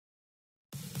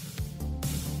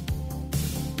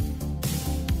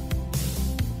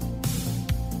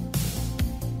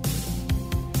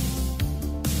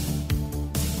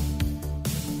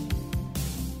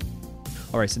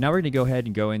All right, so now we're going to go ahead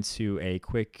and go into a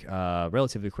quick,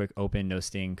 relatively quick open no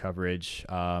sting coverage.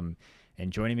 And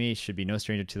joining me should be no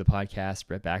stranger to the podcast,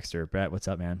 Brett Baxter. Brett, what's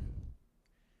up, man?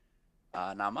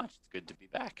 Not much. It's good to be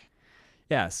back.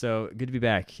 Yeah, so good to be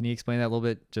back. Can you explain that a little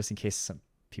bit, just in case some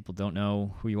people don't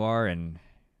know who you are? And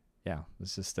yeah,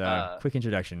 it's just a Uh, quick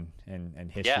introduction and yeah,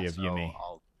 history of you and so me.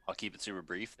 I'll keep it super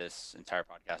brief. This entire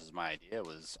podcast is my idea. It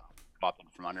was popped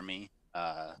from under me in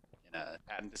a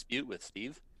patent dispute with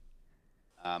Steve.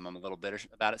 I'm a little bitter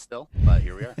about it still, but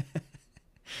here we are.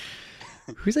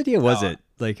 Whose idea was No, it?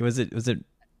 Like, was it a it was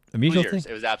mutual thing? yours.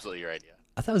 It was absolutely your idea.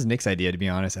 I thought it was Nick's idea, to be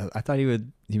honest. I thought he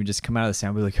would just come out of the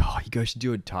sound and be like, "Oh, you guys should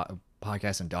do a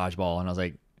podcast on dodgeball," and I was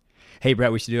like, "Hey,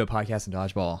 Brett, we should do a podcast on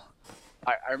dodgeball."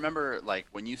 I remember like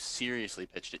when you seriously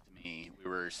pitched it to me. We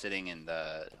were sitting in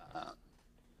the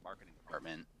marketing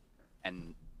department,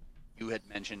 and you had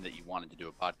mentioned that you wanted to do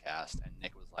a podcast, and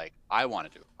Nick was like, "I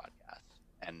want to do a podcast,"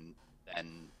 and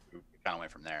then we kind of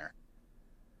went from there.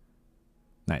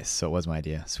 Nice. So it was my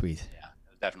idea. Sweet. Yeah, it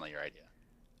was definitely your idea.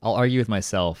 I'll argue with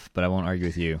myself, but I won't argue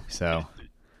with you. So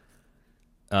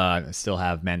I still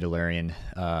have Mandalorian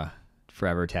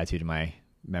forever tattooed to my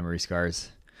memory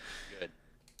scars. Good.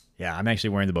 Yeah, I'm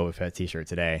actually wearing the Boba Fett t-shirt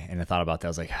today, and I thought about that. I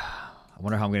was like, I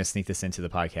wonder how I'm going to sneak this into the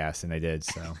podcast, and I did.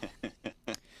 So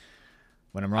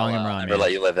when I'm wrong, I'm I'll wrong, never man.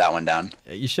 let you live that one down.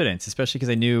 You shouldn't, especially because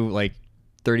I knew like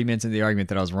 30 minutes into the argument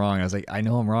that I was wrong. I was like, I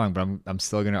know I'm wrong, but I'm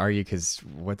still going to argue because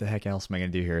what the heck else am I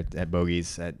going to do here at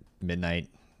Bogies at midnight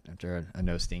after a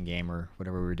no sting game or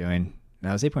whatever we were doing? No,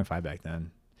 it was 8.5 back then.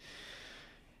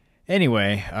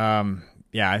 Anyway,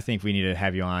 yeah, I think we need to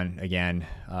have you on again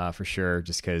for sure,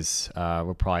 just because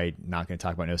we're probably not going to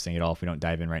talk about no sting at all if we don't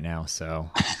dive in right now. So,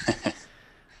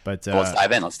 but Well, let's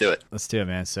dive in. Let's do it. let's do it,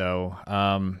 man. So,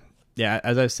 yeah,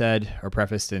 as I've said or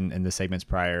prefaced in the segments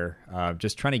prior,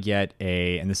 just trying to get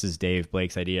and this is Dave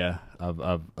Blake's idea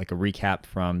of like a recap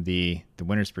from the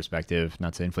winner's perspective,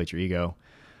 not to inflate your ego,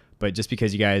 but just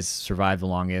because you guys survived the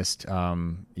longest,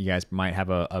 you guys might have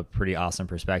a pretty awesome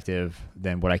perspective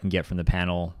than what I can get from the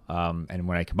panel. And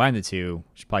when I combine the two, I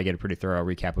should probably get a pretty thorough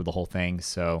recap of the whole thing.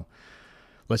 So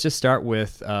let's just start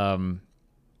with, and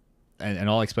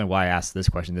I'll explain why I asked this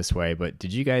question this way, but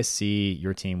did you guys see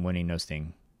your team winning no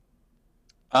sting?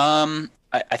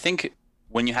 I think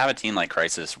when you have a team like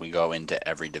Crysis, we go into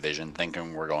every division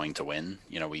thinking we're going to win.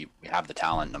 You know, we have the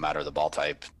talent, no matter the ball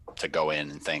type, to go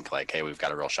in and think like, hey, we've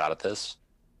got a real shot at this.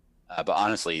 But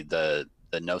honestly, the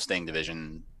no sting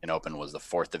division in Open was the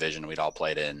fourth division we'd all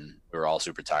played in. We were all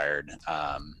super tired.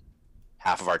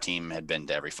 Half of our team had been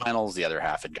to every finals. The other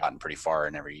half had gotten pretty far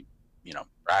in every,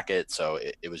 bracket. So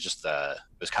it was just it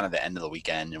was kind of the end of the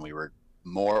weekend, and we were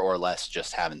more or less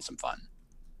just having some fun.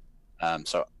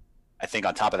 So I think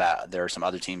on top of that, there are some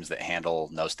other teams that handle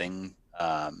no sting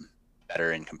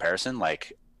better in comparison.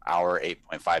 Like our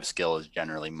 8.5 skill is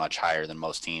generally much higher than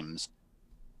most teams.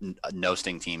 No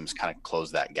sting teams kind of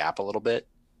close that gap a little bit.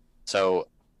 So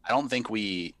I don't think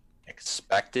we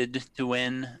expected to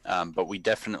win, but we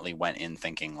definitely went in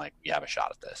thinking like we have a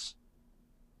shot at this.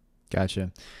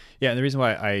 Gotcha. Yeah, and the reason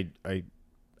why I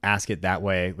ask it that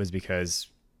way was because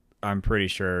I'm pretty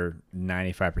sure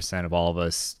 95% of all of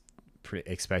us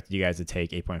expected you guys to take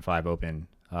 8.5 open.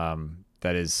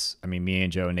 That is, I mean, me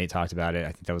and Joe and Nate talked about it.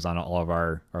 I think that was on all of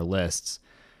our lists.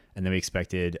 And then we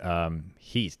expected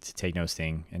Heat to take no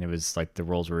sting, and it was like the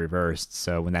roles were reversed.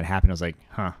 So when that happened, I was like,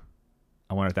 huh,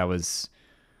 I wonder if that was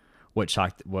what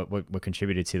shocked, what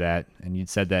contributed to that. And you'd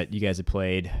said that you guys had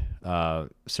played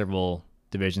several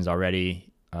divisions already,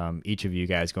 each of you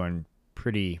guys going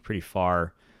pretty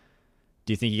far.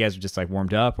 Do you think you guys were just like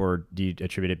warmed up, or do you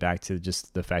attribute it back to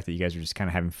just the fact that you guys were just kind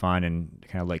of having fun and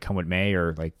kind of like come what may,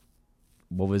 or like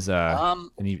what was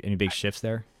any big shifts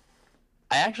there?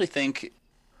 I actually think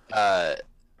uh,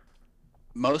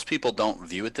 most people don't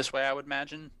view it this way, I would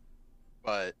imagine,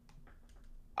 but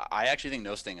I actually think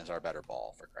no sting is our better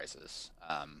ball for Crisis.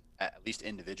 At least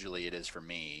individually, it is for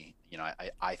me.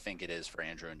 I think it is for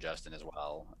Andrew and Justin as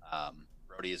well.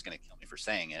 Rodia is going to kill me for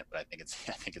saying it, but I think it's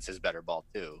I think it's his better ball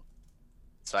too.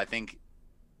 So I think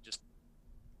just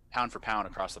pound for pound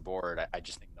across the board, I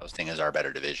just think no sting is our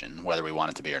better division, whether we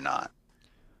want it to be or not.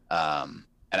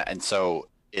 And so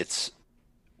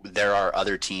there are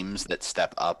other teams that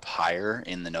step up higher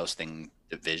in the no sting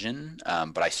division,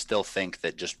 but I still think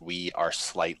that just we are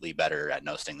slightly better at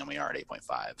no sting than we are at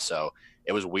 8.5. So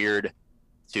it was weird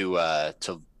to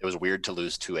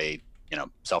lose to a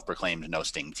self-proclaimed no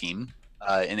sting team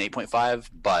in 8.5,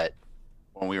 but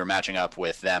when we were matching up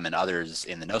with them and others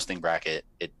in the no sting bracket,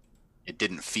 it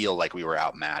didn't feel like we were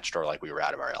outmatched or like we were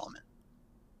out of our element.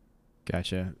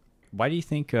 Gotcha. Why do you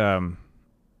think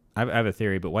I have a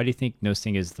theory, but why do you think no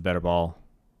sting is the better ball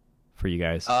for you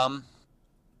guys? Um,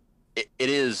 it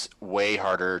is way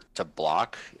harder to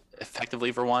block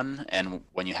effectively for one, and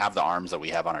when you have the arms that we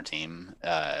have on our team,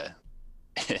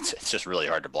 it's just really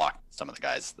hard to block some of the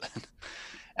guys.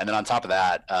 And then on top of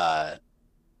that,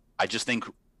 I just think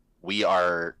we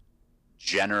are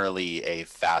generally a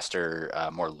faster,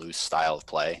 more loose style of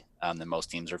play than most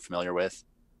teams are familiar with.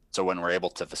 So when we're able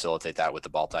to facilitate that with the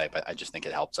ball type, I just think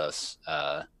it helps us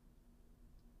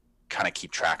kind of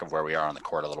keep track of where we are on the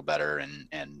court a little better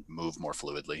and move more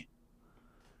fluidly.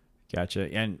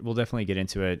 Gotcha. And we'll definitely get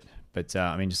into it, but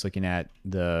I mean, just looking at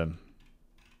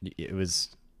it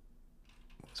was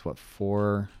what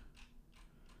 4-0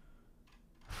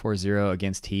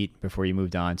 against Heat before you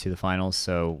moved on to the finals.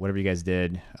 So whatever you guys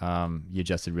did, you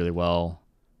adjusted really well.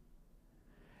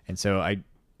 And so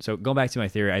going back to my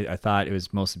theory, I thought it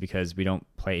was mostly because we don't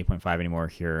play 8.5 anymore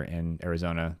here in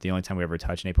Arizona. The only time we ever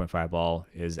touch an 8.5 ball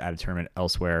is at a tournament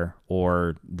elsewhere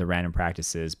or the random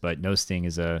practices. But no sting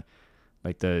is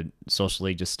like the social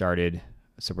league just started,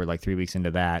 so we're like 3 weeks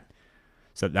into that.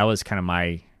 So that was kind of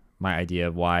my idea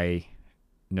of why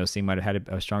no sting might have had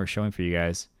a stronger showing for you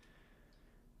guys.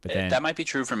 But then That might be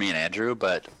true for me and Andrew,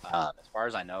 but as far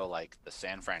as I know, like the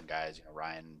San Fran guys,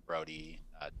 Ryan, Brody,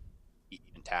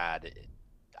 even Tad,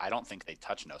 I don't think they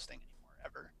touch no sting anymore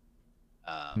ever.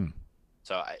 hmm,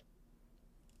 So I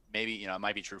maybe it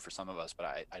might be true for some of us, but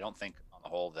I don't think on the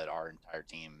whole that our entire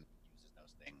team uses no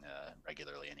sting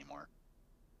regularly anymore.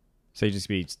 so you just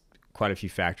be quite a few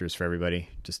factors for everybody,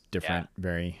 just Yeah. different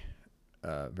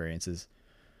variances.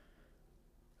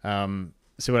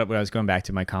 So what I was going back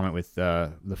to my comment with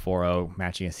the 4-0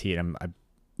 match against Heat.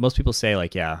 Most people say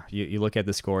like, yeah, you look at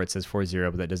the score, it says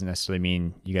 4-0, but that doesn't necessarily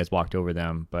mean you guys walked over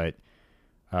them. But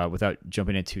without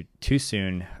jumping into too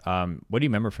soon, what do you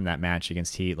remember from that match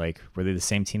against Heat? Like, were they the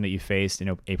same team that you faced in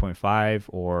 8.5,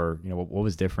 or what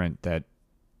was different that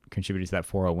contributed to that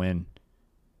 4-0 win?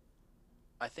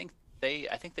 I think they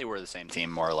were the same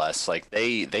team more or less. Like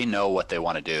they know what they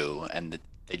want to do, and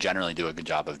they generally do a good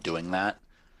job of doing that.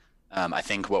 I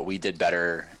think what we did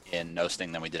better in no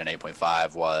sting than we did in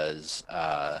 8.5 was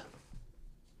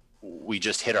we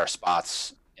just hit our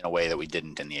spots in a way that we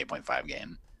didn't in the 8.5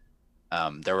 game.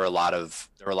 There were a lot of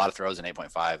throws in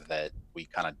 8.5 that we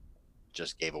kind of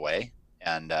just gave away,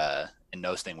 and in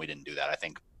no sting we didn't do that. I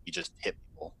think we just hit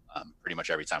people pretty much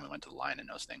every time we went to the line in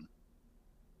no sting.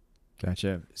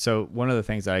 Gotcha. So one of the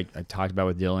things I talked about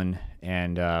with Dylan,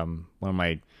 and one of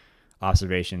my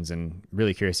observations, and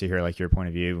really curious to hear like your point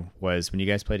of view, was when you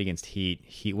guys played against Heat.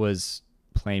 Heat was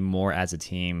playing more as a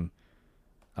team,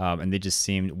 and they just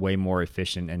seemed way more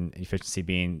efficient, and efficiency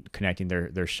being connecting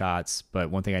their shots. But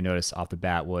one thing I noticed off the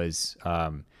bat was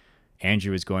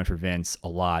Andrew was going for Vince a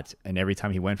lot, and every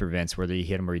time he went for Vince, whether he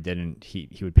hit him or he didn't, he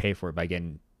would pay for it by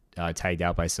getting tagged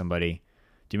out by somebody.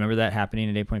 Do you remember that happening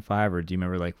in 8.5, or do you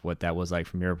remember like what that was like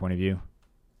from your point of view?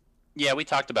 Yeah, we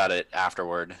talked about it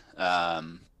afterward,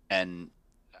 and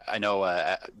I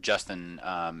know Justin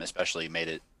especially made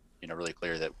it really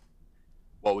clear that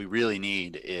what we really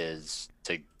need is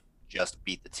to just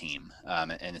beat the team,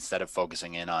 and instead of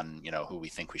focusing in on who we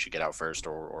think we should get out first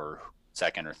or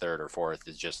second or third or fourth,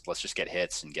 is just let's just get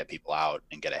hits and get people out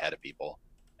and get ahead of people.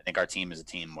 I think our team is a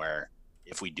team where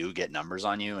if we do get numbers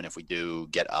on you and if we do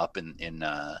get up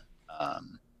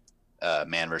um,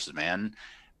 man versus man,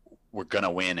 we're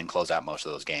gonna win and close out most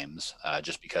of those games.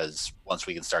 Just because once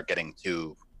we can start getting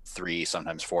two, three,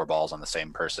 sometimes four balls on the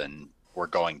same person, we're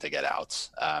going to get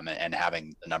outs. And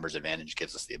having the numbers advantage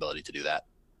gives us the ability to do that.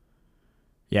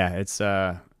 Yeah, it's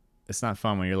not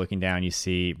fun when you're looking down. You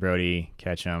see Brody,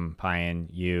 Ketchum, Pyan,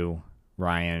 you,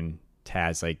 Ryan,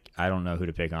 Taz. Like I don't know who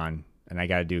to pick on, and I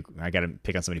gotta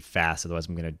pick on somebody fast, otherwise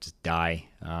I'm gonna just die.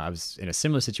 I was in a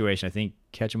similar situation. I think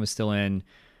Ketchum was still in,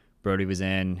 Brody was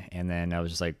in, and then I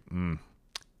was just like,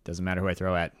 doesn't matter who I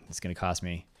throw at, it's gonna cost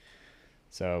me.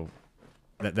 So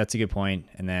that's a good point.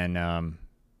 And then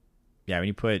yeah, when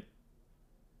you put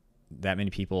that many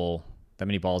people, that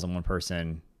many balls on one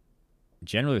person,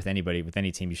 generally with anybody, with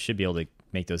any team, you should be able to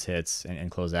make those hits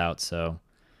and close out. So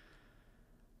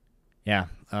yeah,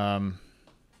 let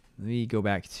me go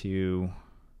back to,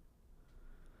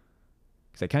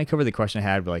 because I kind of covered the question I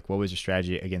had, like what was your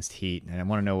strategy against Heat, and I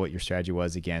want to know what your strategy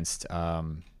was against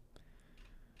was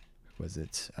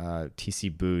it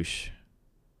TC Boosh.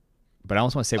 But I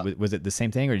also want to say, was it the same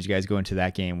thing, or did you guys go into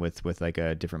that game with like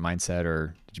a different mindset,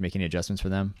 or did you make any adjustments for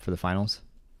them for the finals?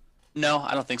 No,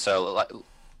 I don't think so.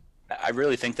 I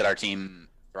really think that our team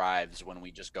thrives when we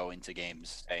just go into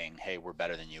games saying, "Hey, we're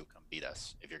better than you. Come beat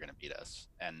us if you're going to beat us."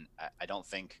 And I don't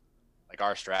think like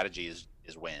our strategy is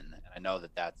win. And I know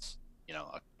that that's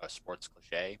a sports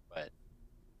cliche, but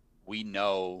we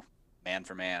know man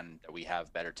for man that we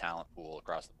have better talent pool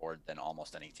across the board than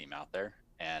almost any team out there.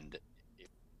 And if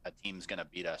a team's going to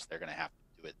beat us, they're going to have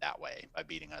to do it that way by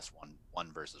beating us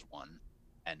one versus one,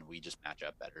 and we just match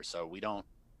up better. So we don't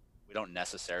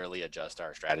necessarily adjust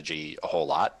our strategy a whole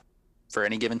lot for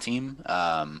any given team.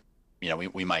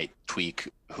 We might tweak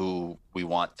who we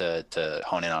want to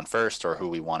hone in on first, or who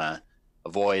we want to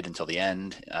avoid until the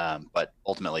end. But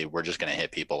ultimately, we're just going to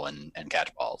hit people and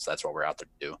catch balls. That's what we're out there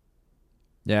to do.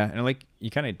 Yeah, and like you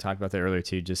kind of talked about that earlier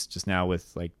too, just now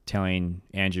with like telling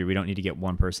Andrew we don't need to get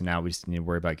one person out, we just need to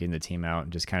worry about getting the team out,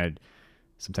 and just kind of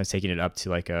sometimes taking it up to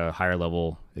like a higher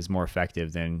level is more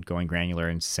effective than going granular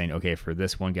and saying, okay, for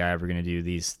this one guy we're going to do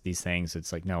these things.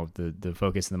 It's like, no, the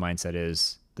focus and the mindset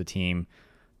is the team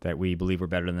that we believe we're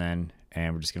better than,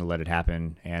 and we're just going to let it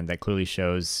happen, and that clearly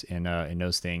shows in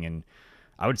Nose Thing, and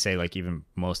I would say like even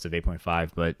most of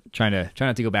 8.5, but try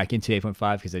not to go back into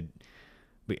 8.5 because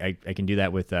I can do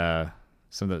that with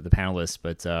some of the panelists,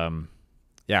 but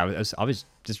yeah, I was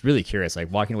just really curious.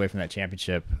 Like walking away from that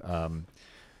championship, I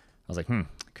was like,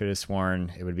 could have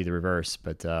sworn it would be the reverse,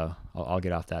 but I'll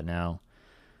get off that now.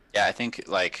 Yeah, I think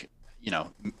like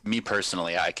me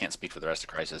personally, I can't speak for the rest of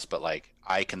Crysis, but like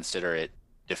I consider it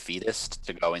defeatist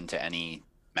to go into any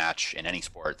match in any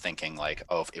sport thinking like,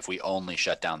 oh, if we only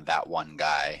shut down that one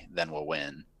guy, then we'll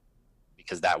win,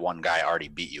 because that one guy already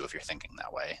beat you if you're thinking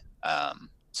that way.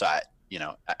 So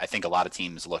I think a lot of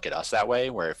teams look at us that way,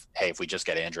 where if we just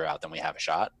get Andrew out, then we have a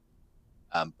shot.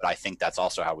 But I think that's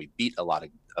also how we beat a lot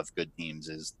of good teams,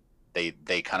 is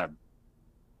they kind of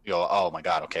go, oh my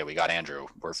God, okay, we got Andrew,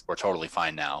 we're totally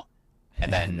fine now.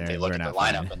 And then they look at the lineup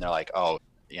fine. And they're like, oh,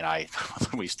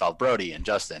 we stalled Brody and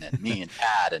Justin and me and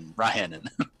Tad and Ryan and.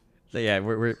 So yeah,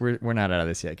 we're not out of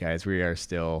this yet, guys. We are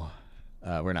still,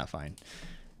 we're not fine.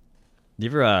 Do you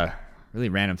ever really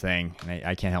random thing, and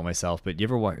I can't help myself, but do you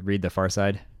ever read The Far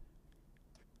Side?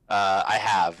 I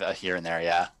have here and there,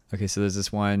 yeah. Okay, so there's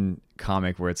this one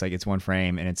comic where it's like it's one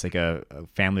frame and it's like a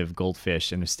family of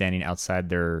goldfish, and they're standing outside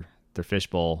their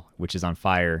fishbowl, which is on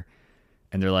fire,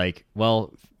 and they're like,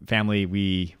 "Well, family,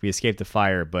 we escaped the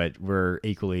fire, but we're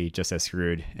equally just as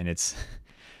screwed." And it's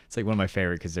like one of my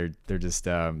favorite because they're just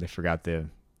they forgot the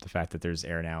fact that there's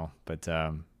air now, but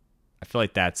I feel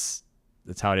like that's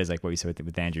how it is, like what you said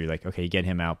with Andrew. Like, okay, you get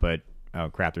him out, but oh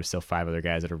crap, there's still 5 other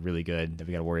guys that are really good that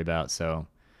we got to worry about. So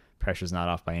pressure's not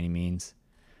off by any means.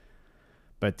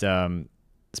 But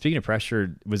speaking of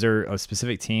pressure, was there a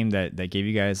specific team that gave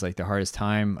you guys like the hardest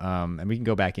time? And we can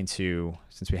go back into,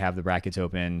 since we have the brackets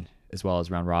open as well as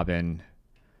round robin.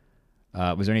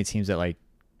 Was there any teams that like,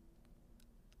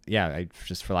 I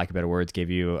just for lack of better words, gave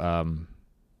you a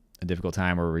difficult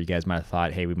time, or where you guys might have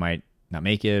thought, hey, we might not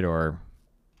make it, or?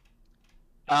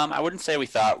 I wouldn't say we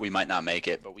thought we might not make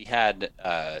it, but we had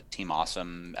Team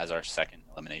Awesome as our second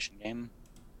elimination game,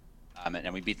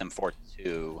 and we beat them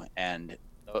 4-2. And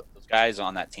those guys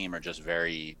on that team are just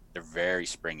they're very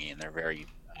springy, and they're very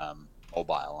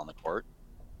mobile on the court.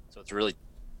 So it's really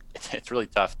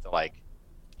tough to like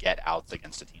get outs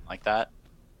against a team like that.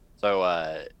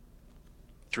 So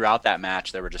throughout that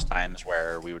match, there were just times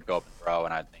where we would go up and throw,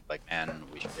 and I'd think like, man,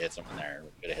 we should have hit someone there. We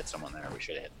should have hit someone there. We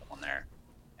should have hit someone there.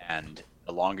 And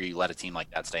the longer you let a team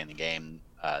like that stay in the game,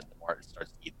 the more it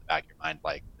starts to eat in the back of your mind,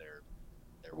 like they're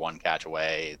one catch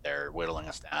away, they're whittling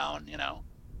us down,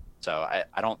 So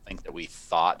I don't think that we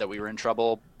thought that we were in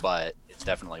trouble, but it's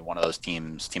definitely one of those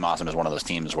teams. Team Awesome is one of those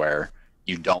teams where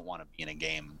you don't want to be in a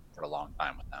game for a long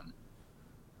time with them.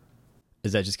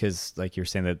 Is that just because, like you're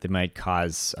saying, that they might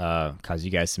cause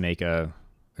you guys to make a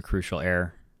crucial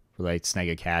error, or like snag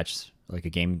a catch, like a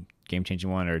game changing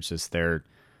one, or it's just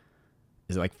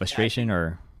is it like frustration,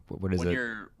 or what is it?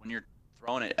 When you're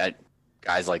throwing it at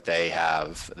guys like they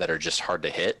have that are just hard to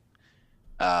hit,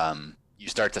 you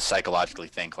start to psychologically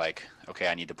think like, okay,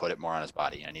 I need to put it more on his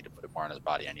body. I need to put it more on his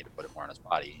body. I need to put it more on his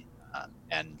body.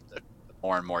 And the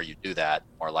more and more you do that,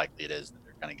 the more likely it is that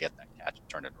they're going to get that catch and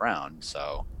turn it around.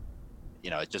 So,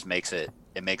 it just makes it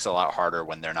a lot harder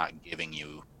when they're not giving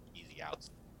you easy outs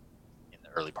in the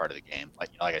early part of the game. Like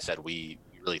I said, we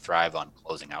really thrive on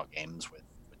closing out games with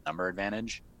number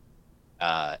advantage,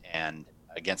 and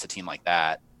against a team like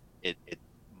that, it's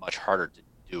much harder to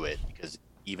do it, because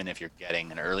even if you're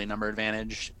getting an early number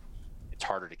advantage, it's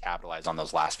harder to capitalize on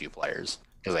those last few players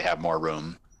because they have more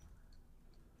room.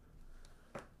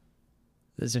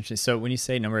 That's interesting. So when you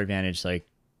say number advantage, like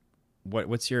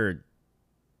what's your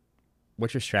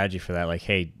strategy for that? Like,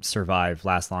 hey, survive,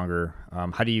 last longer.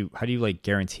 How do you like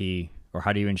guarantee, or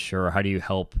how do you ensure, or how do you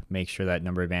help make sure that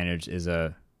number advantage is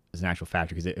an actual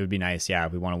factor? Because it would be nice,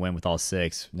 if we want to win with all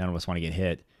 6, none of us want to get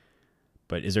hit.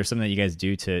 But is there something that you guys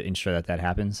do to ensure that that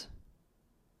happens?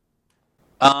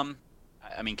 I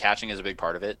mean, catching is a big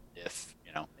part of it. If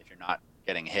you're not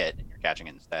getting hit and you're catching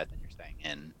it instead, then you're staying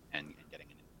in and getting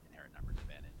an inherent numbers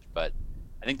advantage. But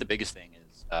I think the biggest thing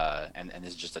is, and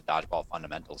this is just a dodgeball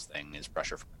fundamentals thing, is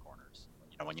pressure from the corners.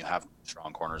 When you have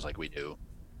strong corners like we do,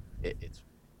 it's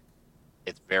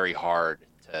very hard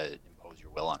to impose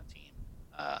your will on a team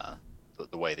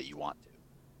the way that you want to.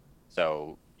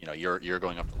 So you're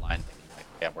going up the line thinking like,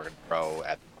 yeah, we're going to throw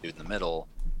at the dude in the middle.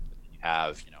 But then you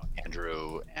have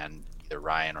Andrew and either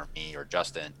Ryan or me or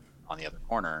Justin on the other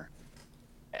corner,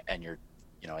 and you're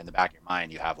in the back of your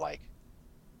mind you have like,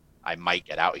 I might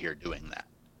get out here doing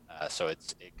that. So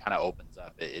it kind of opens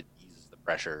up, it eases the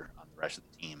pressure on the rest of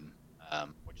the team,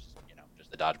 which is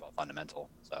just the dodgeball fundamental.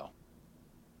 So.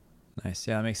 Nice.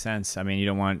 Yeah, that makes sense. I mean, you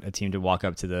don't want a team to walk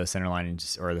up to the center line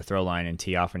or the throw line and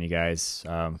tee off on you guys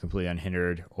completely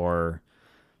unhindered, or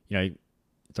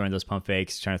throwing those pump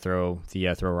fakes, trying to throw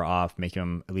the thrower off, make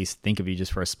them at least think of you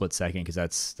just for a split second, because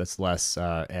that's less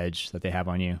edge that they have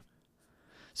on you.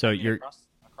 So you're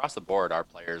across the board. Our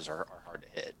players are hard to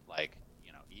hit. Like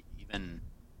even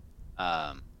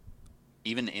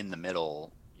even in the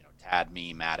middle, Tad,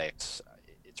 me, Maddox,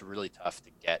 it's really tough to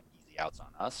get easy outs on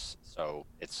us. So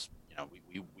it's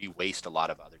we waste a lot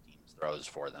of other teams' throws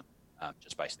for them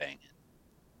just by staying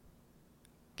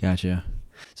in. Gotcha.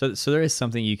 So there is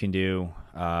something you can do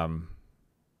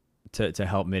to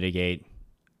help mitigate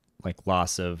like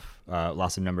loss of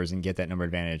numbers and get that number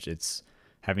advantage. It's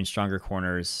having stronger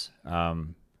corners,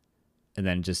 and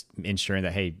then just ensuring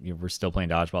that, hey, we're still playing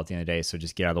dodgeball at the end of the day, so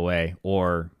just get out of the way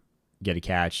or get a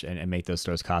catch and make those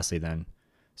throws costly then,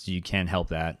 so you can help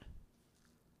that.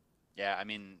 Yeah, I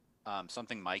mean,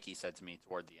 something Mikey said to me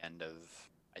toward the end of,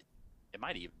 it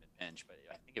might have even been Pinch, but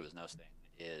I think it was No Sting,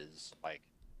 is like,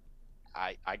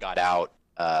 I got out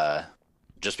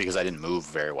just because I didn't move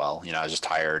very well. I was just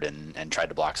tired and tried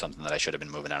to block something that I should have been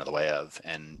moving out of the way of.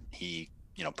 And he,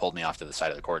 pulled me off to the side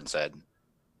of the court and said,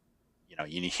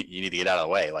 you need to get out of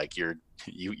the way. Like you're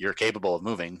capable of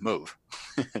moving, move.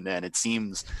 And then it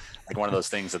seems like one of those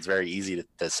things that's very easy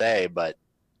to say, but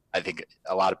I think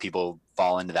a lot of people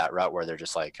fall into that rut where they're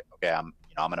just like, okay, I'm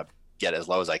going to get as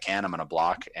low as I can. I'm going to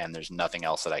block, and there's nothing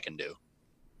else that I can do.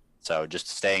 So just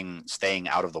staying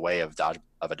out of the way of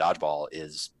a dodgeball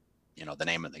is, the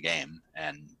name of the game.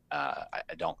 And I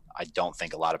don't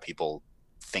think a lot of people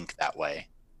think that way.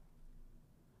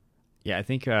 Yeah, I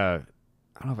think I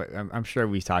don't know if I'm sure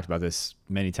we've talked about this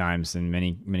many times in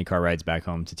many car rides back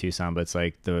home to Tucson, but it's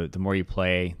like the more you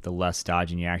play, the less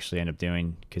dodging you actually end up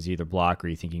doing, because you either block or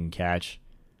you think you can catch.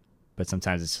 But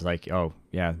sometimes it's just like, oh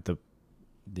yeah,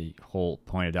 the whole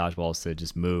point of dodgeball is to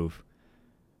just move.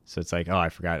 So it's like, oh, I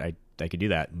forgot I could do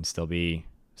that and still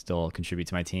contribute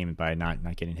to my team by not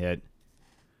getting hit.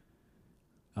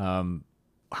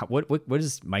 What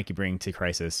does Mikey bring to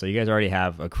Crysis? So you guys already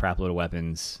have a crap load of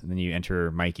weapons, and then you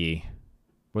enter Mikey.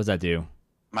 What does that do?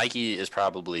 Mikey is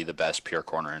probably the best pure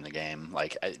corner in the game.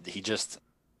 Like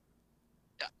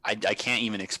I can't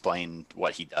even explain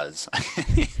what he does.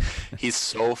 He's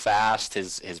so fast.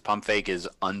 His pump fake is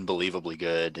unbelievably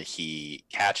good. He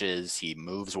catches. He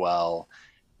moves well.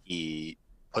 He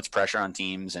puts pressure on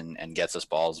teams and gets us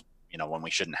balls, when we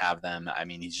shouldn't have them. I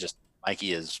mean,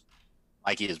 Mikey is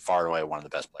far and away one of the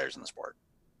best players in the sport.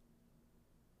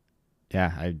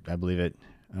 Yeah, I believe it.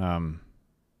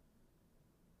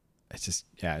 It's just,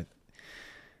 yeah,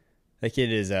 that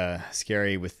kid is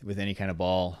scary with any kind of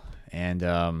ball, and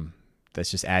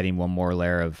that's just adding one more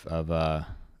layer of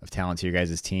talent to your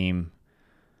guys' team.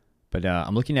 But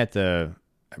I'm looking at the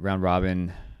round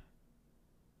robin,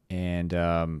 and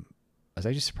I was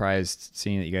actually surprised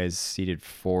seeing that you guys seeded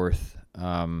fourth.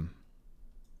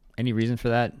 Any reason for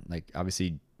that? Like,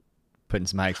 obviously putting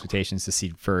some high expectations to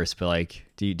seed first, but like,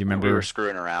 do you remember? We were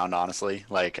screwing around, honestly.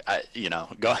 Like,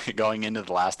 going into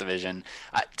the last division,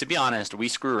 to be honest, we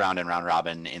screw around in round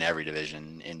robin in every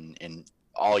division in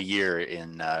all year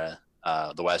in the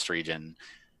West region.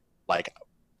 Like,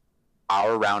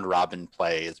 our round robin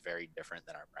play is very different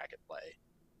than our bracket play.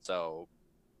 So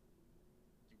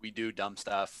we do dumb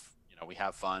stuff. We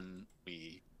have fun.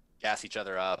 We gas each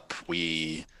other up.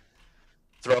 We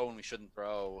throw when we shouldn't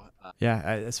throw.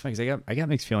 Yeah, that's fine, because I got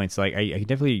mixed feelings. Like, I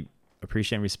definitely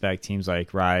appreciate and respect teams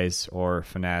like Rise or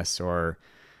Finesse, or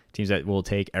teams that will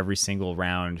take every single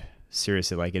round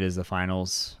seriously, like it is the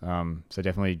finals. So I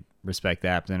definitely respect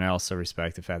that. But then I also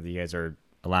respect the fact that you guys are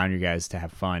allowing you guys to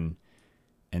have fun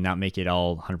and not make it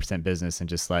all 100% business, and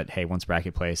just let, hey, once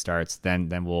bracket play starts, then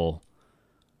we'll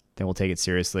take it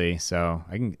seriously. So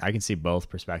I can see both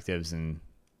perspectives, and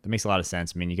that makes a lot of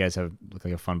sense. I mean, you guys look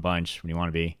like a fun bunch when you want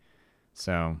to be.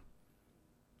 So,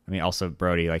 I mean, also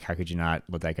Brody, like, how could you not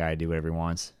let that guy do whatever he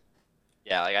wants?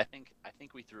 Yeah, like I think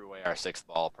we threw away our sixth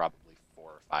ball probably 4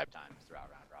 or 5 times throughout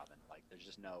round robin. Like there's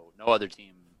just no other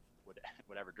team would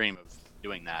would ever dream of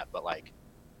doing that, but like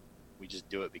we just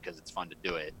do it because it's fun to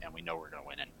do it, and we know we're going to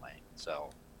win anyway. So,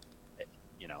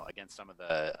 against some of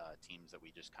the teams that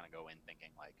we just kind of go in thinking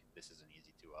like this is an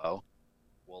easy 2-0,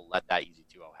 we'll let that easy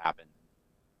 2-0 happen,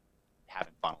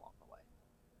 having fun along the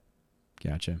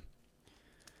way. Gotcha.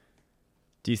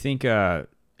 Do you think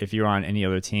if you were on any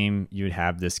other team, you would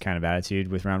have this kind of attitude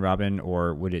with round robin,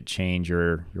 or would it change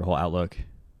your whole outlook?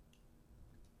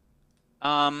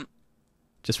 Um,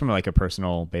 Just from like a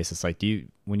personal basis, like do you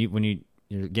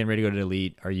you're getting ready to go to the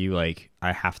elite, are you like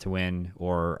I have to win,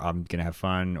 or I'm gonna have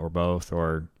fun, or both,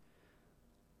 or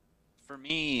for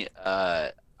me,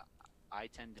 I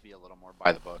tend to be a little more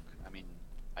by the book. I mean,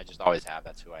 I just always have.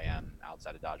 That's who I am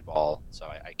outside of dodgeball. So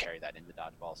I carry that into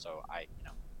dodgeball. So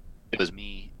if it was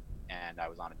me and I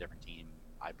was on a different team,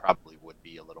 I probably would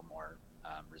be a little more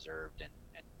reserved and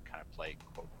kind of play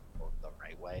quote unquote the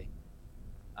right way.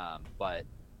 But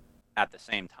at the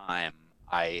same time,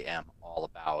 I am all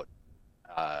about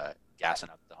gassing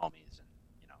up the homies and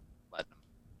letting them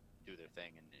do their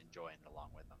thing and enjoying it along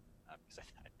with them because I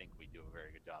think we do a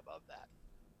very good job of that.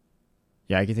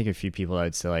 yeah, I can think of a few people that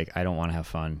would say like I don't want to have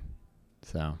fun.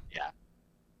 So Yeah,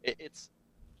 it's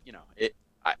it.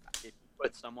 If you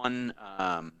put someone,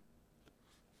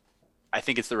 I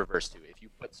think it's the reverse too. If you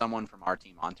put someone from our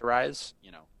team onto Rise,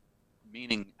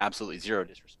 meaning absolutely zero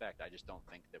disrespect, I just don't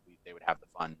think that they would have the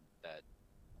fun that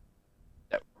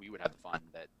we would have the fun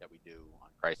that we do on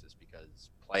Crysis because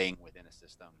playing within a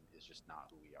system is just not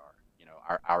who we are.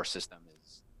 Our system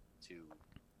is to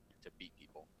beat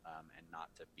people and not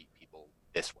to beat people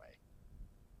this way.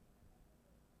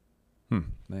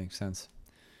 makes sense.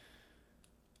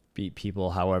 Beat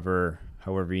people however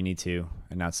you need to,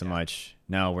 and not so much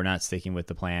no, we're not sticking with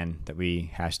the plan that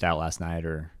we hashed out last night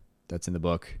or that's in the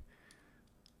book.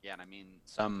 Yeah, and I mean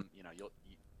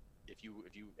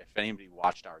if anybody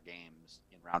watched our games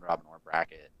in round robin or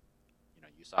bracket,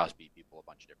 you saw us beat people a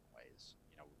bunch of different ways.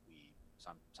 We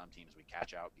some teams we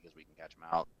catch out because we can catch them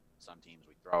out. Some teams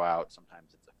we throw out.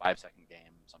 Sometimes it's a 5-second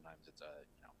game. Sometimes it's a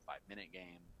 5-minute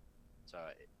game. So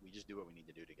we just do what we need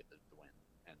to do to get the win.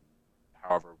 And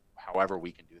however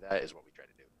we can do that is what we try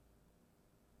to do.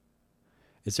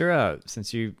 Is there a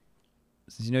since you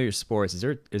know your sports, is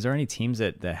there any teams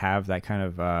that have that kind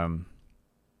of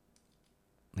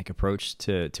like approach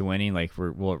to winning? Like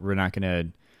we're not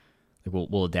gonna like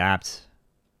we'll adapt.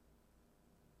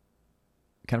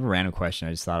 Kind of a random question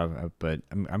I just thought of, but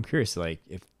I'm curious like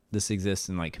if this exists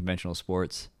in like conventional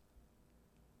sports.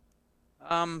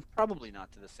 Probably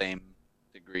not to the same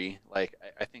degree. Like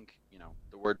I think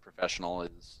the word professional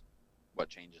is what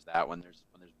changes that when there's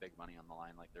big money on the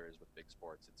line like there is with big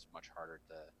sports. It's much harder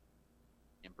to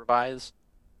improvise.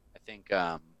 I think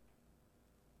that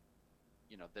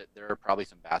there are probably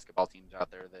some basketball teams out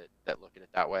there that look at it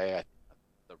that way.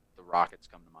 The Rockets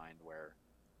come to mind where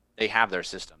they have their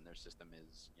system. Their system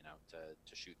is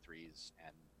to shoot threes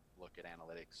and look at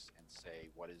analytics and say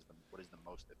what is the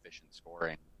most efficient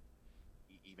scoring,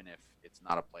 even if it's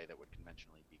not a play that would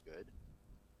conventionally be good.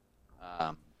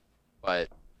 But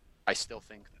I still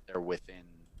think that they're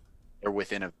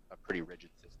within a pretty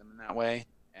rigid system in that way,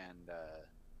 and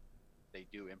they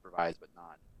do improvise, but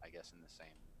not, I guess, in the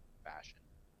same fashion.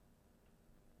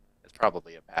 It's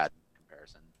probably a bad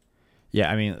comparison. Yeah,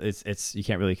 I mean it's you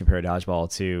can't really compare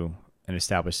dodgeball to an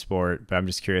established sport, but I'm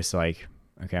just curious like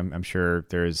okay, I'm sure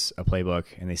there's a playbook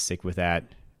and they stick with that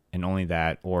and only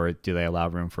that, or do they allow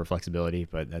room for flexibility?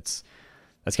 But that's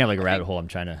kind of like a rabbit hole I'm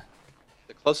trying to.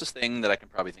 The closest thing that I can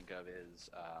probably think of is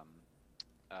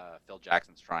Phil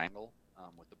Jackson's triangle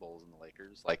with the Bulls and the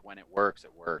Lakers. Like when it works,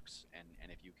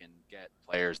 and if you can get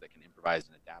players that can improvise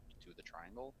and adapt to the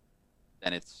triangle,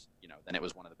 then then it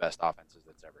was one of the best offenses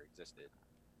that's ever existed.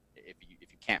 If you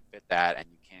can't fit that and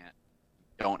you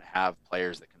don't have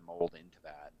players that can mold into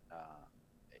that,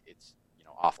 it's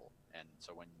awful. And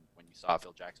so when you saw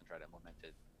Phil Jackson try to implement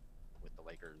it with the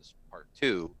Lakers part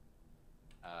 2,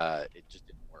 it just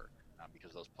didn't work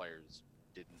because those players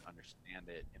didn't understand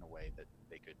it in a way that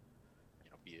they could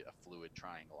be a fluid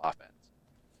triangle offense.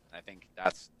 And I think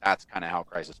that's kind of how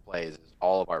Crysis plays. Is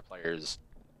all of our players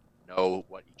know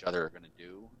what each other are going to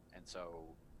do, and so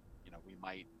we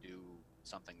might do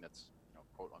something that's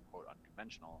quote unquote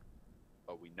unconventional,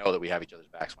 but we know that we have each other's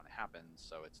backs when it happens,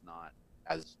 so it's not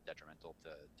as detrimental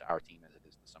to our team as it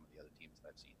is to some of the other teams that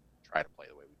I've seen try to play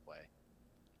the way we play.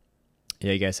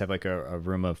 Yeah, you guys have like a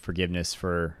room of forgiveness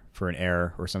for an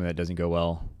error or something that doesn't go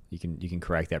well. You can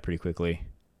correct that pretty quickly.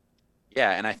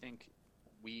 Yeah, and I think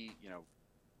we,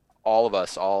 all of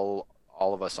us on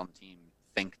the team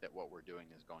think that what we're doing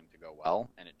is going to go well,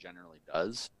 and it generally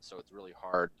does. So it's really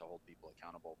hard to hold people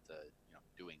accountable to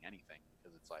doing anything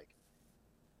because it's like,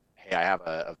 hey, I have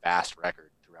a vast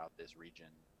record throughout this region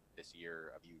this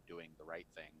year of you doing the right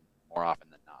thing more often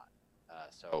than not.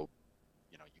 So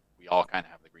we all kind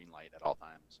of have the green light at all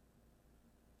times.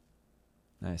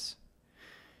 Nice.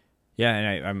 Yeah,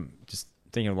 and I'm just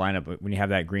thinking of lineup when you have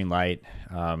that green light.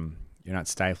 You're not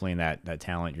stifling that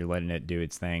talent. You're letting it do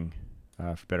its thing,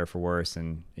 for better or for worse.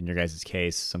 And in your guys'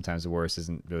 case, sometimes the worst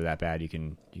isn't really that bad. You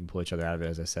can pull each other out of it,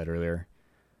 as I said earlier.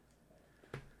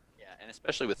 Yeah, and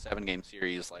especially with 7 game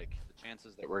series, like the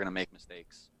chances that we're going to make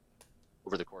mistakes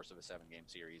over the course of a 7 game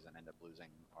series and end up losing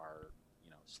are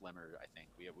slimmer. I think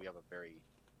we have a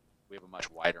much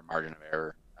wider margin of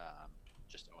error,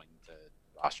 just owing to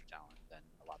roster talent than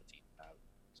a lot of teams have.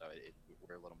 So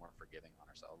we're a little more forgiving on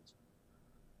ourselves.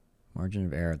 Margin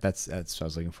of error. That's what I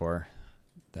was looking for.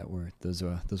 That word. Those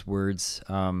words.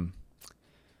 Did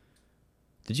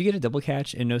you get a double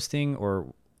catch in no sting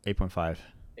or 8.5?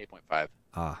 8.5.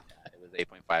 Ah. It was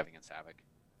 8.5 against Havoc.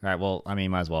 All right. Well, I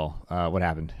mean, might as well. What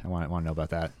happened? I want to know about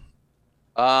that.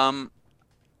 Um,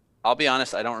 I'll be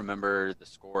honest, I don't remember the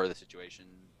score of the situation.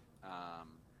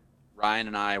 Um, Ryan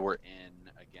and I were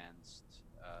in against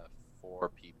 4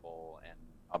 people, and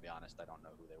I'll be honest, I don't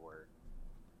know who they were.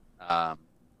 Um,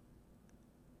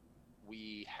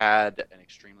 we had an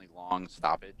extremely long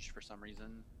stoppage for some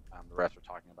reason. The refs were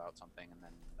talking about something, and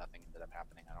then nothing ended up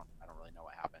happening. I don't really know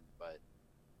what happened, but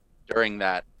during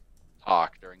that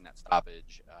during that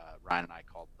stoppage, Ryan and I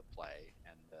called the play,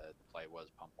 and the play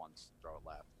was pump once, throw it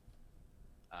left.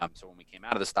 So when we came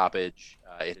out of the stoppage,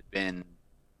 it had been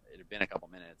a couple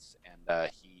minutes, and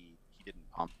he didn't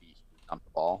pump. He dumped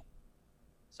the ball.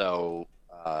 So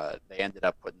they ended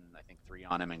up putting, I think, 3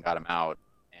 on him and got him out,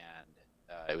 and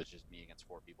it was just me against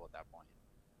 4 people at that point.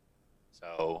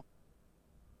 So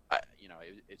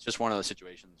it's just one of those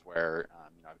situations where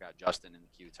I've got Justin in the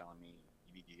queue telling me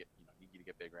you need to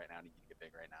get big right now, need to get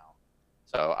big right now.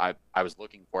 So I was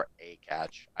looking for a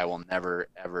catch. I will never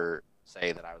ever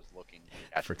say that I was looking to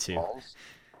catch For 2. balls.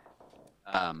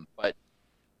 But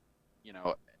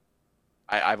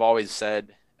I've always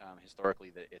said historically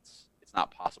that it's not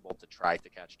possible to try to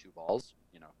catch 2 balls.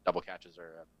 Double catches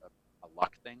are a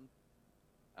luck thing.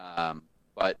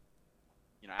 But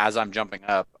as I'm jumping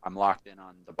up, I'm locked in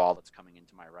on the ball that's coming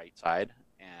into my right side,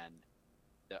 and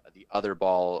the other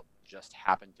ball just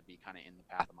happened to be kind of in the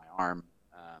path of my arm,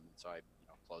 and so I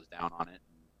closed down on it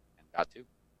and got 2.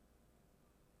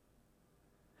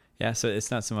 Yeah. So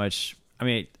it's not so much. I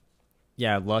mean,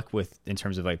 yeah, luck with in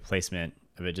terms of like placement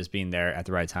of it just being there at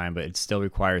the right time, but it still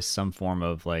requires some form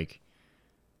of like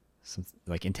some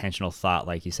like intentional thought,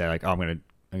 like you said, like, oh, I'm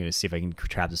gonna see if I can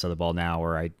trap this other ball now,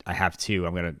 or I have 2.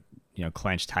 I'm gonna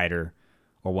clench tighter,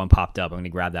 or one popped up. I'm gonna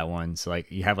grab that one. So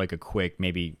like you have like a quick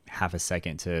maybe half a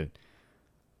second to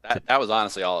That was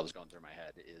honestly all that was going through my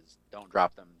head is don't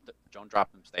drop them,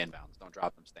 stay in bounds, don't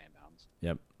drop them, stay in bounds.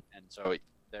 Yep. And so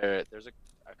there's a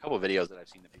couple of videos that I've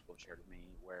seen that people have shared with me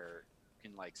where you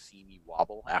can like see me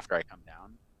wobble after I come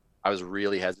down. I was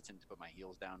really hesitant to put my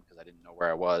heels down because I didn't know where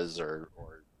I was or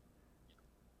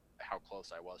how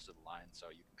close I was to the line. So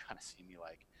you can kind of see me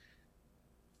like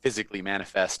physically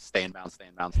manifest, stay in bounds, stay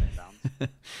in bounds, stay in bounds.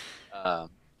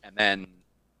 And then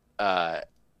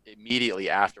immediately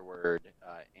afterward,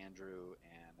 Andrew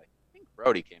and I think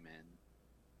Brody came in,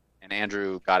 and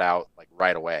Andrew got out like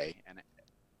right away, and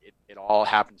it all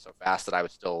happened so fast that I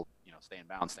was still stay in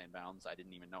bounds, stay in bounds. I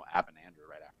didn't even know what happened to Andrew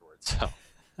right afterwards. So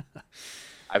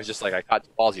I was just like, I caught 2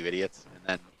 balls, you idiots. And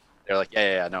then they're like,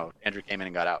 yeah, no, Andrew came in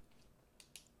and got out.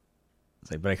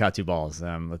 It's like, but I caught 2 balls.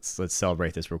 Let's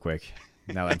celebrate this real quick.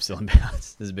 Now that I'm still in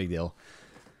bounds, this is a big deal.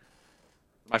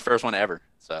 My first one ever.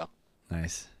 So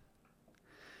Nice,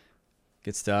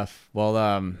 good stuff. Well,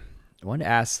 I wanted to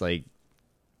ask like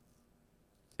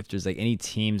if there's like any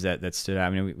teams that stood out. I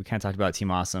mean, we kind of talked about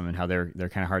Team Awesome and how they're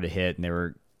kind of hard to hit, and they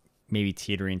were maybe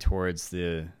teetering towards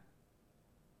the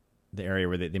area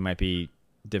where they might be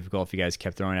difficult if you guys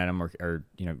kept throwing at them or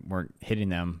weren't hitting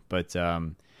them. But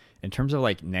in terms of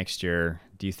like next year,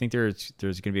 do you think there's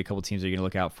going to be a couple teams that you're going to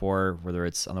look out for, whether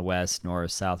it's on the west,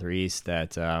 north, south, or east,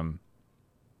 that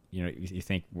you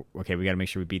think, okay, we got to make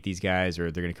sure we beat these guys,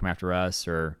 or they're going to come after us,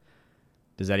 or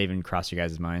does that even cross your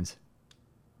guys' minds?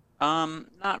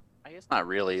 not. I guess not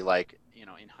really. Like in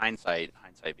hindsight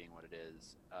being what it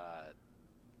is,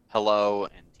 Hello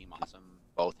and Team Awesome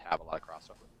both have a lot of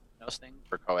crossover. No Sting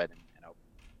for co-ed and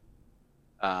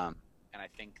open. And I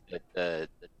think that the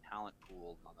talent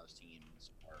pools on those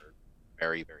teams are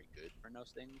very, very good for no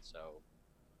sting. So,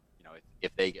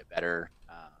 if they get better,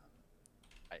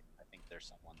 I think there's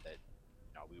someone that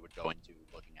we would go into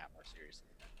looking at more seriously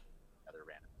than other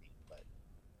random team. But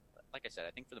like I said,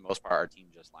 I think for the most part, our team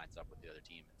just lines up with the other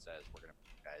team and says we're going to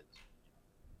you guys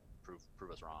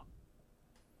prove us wrong.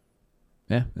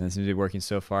 Yeah, and it seems to be working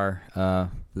so far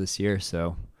for this year.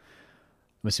 So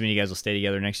I'm assuming you guys will stay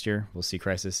together next year. We'll see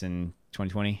Crysis in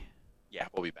 2020. Yeah,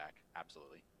 we'll be back.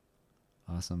 Absolutely.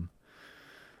 Awesome.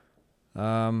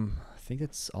 I think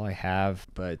that's all I have.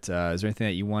 But is there anything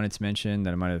that you wanted to mention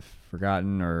that I might have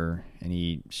forgotten, or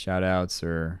any shout outs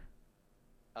or?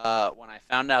 When I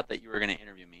found out that you were going to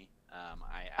interview me,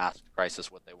 I asked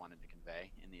Crysis what they wanted to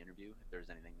convey in the interview, if there was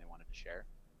anything they wanted to share.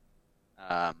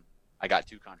 I got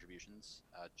 2 contributions.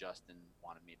 Justin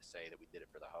wanted me to say that we did it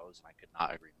for the hose, and I could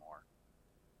not agree more.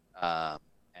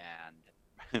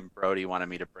 And Brody wanted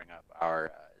me to bring up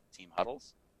our team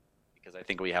huddles, because I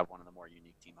think we have one of the more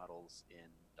unique team huddles in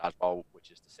dodgeball,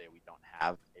 which is to say we don't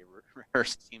have a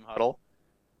reverse team huddle.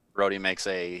 Brody makes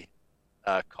a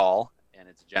call, and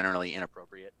it's generally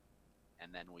inappropriate,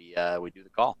 and then we do the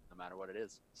call no matter what it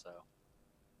is. So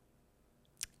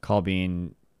Call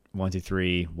being 1, 2,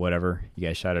 3, whatever. You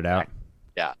guys shout it out.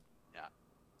 Yeah.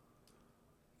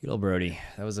 Good old Brody.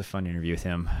 That was a fun interview with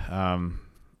him.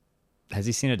 Has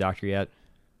he seen a doctor yet?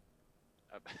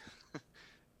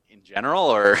 In general,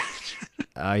 or?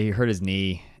 He hurt his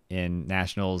knee in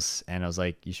nationals, and I was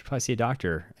like, you should probably see a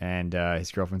doctor. And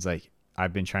his girlfriend's like,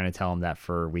 I've been trying to tell him that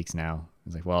for weeks now. I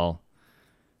was like, well,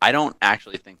 I don't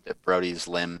actually think that Brody's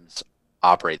limbs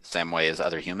operate the same way as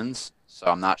other humans, so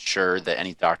I'm not sure that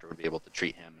any doctor would be able to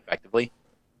treat him effectively.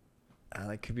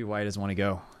 That could be why he doesn't want to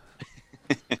go.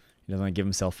 He doesn't want to give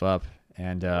himself up.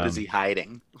 And what is he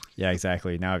hiding? Yeah,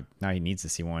 exactly. Now he needs to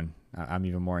see one. I'm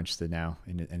even more interested now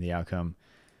in the outcome.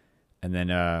 And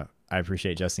then I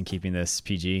appreciate Justin keeping this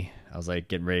PG. I was like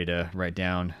getting ready to write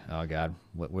down, oh God,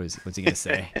 what's he gonna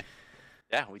say?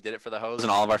 Yeah, we did it for the hose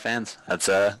and all of our fans. That's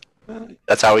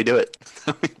how we do it.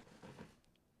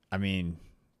 I mean,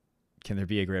 can there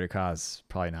be a greater cause?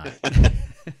 Probably not.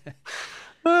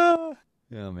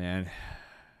 Oh man.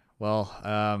 Well,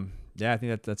 yeah, I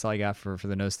think that's all I got for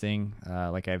the nose thing.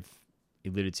 Like I've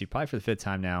alluded to, probably for the 5th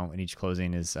time now in each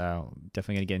closing, is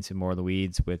definitely going to get into more of the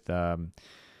weeds with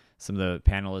some of the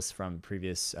panelists from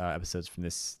previous episodes from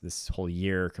this whole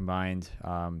year combined,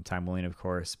 time willing, of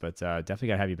course. But definitely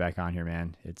got to have you back on here,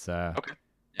 man. It's okay.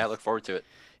 Yeah, I look forward to it.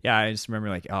 Yeah, I just remember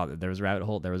like, oh, there was a rabbit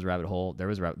hole.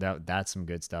 That's some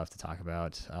good stuff to talk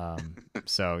about.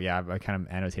 So yeah, I kind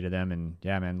of annotated them, and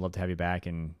yeah, man, love to have you back.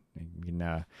 And you can,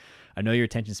 I know your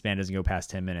attention span doesn't go past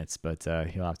 10 minutes, but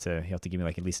he'll have to give me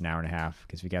like at least an hour and a half,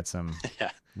 because we got some.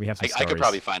 Yeah, we have some. I could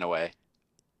probably find a way.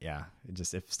 Yeah,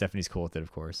 just if Stephanie's cool with it,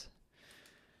 of course.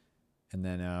 And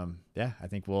then yeah, I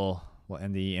think we'll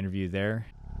end the interview there.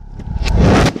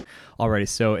 Alrighty,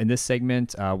 so in this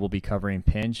segment, we'll be covering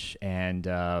pinch, and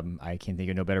I can't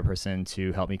think of no better person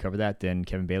to help me cover that than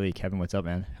Kevin Bailey. Kevin, what's up,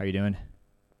 man? How you doing?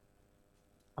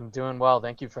 I'm doing well.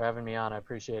 Thank you for having me on. I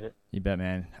appreciate it. You bet,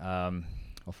 man.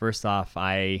 Well, first off,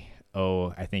 I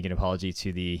think an apology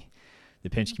to the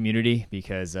pinch community,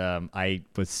 because I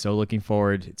was so looking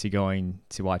forward to going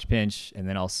to watch pinch, and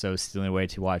then also stealing away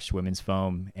to watch women's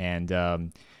foam, and I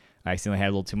accidentally had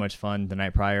a little too much fun the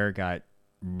night prior, got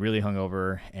really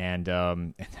hungover, and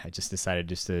I just decided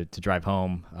to drive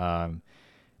home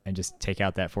and just take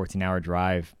out that 14-hour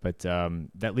drive. But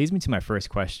that leads me to my first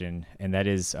question, and that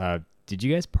is, did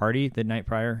you guys party the night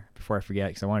prior? Before I forget,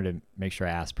 because I wanted to make sure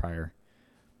I asked prior.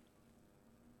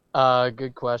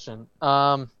 Good question.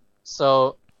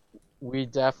 So we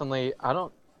definitely, I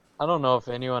don't know if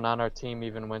anyone on our team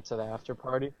even went to the after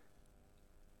party.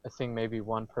 I think maybe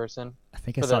one person. I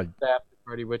think I saw the after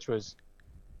party, which was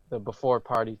the before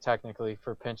party technically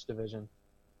for pinch division,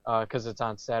 because it's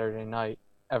on Saturday night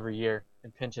every year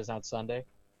and pinch is on Sunday.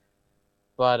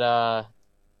 But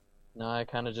no, I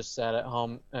kind of just sat at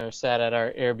home, or sat at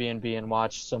our Airbnb and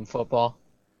watched some football.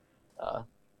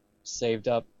 Saved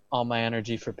up all my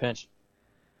energy for pinch.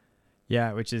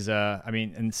 Yeah, which is I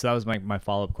mean, and so that was my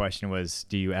follow-up question was,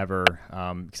 do you ever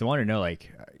because I wanted to know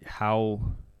like how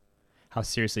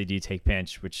seriously do you take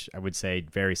pinch, which I would say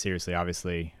very seriously,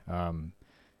 obviously,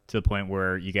 to the point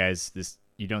where you guys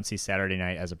you don't see Saturday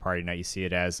night as a party night, you see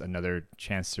it as another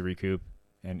chance to recoup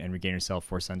and regain yourself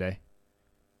for Sunday.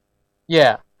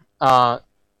 Yeah. Yeah,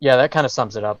 that kind of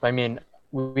sums it up. I mean,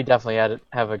 we definitely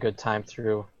have a good time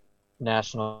through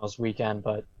Nationals weekend,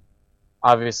 but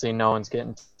obviously no one's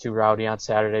getting too rowdy on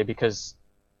Saturday, because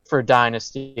for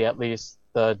Dynasty, at least,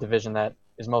 the division that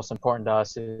is most important to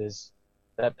us is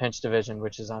that pinch division,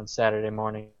 which is on Saturday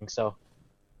morning. So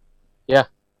Yeah.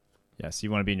 Yeah, so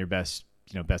you want to be in your best,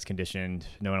 best conditioned.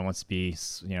 No one wants to be,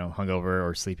 hungover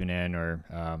or sleeping in, or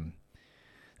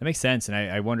that makes sense. And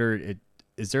I wonder,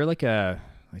 is there do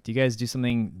you guys do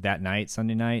something that night,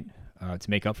 Sunday night, to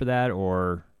make up for that,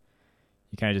 or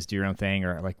you kind of just do your own thing,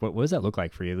 or like what does that look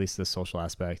like for you? At least the social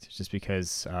aspect, just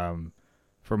because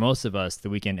for most of us, the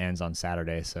weekend ends on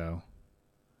Saturday, so.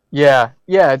 Yeah,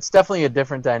 yeah, it's definitely a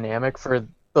different dynamic for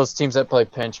those teams that play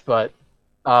pinch, but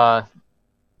uh,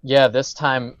 yeah, this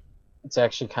time it's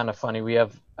actually kind of funny. We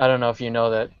have, I don't know if you know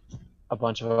that a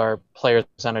bunch of our players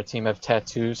on our team have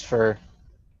tattoos for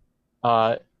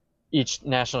uh, each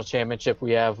national championship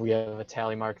we have a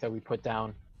tally mark that we put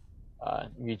down.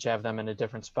 We each have them in a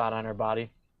different spot on our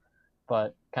body,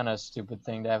 but kind of a stupid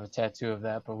thing to have a tattoo of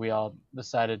that, but we all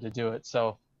decided to do it.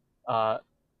 So uh,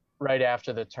 right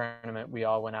after the tournament, we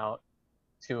all went out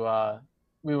to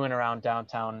we went around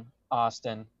downtown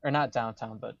Austin, or not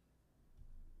downtown, but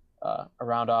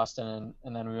around Austin,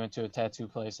 and then we went to a tattoo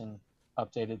place and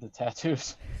updated the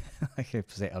tattoos. I could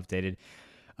say updated.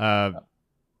 Uh,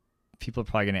 People are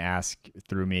probably going to ask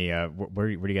through me, where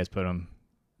do you guys put them?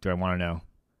 Do I want to know?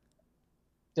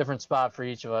 Different spot for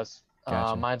each of us.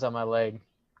 Gotcha. Mine's on my leg.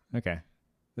 Okay.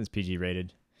 It's PG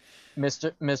rated.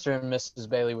 Mr. and Mrs.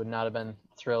 Bailey would not have been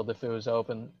thrilled if it was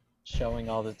open, showing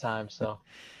all the time. So,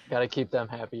 got to keep them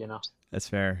happy, you know. That's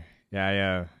fair.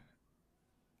 Yeah,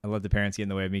 I love the parents getting in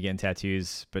the way of me getting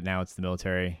tattoos, but now it's the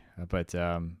military. But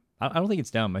I don't think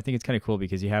it's dumb. I think it's kind of cool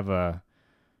because you have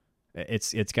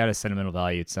it's got a sentimental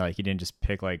value. It's not like you didn't just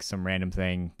pick like some random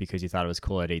thing because you thought it was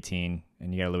cool at 18,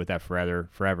 and you got to live with that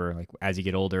forever. Like as you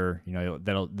get older,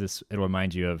 it'll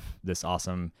remind you of this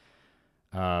awesome,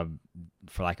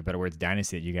 for lack of better words,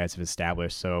 dynasty that you guys have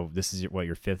established. So this is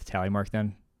your fifth tally mark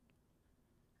then?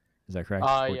 Is that correct?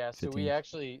 Yeah. So 15? we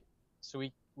actually,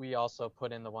 we also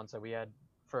put in the ones that we had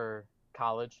for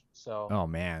college. So. Oh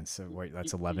man, so wait,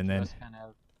 that's 11 each then. of us kind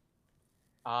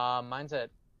of, mine's at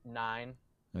 9.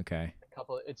 Okay. A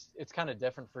couple. It's kind of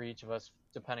different for each of us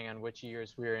depending on which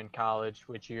years we were in college,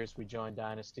 which years we joined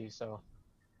Dynasty. So.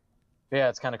 Yeah,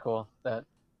 it's kind of cool that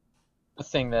the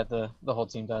thing that the whole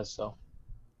team does. So.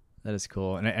 That is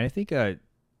cool, and I think the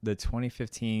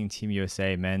 2015 Team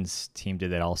USA men's team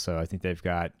did that also. I think they've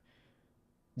got.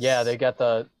 Yeah, they got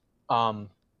the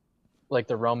like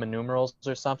the Roman numerals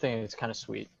or something. And it's kind of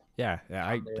sweet. Yeah,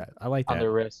 I like that. On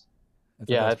their wrist.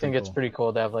 Yeah, I think it's pretty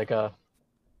cool to have like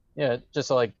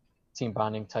just a like team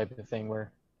bonding type of thing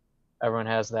where everyone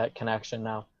has that connection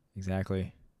now.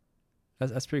 Exactly.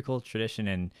 That's pretty cool tradition,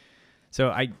 and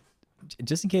so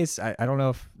just in case, I don't know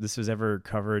if this was ever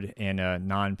covered in a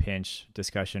non-pinch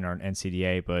discussion or an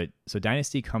NCDA, but so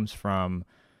Dynasty comes from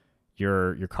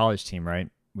your college team, right?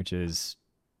 Which is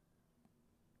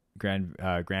Grand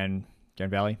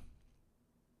Valley.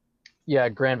 Yeah,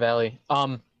 Grand Valley.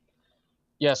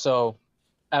 Yeah, so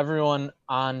everyone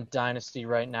on Dynasty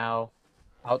right now,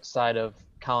 outside of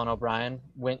Colin O'Brien,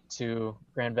 went to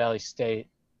Grand Valley State,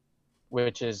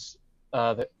 which is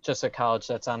just a college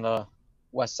that's on the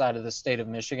west side of the state of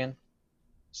Michigan.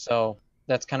 So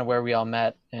that's kind of where we all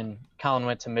met. And Colin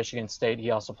went to Michigan State.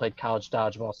 He also played college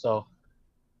dodgeball. So,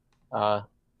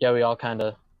 yeah, we all kind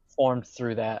of formed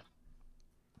through that.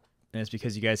 And it's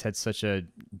because you guys had such a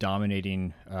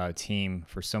dominating team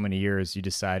for so many years, you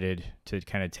decided to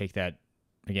kind of take that,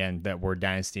 again, that word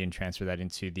dynasty and transfer that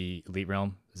into the elite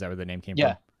realm. Is that where the name came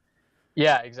from?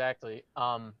 Yeah, exactly.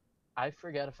 I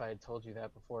forget if I had told you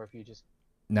that before. If you just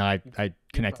no, I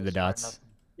connected the dots.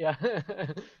 Yeah.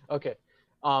 Okay.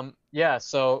 Yeah.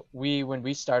 So when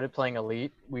we started playing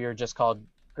elite, we were just called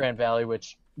Grand Valley,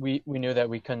 which we knew that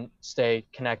we couldn't stay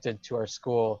connected to our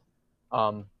school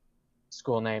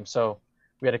name, so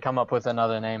we had to come up with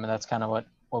another name, and that's kind of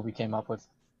what we came up with.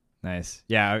 Nice.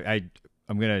 Yeah,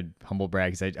 I'm gonna humble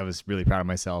brag because I was really proud of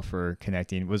myself for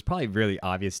connecting. It was probably really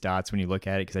obvious dots when you look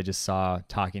at it, because I just saw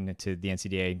talking to the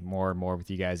NCDA more and more with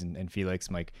you guys and Felix.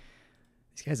 I'm like,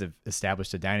 these guys have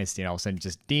established a dynasty, and all of a sudden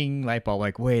just ding, light bulb,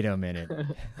 like, wait a minute.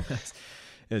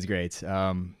 It was great.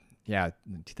 Yeah,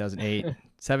 2008,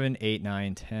 7, 8,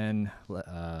 9, 10,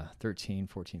 13,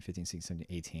 14, 15, 16, 17,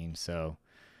 18. So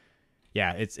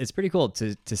yeah, it's pretty cool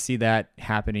to see that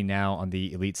happening now on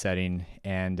the elite setting.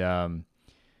 And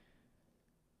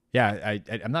yeah,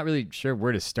 I'm not really sure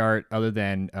where to start other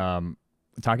than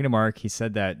talking to Mark. He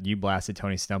said that you blasted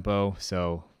Tony Stumpo,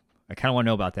 so I kind of want to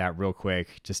know about that real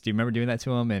quick. Just, do you remember doing that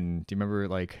to him, and do you remember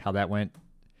like how that went?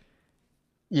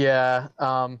 Yeah,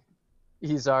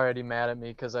 he's already mad at me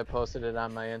because I posted it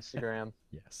on my Instagram.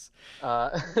 Yes.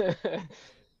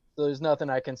 So there's nothing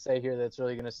I can say here that's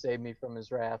really going to save me from his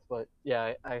wrath. But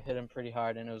yeah, I hit him pretty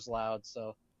hard, and it was loud.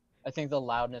 So I think the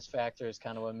loudness factor is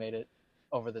kind of what made it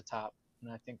over the top,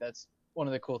 and I think that's one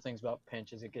of the cool things about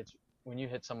pinch is when you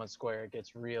hit someone square, it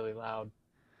gets really loud,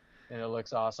 and it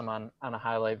looks awesome on a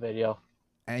highlight video.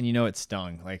 And it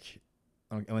stung. Like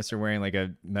unless you're wearing like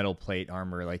a metal plate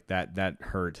armor, like that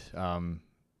hurt. And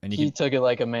he took it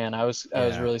like a man. I was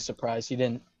Yeah. really surprised. He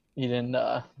didn't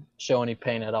show any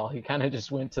pain at all. He kind of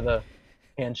just went to the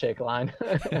handshake line.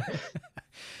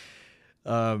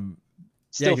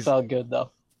 Still felt good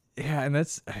though. Yeah, and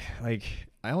that's like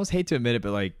I almost hate to admit it,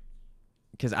 but like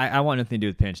because I want nothing to do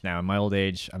with pinch now. In my old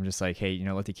age, I'm just like, hey,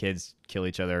 let the kids kill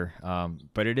each other.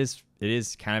 But it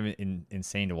is kind of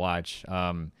insane to watch.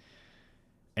 And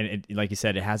it, like you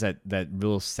said, it has that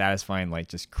real satisfying like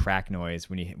just crack noise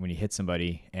when you hit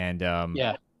somebody. And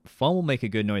yeah, foam will make a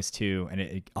good noise too. And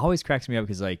it always cracks me up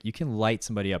because like you can light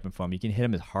somebody up in foam, you can hit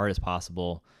them as hard as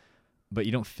possible, but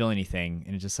you don't feel anything.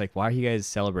 And it's just like, why are you guys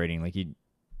celebrating? Like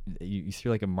you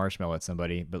threw like a marshmallow at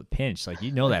somebody, but pinch, like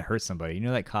that hurt somebody.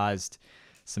 That caused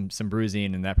some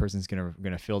bruising, and that person's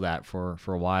gonna feel that for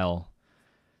a while.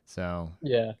 So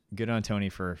yeah, good on Tony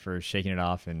for shaking it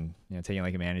off and taking it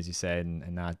like a man, as you said,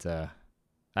 and not.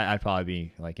 I'd probably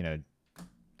be like I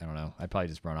don't know. I'd probably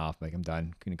just run off. Like I'm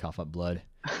done. Couldn't cough up blood.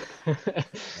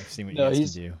 I've seen what you guys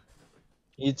can do.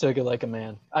 He took it like a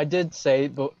man. I did say,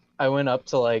 but I went up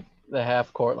to like the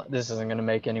half court. This isn't gonna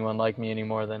make anyone like me any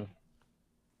more than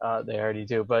they already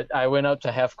do. But I went up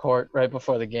to half court right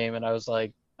before the game, and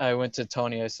I went to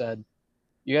Tony. I said,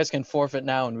 "You guys can forfeit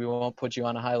now, and we won't put you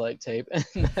on a highlight tape."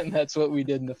 And that's what we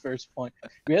did in the first point.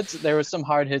 There was some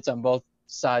hard hits on both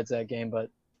sides that game, but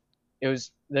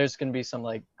there's gonna be some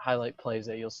like highlight plays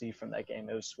that you'll see from that game.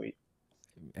 It was sweet.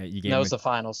 That was the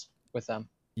finals with them.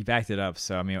 You backed it up,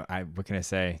 so I mean, what can I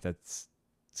say? It's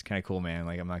kind of cool, man.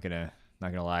 Like I'm not gonna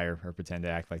lie or pretend to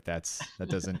act like that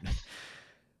doesn't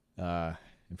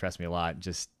impress me a lot.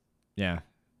 Just yeah.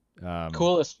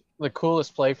 The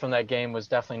coolest play from that game was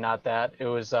definitely not that. It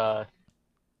was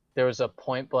there was a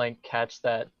point blank catch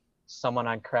that someone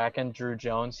on Kraken, Drew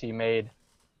Jones, he made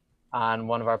on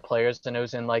one of our players, and it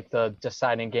was in like the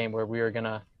deciding game where we were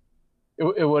gonna.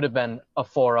 It would have been a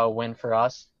 4-0 win for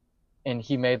us, and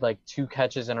he made like 2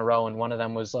 catches in a row, and one of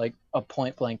them was like a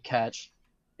point blank catch,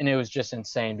 and it was just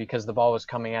insane because the ball was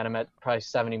coming at him at probably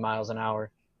 70 miles an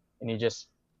hour, and he just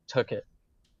took it.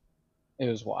 It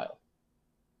was wild.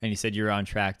 And you said you were on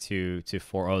track to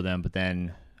 4-0 them, but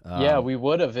then yeah, we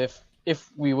would have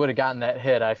if we would have gotten that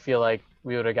hit. I feel like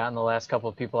we would have gotten the last couple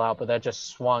of people out, but that just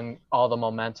swung all the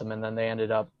momentum, and then they ended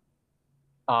up.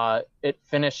 It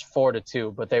finished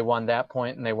 4-2, but they won that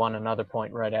point, and they won another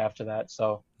point right after that.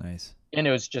 So nice. And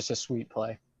it was just a sweet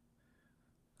play.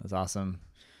 That's awesome.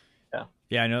 Yeah.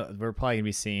 Yeah, I know we're probably gonna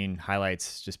be seeing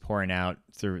highlights just pouring out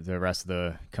through the rest of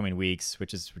the coming weeks,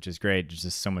 which is great. There's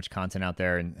just so much content out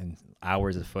there and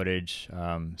hours of footage.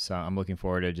 So I'm looking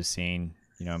forward to just seeing,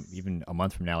 even a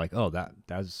month from now, like, oh, that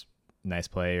was a nice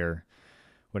play or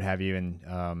what have you.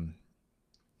 And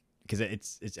because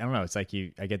it's I don't know, it's like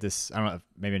I get this. I don't know.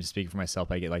 Maybe I'm just speaking for myself.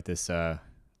 I get like this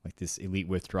elite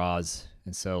withdraws,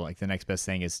 and so like the next best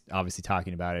thing is obviously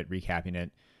talking about it, recapping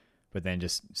it. But then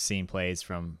just seeing plays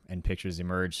and pictures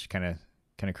emerge kind of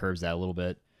curbs that a little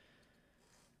bit.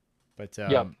 But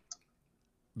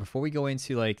before we go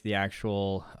into like the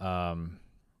actual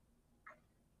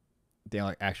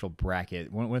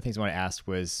bracket, one of the things I want to ask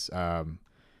was there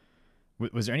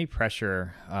any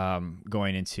pressure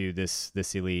going into this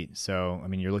elite? So I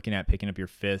mean, you're looking at picking up your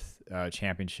 5th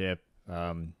championship.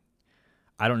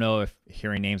 I don't know if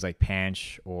hearing names like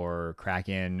Panch or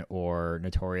Kraken or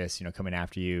Notorious, coming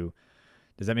after you,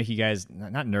 does that make you guys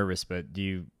not nervous, but do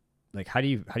you like how do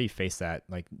you face that?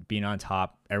 Like being on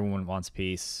top, everyone wants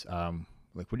peace.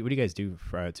 Like what do you guys do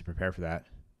to prepare for that?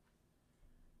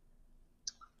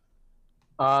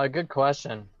 Good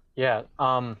question. Yeah.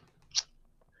 I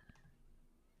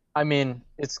mean,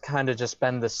 it's kind of just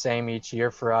been the same each year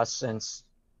for us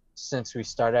since we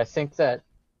started. I think that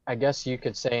I guess you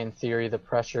could say in theory the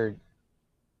pressure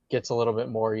gets a little bit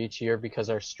more each year because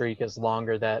our streak is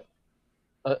longer. That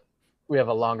we have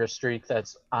a longer streak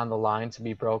that's on the line to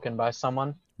be broken by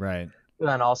someone. Right. And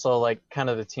then also like kind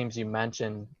of the teams you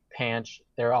mentioned, Panch,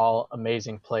 they're all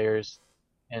amazing players,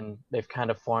 and they've kind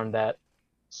of formed that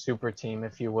super team,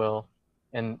 if you will.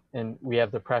 And we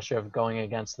have the pressure of going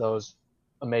against those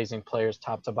amazing players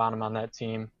top to bottom on that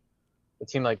team. A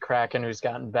team like Kraken, who's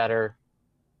gotten better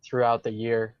throughout the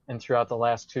year and throughout the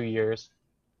last 2 years,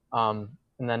 and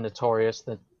then Notorious,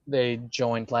 that they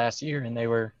joined last year, and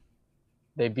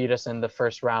they beat us in the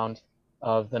first round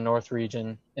of the North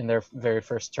region in their very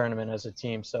first tournament as a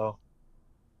team. So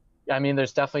I mean,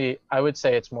 there's definitely, I would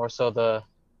say it's more so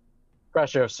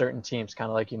pressure of certain teams, kind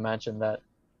of like you mentioned, that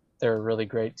they're really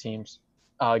great teams.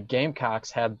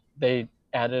 Gamecocks they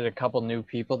added a couple new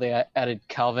people. They added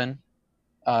Kelvin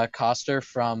Coster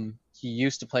he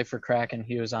used to play for Kraken.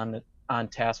 He was on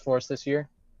Task Force this year.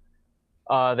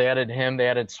 They added him. They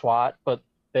added SWAT, but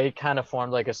they kind of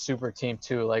formed like a super team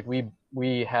too. Like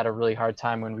we had a really hard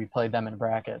time when we played them in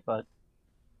bracket, but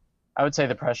I would say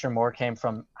the pressure more came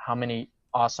from how many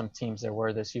awesome teams there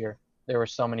were this year. There were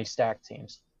so many stacked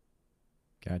teams.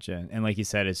 Gotcha. And like you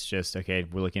said, it's just okay.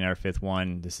 We're looking at our fifth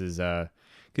one. This is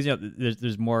because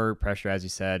there's more pressure, as you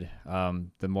said.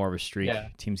 The more of a streak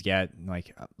teams get,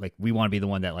 like we want to be the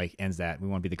one that like ends that. We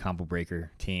want to be the combo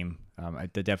breaker team.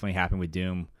 That definitely happened with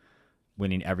Doom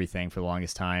winning everything for the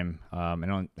longest time. I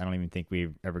don't even think we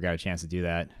ever got a chance to do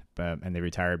that. And they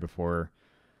retired before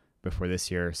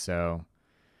this year. So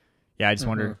yeah, I just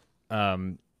wonder.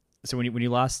 So when you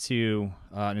lost to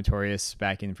Notorious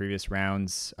back in previous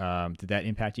rounds, did that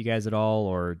impact you guys at all,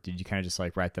 or did you kind of just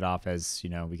like write that off as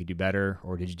we could do better,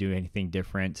 or did you do anything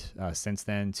different since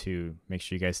then to make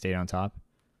sure you guys stayed on top?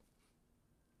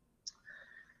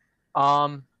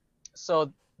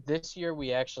 So this year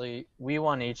we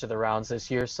won each of the rounds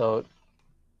this year, so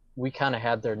we kind of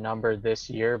had their number this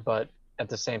year, but at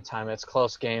the same time it's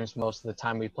close games most of the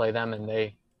time we play them, and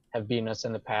they have beaten us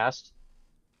in the past.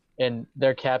 And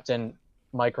their captain,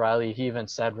 Mike Riley, he even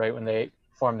said right when they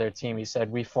formed their team, he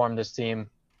said, we formed this team.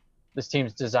 This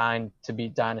team's designed to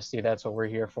beat Dynasty. That's what we're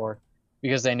here for.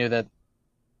 Because they knew that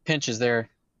pinch is their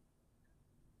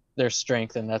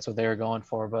strength, and that's what they were going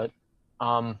for. But,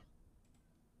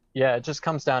 yeah, it just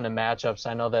comes down to matchups.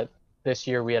 I know that this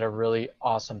year we had a really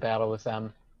awesome battle with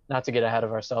them. Not to get ahead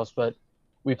of ourselves, but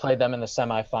we played them in the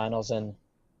semifinals, and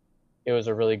it was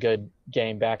a really good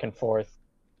game back and forth.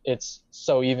 It's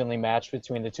so evenly matched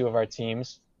between the two of our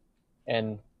teams,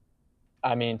 and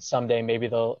I mean someday maybe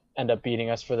they'll end up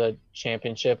beating us for the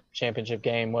championship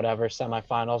game, whatever,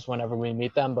 semifinals, whenever we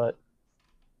meet them. But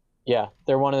yeah,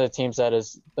 they're one of the teams that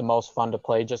is the most fun to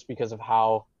play just because of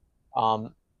how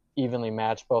evenly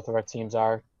matched both of our teams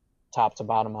are, top to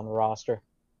bottom on the roster.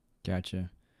 Gotcha.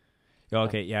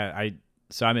 Okay, yeah, I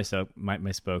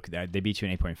misspoke. They beat you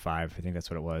in 8.5. I think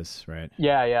that's what it was, right?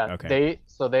 Yeah. Okay.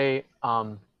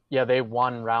 They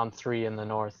won round 3 in the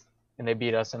North, and they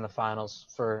beat us in the finals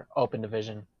for Open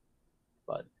Division.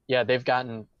 But yeah, they've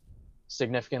gotten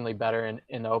significantly better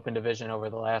in the Open Division over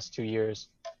the last 2 years.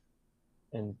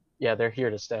 And yeah, they're here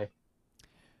to stay,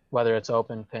 whether it's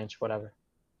open, pinch, whatever.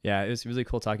 Yeah, it was really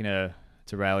cool talking to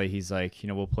Riley. He's like,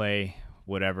 we'll play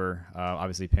whatever.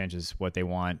 Obviously, pinch is what they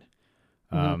want.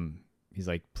 He's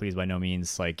like, please by no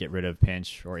means like get rid of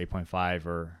pinch or 8.5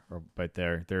 or but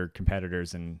they're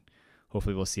competitors, and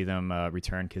hopefully we'll see them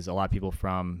return, because a lot of people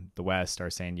from the West are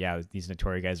saying, yeah, these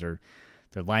Notori guys they're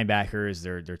linebackers,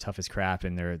 they're tough as crap,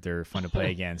 and they're fun to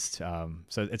play against. So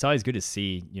it's always good to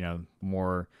see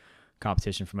more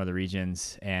competition from other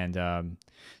regions. And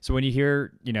so when you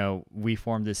hear we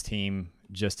formed this team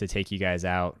just to take you guys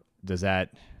out, what does that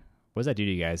do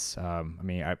to you guys? I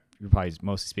mean, you're probably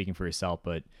mostly speaking for yourself,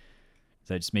 but does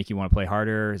that just make you want to play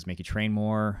harder? Does it make you train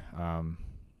more?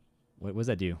 What does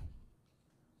that do?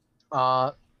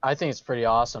 I think it's pretty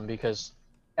awesome, because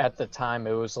at the time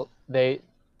it was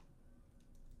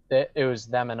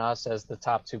them and us as the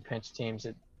top 2 pinch teams,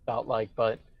 it felt like,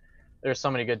 but there's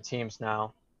so many good teams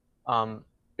now.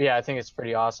 Yeah, I think it's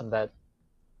pretty awesome that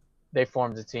they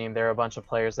formed a team. There are a bunch of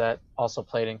players that also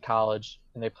played in college,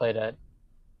 and they played at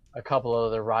a couple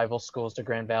of the rival schools to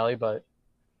Grand Valley, but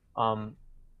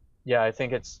yeah, I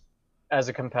think it's, as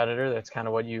a competitor, that's kind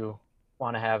of what you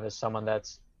want to have, as someone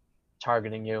that's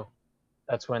targeting you.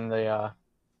 That's when I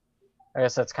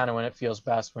guess that's kind of when it feels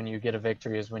best, when you get a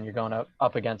victory, is when you're going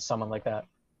up against someone like that.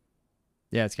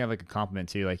 Yeah, it's kind of like a compliment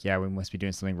too. Like, yeah, we must be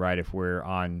doing something right if we're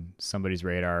on somebody's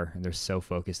radar and they're so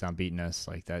focused on beating us.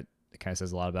 Like that, it kind of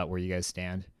says a lot about where you guys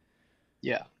stand.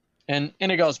 Yeah, and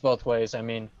it goes both ways. I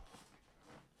mean,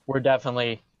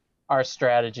 our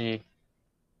strategy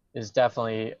is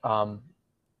definitely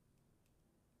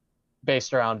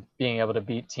based around being able to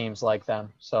beat teams like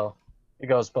them. So it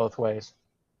goes both ways.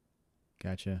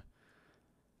 Gotcha.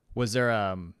 Was there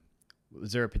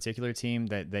a particular team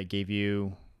that gave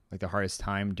you like the hardest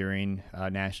time during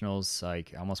nationals?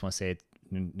 Like, I almost want to say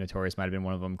Notorious might have been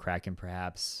one of them, Kraken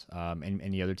perhaps.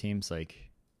 Any other teams like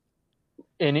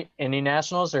any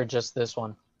nationals, or just this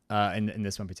one? In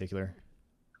this one particular.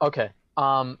 Okay.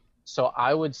 So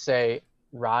I would say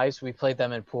Rise. We played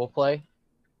them in pool play,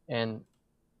 and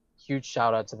huge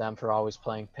shout out to them for always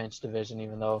playing pinch division,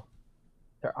 even though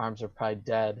their arms are probably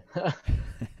dead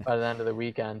by the end of the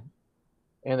weekend,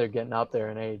 and they're getting up there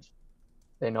in age.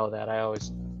 They know that. I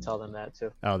always tell them that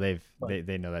too. Oh, But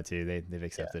they know that too. They've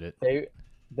accepted it.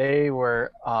 they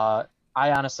were. I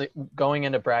honestly, going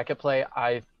into bracket play,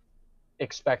 I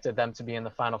expected them to be in the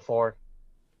Final Four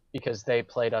because they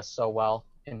played us so well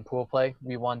in pool play.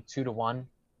 We won 2-1,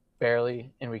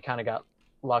 barely, and we kind of got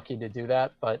lucky to do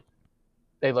that. But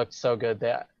they looked so good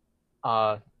that,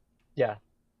 yeah,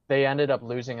 they ended up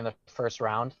losing in the first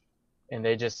round, and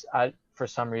for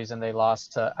some reason they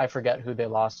lost to, I forget who they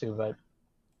lost to, but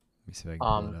Let me see if I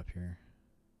can pull it up here.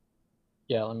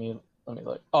 yeah, let me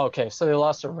look. Oh, okay, so they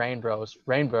lost to Rain Bros.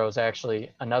 Rain Bros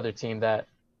actually another team that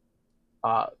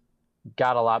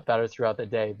got a lot better throughout the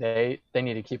day. They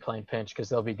need to keep playing pinch because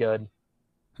they'll be good.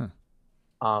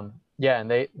 Yeah, and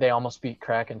they almost beat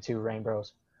Kraken too, Rain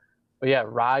Bros. But yeah,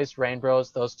 Rise, Rain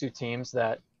Bros, those two teams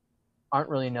that aren't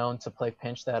really known to play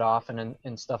pinch that often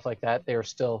and stuff like that, they were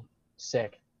still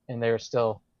sick and they were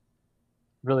still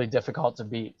really difficult to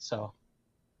beat. So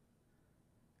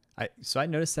I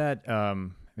noticed that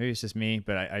maybe it's just me,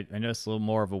 but I noticed a little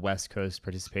more of a West Coast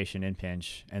participation in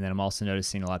pinch, and then I'm also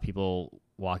noticing a lot of people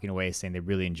walking away saying they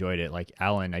really enjoyed it. Like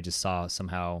Alan, I just saw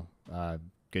somehow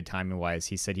good timing wise,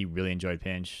 he said he really enjoyed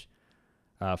pinch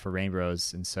for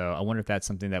Rainbows, and so I wonder if that's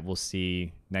something that we'll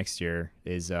see next year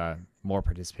is more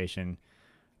participation.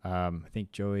 I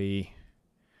think Joey.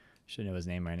 Should know his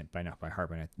name by now by heart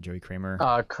by now. Joey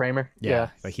Kramer. Kramer. Yeah,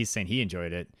 like he's saying he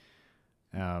enjoyed it.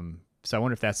 So I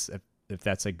wonder if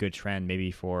that's a good trend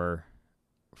maybe for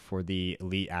the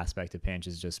elite aspect of pinch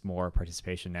is just more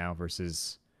participation now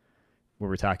versus where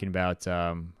we're talking about.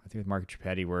 I think with Mark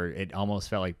Tripetti where it almost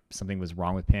felt like something was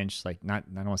wrong with pinch. Like not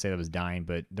I don't want to say that was dying,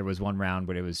 but there was one round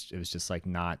where it was just like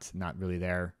not really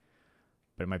there.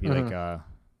 But it might be like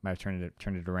might have turned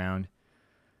it around.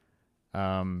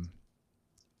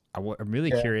 I'm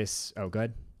really curious. Oh,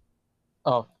 good.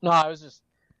 Oh no, I was just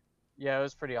it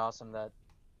was pretty awesome that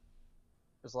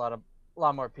there's a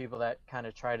lot more people that kind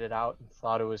of tried it out and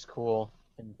thought it was cool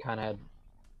and kind of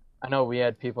I know we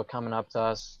had people coming up to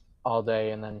us all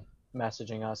day and then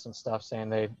messaging us and stuff saying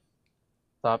they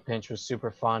thought pinch was super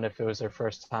fun if it was their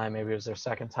first time, maybe it was their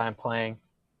second time playing,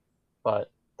 but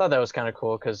I thought that was kind of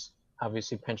cool because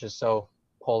obviously pinch is so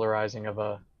polarizing of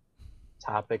a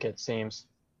topic it seems.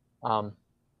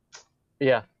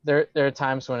 Yeah, there are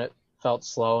times when it felt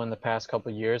slow in the past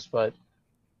couple of years, but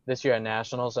this year at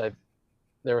Nationals,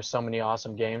 there were so many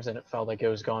awesome games, and it felt like it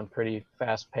was going pretty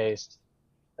fast-paced.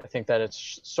 I think that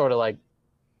it's sort of like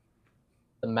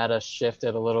the meta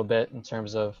shifted a little bit in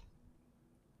terms of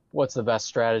what's the best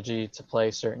strategy to play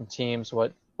certain teams,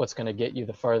 what's going to get you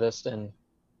the furthest, and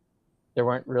there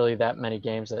weren't really that many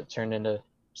games that turned into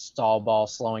stall ball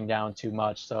slowing down too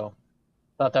much, so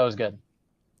I thought that was good.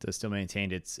 So it still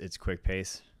maintained its quick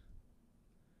pace.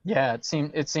 Yeah, it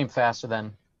seemed faster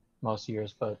than most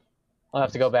years, but I'll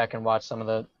have to go back and watch some of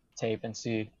the tape and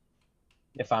see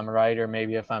if I'm right or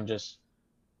maybe if I'm just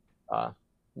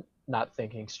not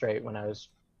thinking straight when I was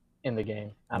in the game.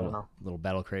 I don't know. A little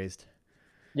battle crazed.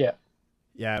 Yeah.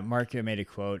 Yeah, Mark made a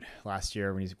quote last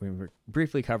year when we were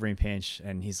briefly covering pinch,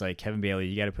 and he's like, Kevin Bailey,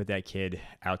 you got to put that kid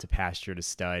out to pasture to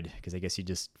stud, because I guess you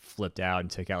just flipped out and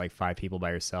took out like 5 people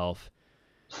by yourself.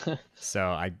 So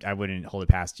I wouldn't hold it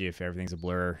past you if everything's a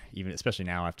blur, even especially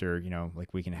now after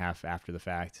like week and a half after the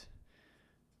fact.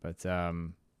 But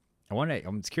I'm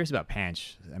curious about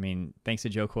Panch. I mean, thanks to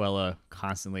Joe Coella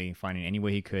constantly finding any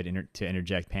way he could to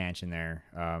interject Panch in there.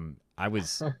 I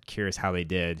was curious how they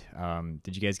did.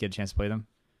 Did you guys get a chance to play them?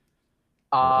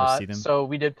 Or see them? So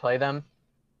we did play them.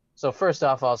 So first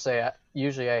off, I'll say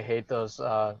usually I hate those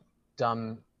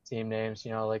dumb team names,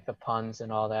 like the puns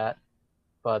and all that.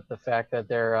 But the fact that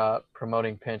they're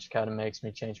promoting pinch kind of makes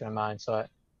me change my mind. So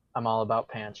I'm all about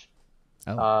Panch.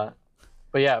 Oh.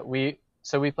 But yeah, we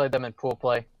played them in pool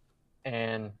play,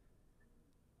 and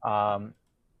I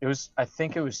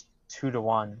think it was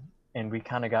 2-1, and we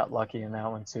kind of got lucky in that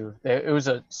one too. It was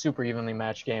a super evenly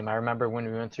matched game. I remember when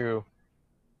we went through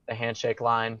the handshake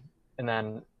line, and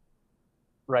then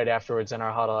right afterwards in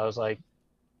our huddle, I was like,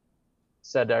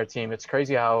 said to our team, it's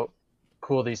crazy how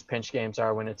cool these pinch games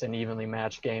are when it's an evenly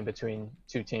matched game between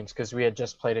two teams, because we had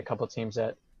just played a couple teams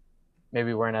that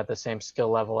maybe weren't at the same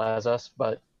skill level as us,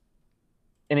 but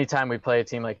anytime we play a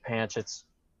team like Panch, it's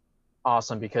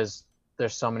awesome because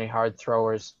there's so many hard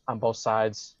throwers on both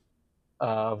sides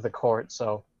of the court.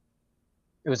 So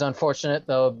it was unfortunate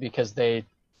though because they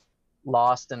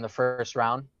lost in the first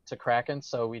round to Kraken,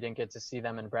 so we didn't get to see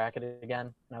them in bracket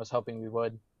again, and I was hoping we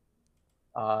would,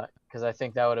 because I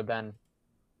think that would have been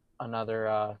another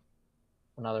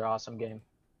awesome game.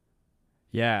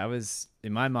 Yeah,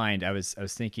 in my mind I was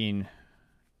thinking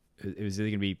it was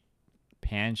either gonna be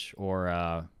Panch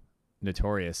or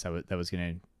Notorious that was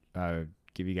gonna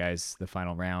give you guys the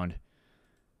final round.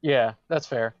 Yeah, that's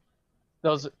fair.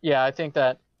 I think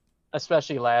that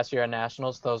especially last year at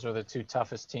Nationals, those were the two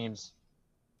toughest teams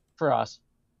for us.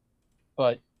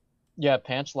 But yeah,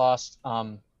 Panch lost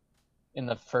in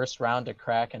the first round to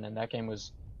Kraken, and that game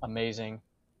was amazing.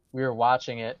 We were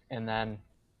watching it, and then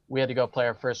we had to go play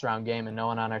our first round game, and no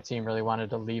one on our team really wanted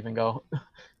to leave and go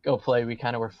go play. We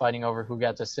kind of were fighting over who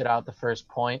got to sit out the first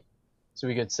point, so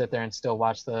we could sit there and still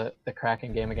watch the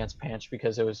Kraken game against Panch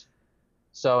because it was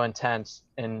so intense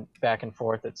and back and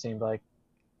forth. It seemed like.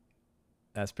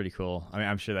 That's pretty cool. I mean,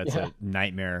 I'm sure that's a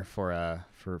nightmare for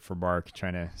Mark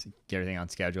trying to get everything on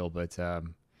schedule, but it's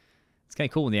kind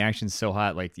of cool when the action's so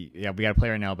hot. Like, we got to play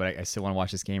right now, but I still want to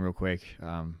watch this game real quick.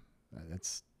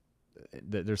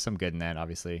 There's some good in that,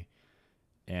 obviously,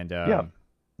 and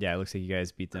it looks like you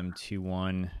guys beat them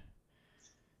 2-1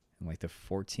 in like the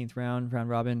 14th round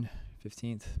robin,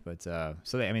 15th. But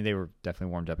they were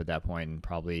definitely warmed up at that point and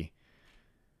probably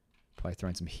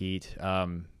throwing some heat.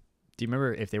 Do you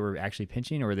remember if they were actually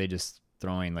pinching or were they just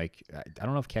throwing, like, I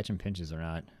don't know if catching pinches or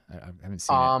not. I haven't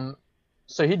seen it.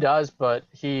 So he does, but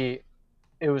it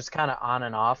was kind of on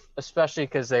and off, especially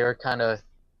because they were trying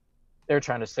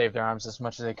to save their arms as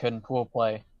much as they could in pool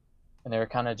play, and they were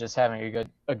kind of just having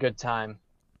a good time.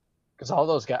 Because all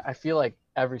those guys, I feel like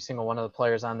every single one of the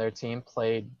players on their team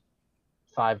played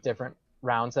 5 different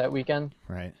rounds that weekend.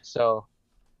 Right. So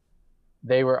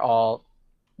they were all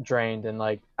drained, and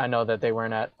like I know that they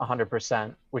weren't at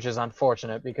 100%, which is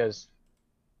unfortunate because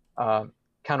kind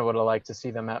of would have liked to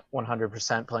see them at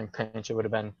 100% playing pinch. It would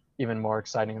have been even more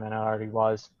exciting than it already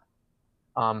was.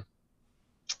 But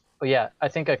yeah, I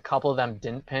think a couple of them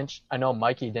didn't pinch. I know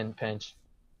Mikey didn't pinch.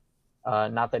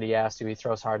 Not that he asked to. He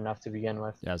throws hard enough to begin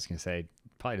with. Yeah, I was gonna say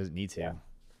probably doesn't need to. Yeah.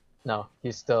 No,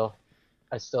 I still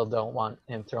don't want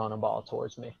him throwing a ball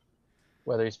towards me,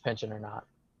 whether he's pinching or not.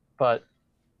 But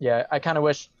yeah, I kind of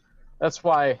wish. That's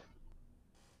why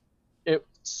it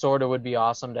sort of would be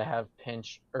awesome to have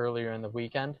pinch earlier in the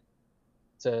weekend,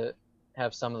 to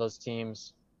have some of those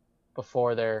teams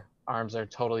before their arms are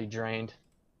totally drained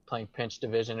playing pinch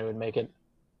division. It would make it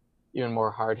even more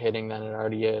hard hitting than it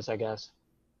already is, I guess.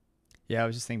 Yeah, I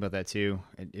was just thinking about that too.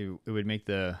 It would make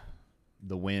the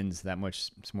wins that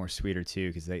much more sweeter too,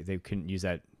 because they couldn't use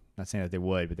that. Not saying that they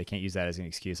would, but they can't use that as an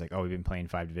excuse. Like, oh, we've been playing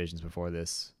 5 divisions before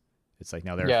this. It's like,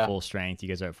 no, they're at full strength. You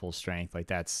guys are at full strength.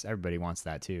 Like, everybody wants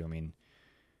that too. I mean,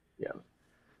 yeah.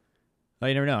 Well,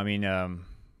 you never know. I mean,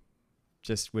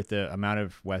 just with the amount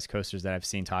of West Coasters that I've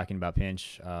seen talking about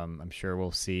pinch, I'm sure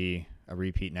we'll see a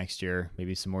repeat next year.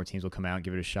 Maybe some more teams will come out and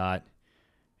give it a shot,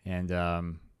 and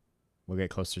we'll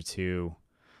get closer to.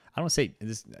 I don't want to say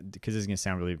this because this is gonna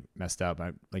sound really messed up.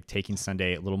 But like taking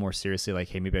Sunday a little more seriously. Like,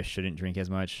 hey, maybe I shouldn't drink as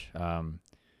much.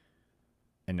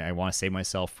 And I want to save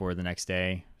myself for the next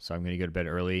day, so I'm going to go to bed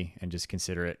early and just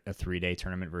consider it a 3-day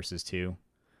tournament versus 2.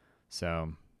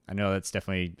 So I know that's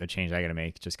definitely a change I got to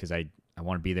make, just because I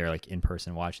want to be there, like, in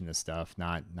person watching this stuff,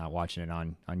 not watching it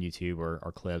on YouTube or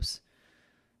clips.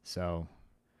 So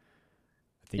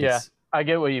I think I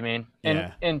get what you mean.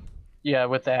 And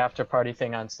with the after party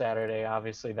thing on Saturday,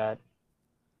 obviously that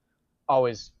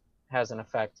always has an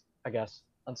effect, I guess,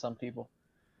 on some people.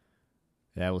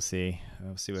 Yeah, we'll see.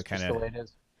 We'll see what kind of. The way it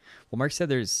is. Well, Mark said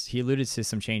he alluded to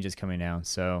some changes coming down.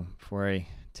 So before I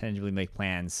tentatively make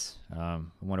plans, I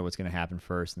wonder what's going to happen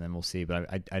first, and then we'll see. But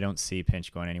I don't see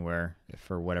pinch going anywhere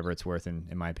for whatever it's worth, in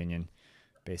my opinion,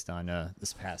 based on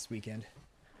this past weekend.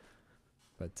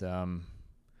 But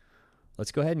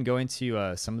let's go ahead and go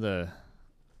into some of the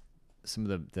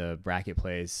bracket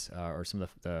plays, or some of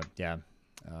the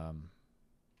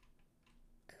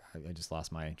I just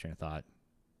lost my train of thought.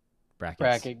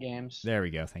 Bracket games. There we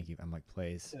go. Thank you. I'm like,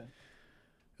 plays. Yeah.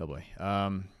 Oh boy.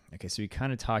 Okay, so we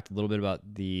kind of talked a little bit about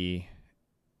the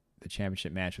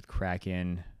championship match with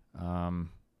Kraken. So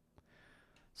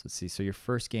let's see. So your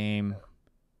first game,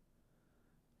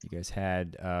 you guys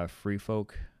had Free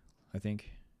Folk, I think.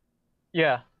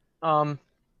 Yeah. So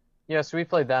we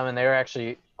played them, and they were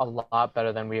actually a lot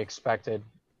better than we expected.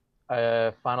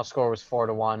 Final score was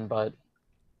 4-1, but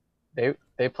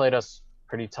they played us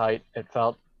pretty tight. It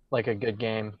felt like a good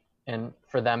game, and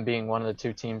for them being one of the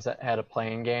 2 teams that had a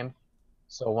playing game,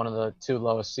 so one of the 2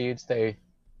 lowest seeds, they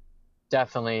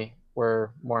definitely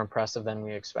were more impressive than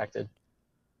we expected.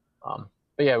 But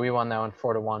yeah, we won that one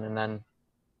 4-1, and then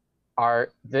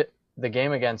the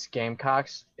game against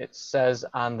Gamecocks, it says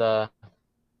on the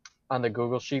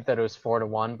Google sheet that it was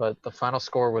 4-1, but the final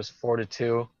score was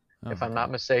 4-2, if I'm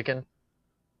not mistaken.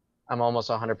 I'm almost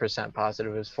 100%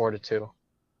 positive it was 4-2.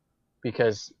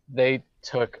 Because they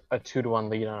took a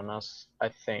 2-1 lead on us, I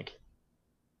think,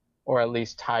 or at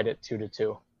least tied it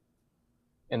 2-2.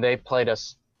 and they played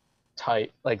us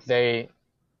tight. Like they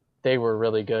were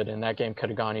really good, and that game could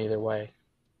have gone either way.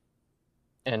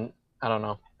 And I don't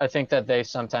know. I think that they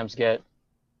sometimes get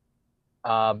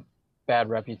bad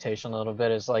reputation a little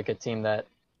bit as like a team that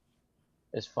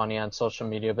is funny on social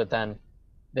media, but then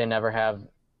they never have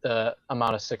the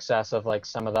amount of success of like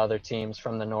some of the other teams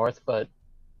from the North. But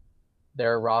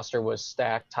their roster was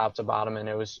stacked top to bottom, and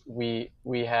it was we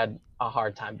had a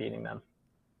hard time beating them.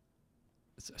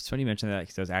 It's funny you mentioned that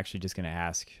because I was actually just going to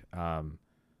ask,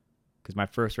 because my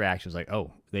first reaction was like,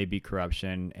 oh, they beat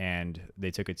Corruption and they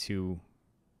took a 2-0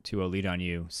 lead on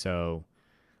you. So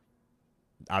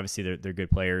obviously they're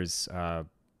good players,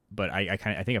 but I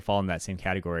think I fall in that same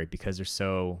category because they're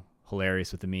so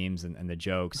hilarious with the memes and the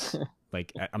jokes.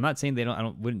 Like I'm not saying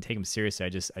wouldn't take them seriously.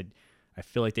 I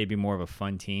feel like they'd be more of a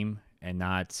fun team and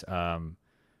not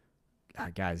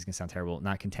guys, it's gonna sound terrible,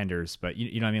 not contenders, but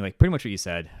you know what I mean, like pretty much what you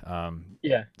said.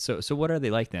 Yeah. So what are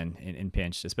they like then in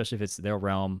pinch, especially if it's their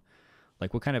realm?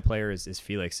 Like what kind of player is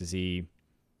Felix? Is he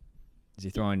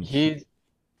throwing? He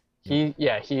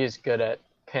is good at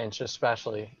pinch,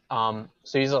 especially. So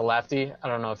he's a lefty. I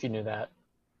don't know if you knew that.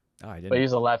 Oh, I didn't. But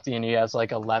he's a lefty, and he has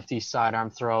like a lefty sidearm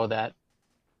throw that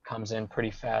comes in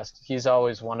pretty fast. He's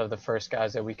always one of the first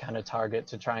guys that we kind of target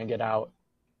to try and get out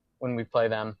when we play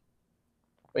them.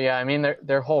 But yeah, I mean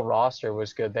their whole roster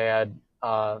was good. They had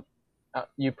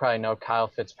you probably know Kyle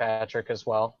Fitzpatrick as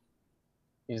well.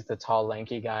 He's the tall,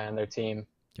 lanky guy on their team.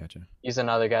 Gotcha. He's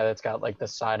another guy that's got like the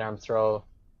sidearm throw,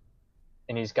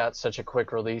 and he's got such a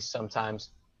quick release sometimes.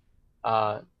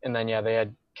 And then yeah, they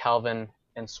had Calvin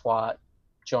and Swat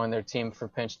join their team for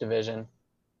pinch division.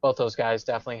 Both those guys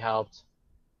definitely helped.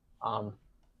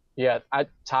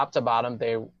 Top to bottom,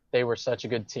 they were such a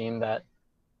good team that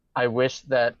I wish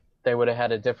that they would have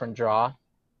had a different draw,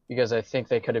 because I think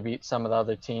they could have beat some of the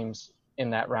other teams in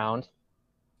that round.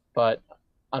 But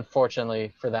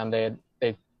unfortunately for them, they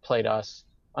played us.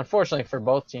 Unfortunately for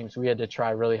both teams, we had to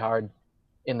try really hard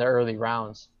in the early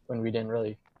rounds when we didn't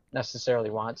really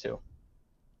necessarily want to.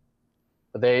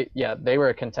 But they were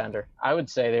a contender. I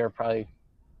would say they were probably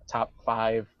a top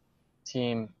 5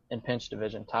 team in pinch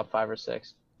division, top 5 or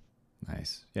 6.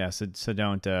 Nice. Yeah. So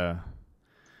don't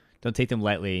take them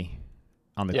lightly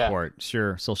on the court.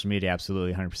 Sure, social media,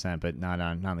 absolutely, 100%, but not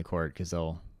on the court because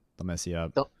they'll mess you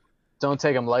up. Don't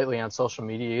take them lightly on social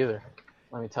media either.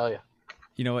 Let me tell you.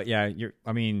 You know what? Yeah, you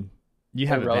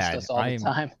have it bad. Us all the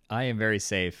time. I am very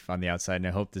safe on the outside, and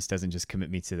I hope this doesn't just commit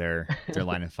me to their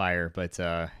line of fire. But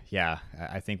yeah,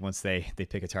 I think once they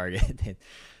pick a target,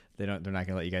 they're not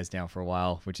gonna let you guys down for a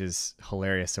while, which is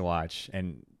hilarious to watch.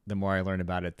 And the more I learn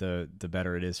about it, the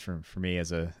better it is for me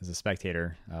as a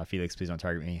spectator. Felix, please don't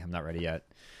target me. I'm not ready yet.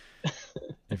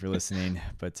 If you're listening,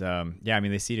 but yeah, I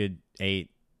mean they seeded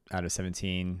 8 out of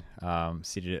 17,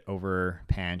 seeded it over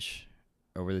Panch,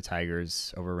 over the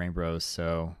Tigers, over Rainbows.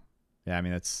 So yeah, I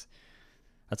mean that's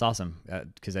awesome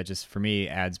because that just for me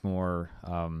adds more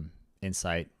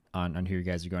insight on who you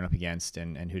guys are going up against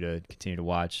and who to continue to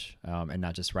watch and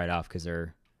not just write off because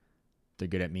they're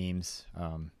good at memes.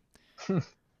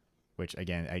 Which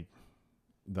again,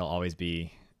 they'll always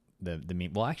be the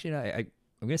meme. Well, actually,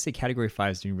 I'm gonna say Category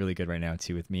 5 is doing really good right now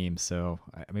too with memes. So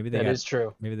maybe that is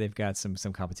true. Maybe they've got some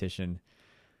competition,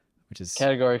 which is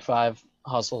Category 5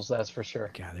 hustles. That's for sure.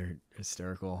 God, they're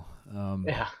hysterical.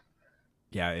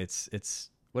 Yeah, it's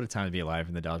what a time to be alive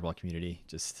in the dodgeball community.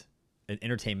 Just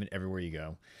entertainment everywhere you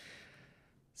go.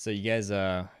 So you guys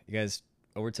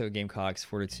overtook Gamecocks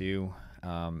 4-2,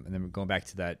 and then we're going back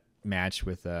to that match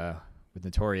with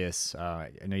Notorious.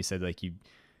 I know you said like you're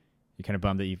kind of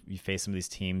bummed that you faced some of these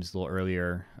teams a little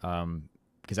earlier.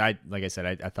 Because I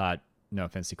thought, no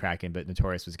offense to Kraken, but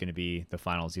Notorious was going to be the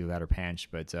finals, either that or Panch.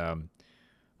 But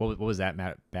what was that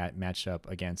matchup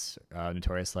against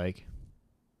Notorious like?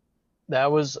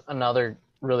 That was another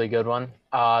really good one.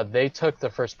 They took the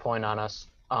first point on us.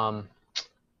 I'm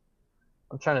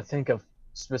trying to think of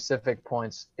specific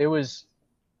points. It was,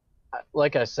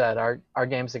 like I said, our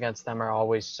games against them are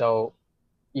always so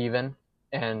even,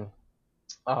 and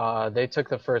they took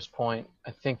the first point.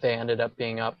 I think they ended up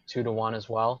being up 2-1 as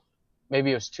well.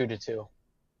 Maybe it was 2-2.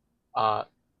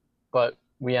 But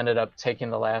we ended up taking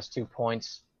the last 2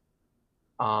 points.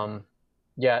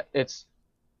 Yeah, it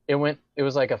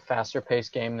was like a faster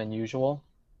paced game than usual.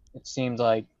 It seemed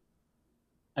like,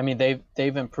 I mean,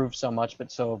 they've improved so much, but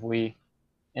so have we.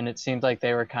 And it seemed like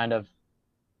they were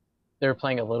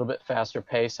playing a little bit faster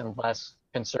pace and less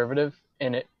conservative.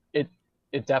 And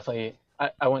it definitely,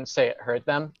 I wouldn't say it hurt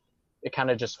them. It kind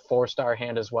of just forced our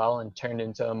hand as well and turned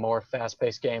into a more fast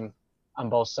paced game on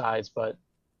both sides. But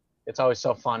it's always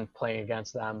so fun playing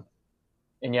against them.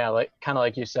 And yeah, kind of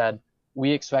like you said,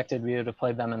 we expected we would have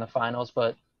played them in the finals,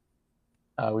 but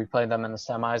we played them in the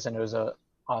semis, and it was a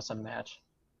awesome match.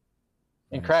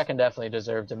 And Nice. Kraken definitely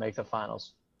deserved to make the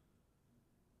finals.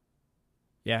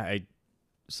 Yeah,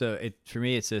 for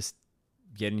me it's just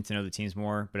getting to know the teams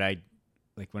more. But I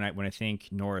like when I think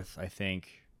North, I think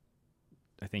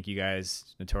you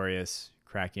guys, Notorious,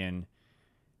 Kraken,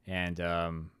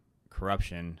 and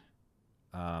Corruption.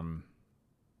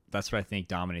 That's what I think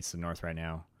dominates the North right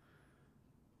now.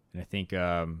 And I think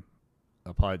I'll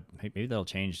probably maybe that'll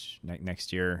change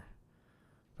next year.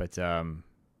 But I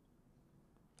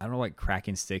don't know what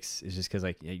cracking sticks is just because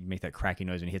like you make that cracking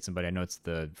noise when you hit somebody. I know it's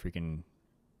the freaking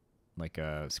like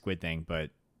a squid thing,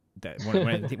 but that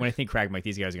when I think crack, I'm like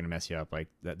these guys are gonna mess you up. Like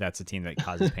that's a team that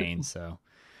causes pain. So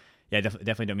yeah,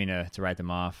 definitely don't mean to write them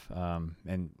off.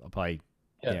 And I'll probably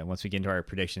once we get into our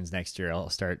predictions next year, I'll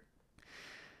start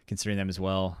considering them as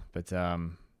well. But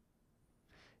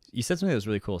you said something that was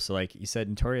really cool. So like you said,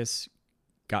 Notorious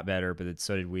got better, but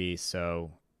so did we.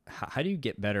 So how do you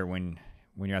get better when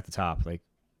you're at the top? Like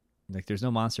there's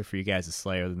no monster for you guys to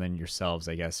slay other than yourselves,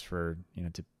 I guess, for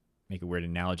to make a weird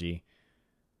analogy.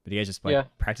 But do you guys just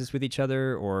like practice with each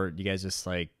other, or do you guys just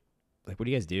like what do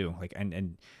you guys do? Like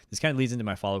and this kind of leads into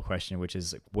my follow-up question, which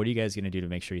is like, what are you guys going to do to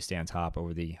make sure you stay on top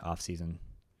over the off season?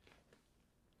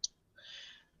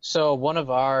 So one of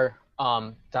our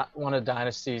one of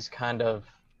Dynasty's kind of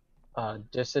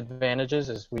disadvantages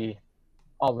is we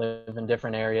all live in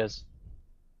different areas.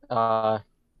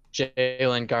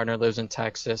 Jalen Gardner lives in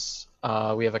Texas.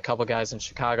 We have a couple guys in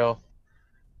Chicago,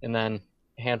 and then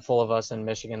a handful of us in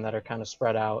Michigan that are kind of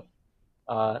spread out.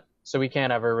 So we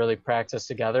can't ever really practice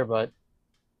together, but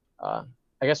I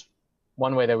guess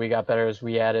one way that we got better is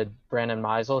we added Brandon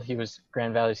Meisel. He was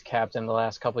Grand Valley's captain the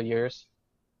last couple of years,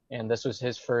 and this was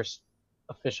his first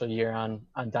official year on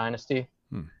Dynasty.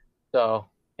 So,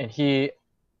 and he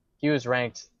was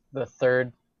ranked the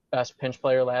third best pinch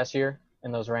player last year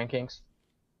in those rankings.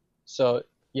 So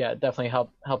yeah, definitely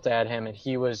helped to add him, and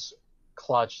he was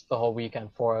clutch the whole weekend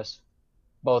for us,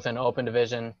 both in open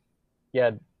division. He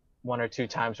had one or two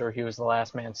times where he was the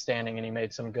last man standing, and he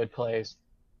made some good plays.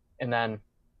 And then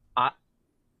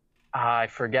I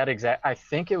forget I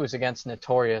think it was against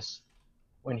Notorious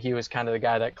when he was kind of the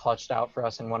guy that clutched out for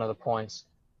us in one of the points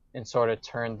and sort of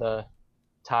turned the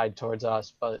tide towards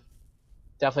us. But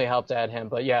definitely helped to add him.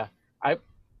 But yeah, I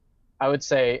would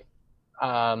say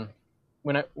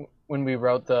when we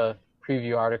wrote the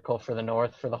preview article for the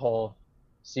North for the whole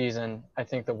season, I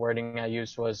think the wording I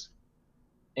used was,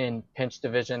 in pinch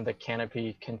division, the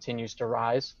canopy continues to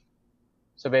rise.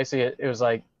 So basically it was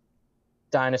like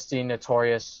Dynasty,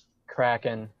 Notorious,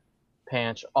 Kraken,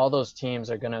 Panch, all those teams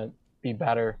are going to be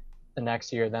better the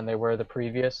next year than they were the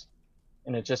previous.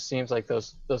 And it just seems like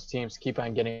those teams keep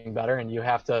on getting better, and you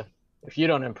have to, if you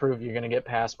don't improve, you're going to get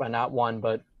passed by not one,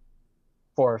 but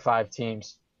 4 or 5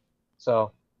 teams.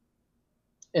 So,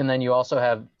 and then you also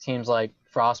have teams like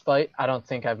Frostbite. I don't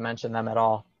think I've mentioned them at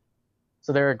all.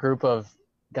 So they're a group of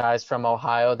guys from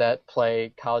Ohio that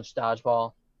play college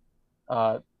dodgeball,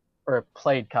 or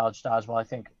played college dodgeball. I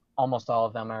think almost all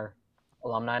of them are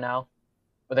alumni now.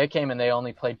 But they came and they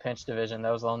only played pinch division.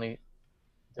 That was the only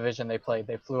division they played.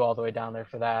 They flew all the way down there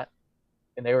for that.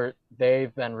 And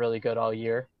they've been really good all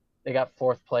year. They got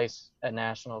 4th place at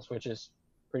Nationals, which is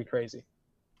pretty crazy.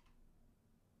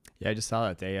 Yeah, I just saw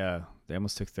that they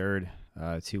almost took third,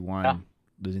 2-1,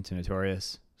 losing to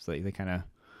Notorious. So they kind of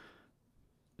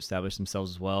established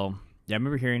themselves as well. Yeah, I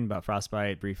remember hearing about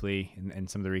Frostbite briefly in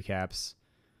some of the recaps.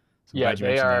 So yeah,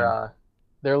 they are.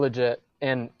 They're legit,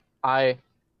 and I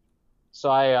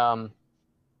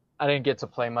didn't get to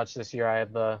play much this year. I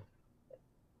had the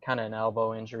kind of an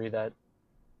elbow injury that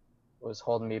was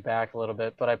holding me back a little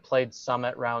bit, but I played some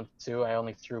at round 2. I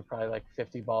only threw probably like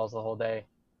 50 balls the whole day.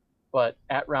 But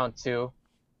at round 2,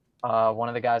 one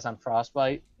of the guys on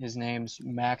Frostbite, his name's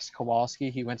Max Kowalski.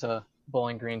 He went to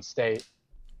Bowling Green State,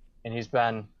 and he's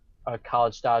been a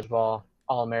college dodgeball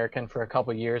All-American for a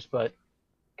couple years, but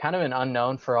kind of an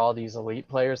unknown for all these elite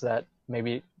players that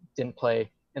maybe didn't play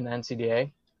in the NCDA.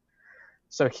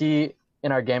 So he,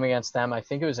 in our game against them, I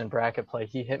think it was in bracket play,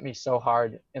 he hit me so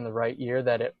hard in the right ear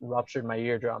that it ruptured my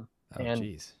eardrum. Oh, and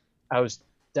geez. I was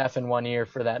deaf in one ear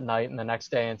for that night and the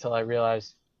next day until I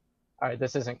realized, all right,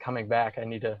 this isn't coming back. I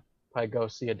need to probably go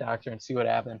see a doctor and see what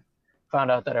happened.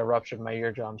 Found out that I ruptured my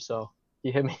eardrum. So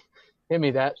he hit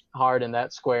me that hard and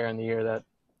that square in the ear that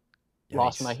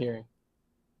lost my hearing.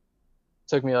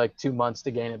 Took me like 2 months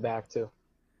to gain it back too.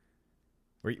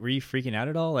 Were you freaking out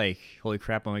at all? Like, holy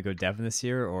crap, I'm gonna go deaf this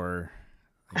year, or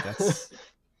like, that's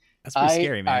pretty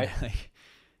scary, man.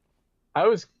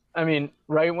 I mean,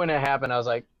 right when it happened, I was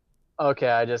like, okay,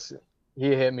 I just he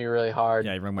hit me really hard.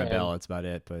 Yeah, he rung my bell. That's about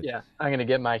it. But yeah, I'm gonna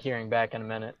get my hearing back in a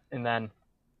minute, and then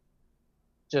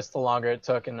just the longer it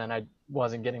took, and then I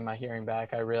wasn't getting my hearing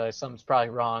back. I realized something's probably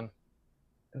wrong,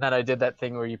 and then I did that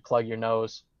thing where you plug your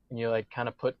nose and you like kind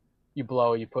of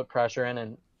you put pressure in,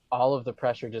 and all of the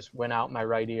pressure just went out my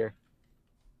right ear,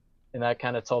 and that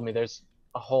kind of told me there's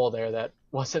a hole there that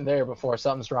wasn't there before.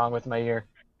 Something's wrong with my ear.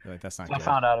 you're like, that's not So good. I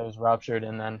found out it was ruptured,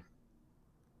 and then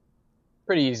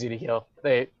pretty easy to heal.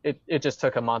 It just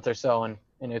took a month or so, and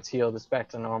it's healed. It's back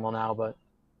to normal now, but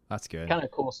That's good. kind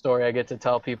of cool story I get to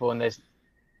tell people when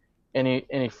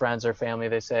any friends or family,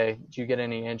 they say, "Do you get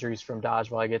any injuries from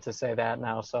dodgeball?" I get to say that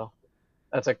now, so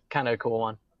that's a kind of cool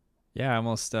one. Yeah, I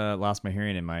almost lost my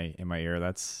hearing in my ear.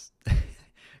 That's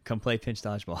come play pinch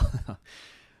dodgeball.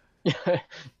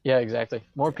 Yeah, exactly.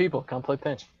 More people come play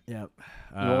pinch. Yep.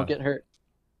 You won't get hurt.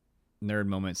 Nerd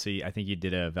moment. So I think you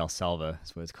did a Valsalva.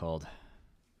 That's what it's called.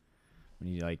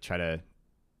 When you like try to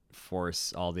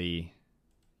force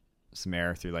some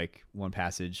air through like one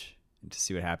passage to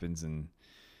see what happens, and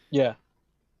Yeah.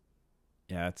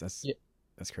 that's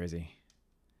crazy.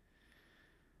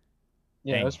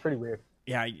 Yeah, Dang. it was pretty weird.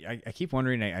 Yeah, I keep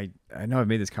wondering. I know I've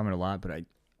made this comment a lot, but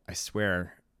I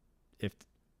swear, if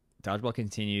dodgeball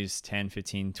continues 10,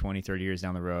 15, 20, 30 years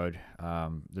down the road,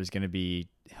 there's going to be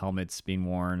helmets being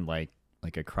worn like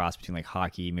a cross between like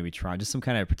hockey, maybe Tron, just some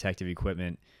kind of protective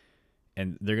equipment.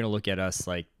 And they're going to look at us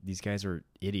like these guys are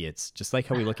idiots, just like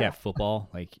how we look at football.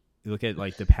 Like you look at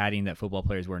like the padding that football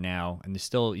players wear now, and they're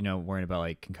still, worrying about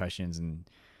like concussions and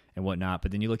whatnot.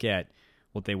 But then you look at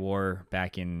what they wore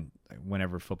back in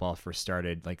whenever football first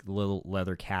started, like little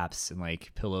leather caps and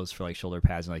like pillows for like shoulder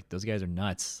pads. And like those guys are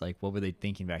nuts. Like what were they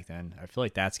thinking back then? I feel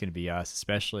like that's going to be us,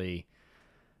 especially.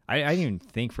 I didn't even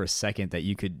think for a second that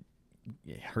you could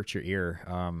hurt your ear.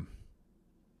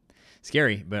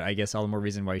 Scary, but I guess all the more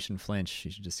reason why you shouldn't flinch.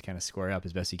 You should just kind of square up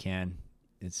as best you can.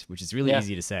 Which is really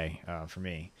easy to say for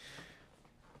me.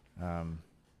 Yeah,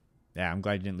 I'm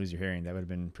glad you didn't lose your hearing. That would have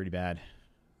been pretty bad.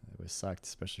 It would have sucked,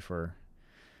 especially for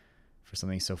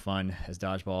something so fun as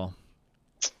dodgeball.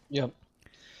 Yep.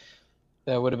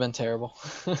 That would have been terrible.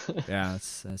 Yeah,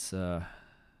 that's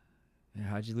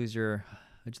how'd you lose your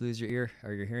ear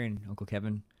or your hearing, Uncle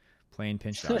Kevin, playing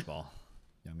pinch dodgeball?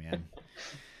 Young man.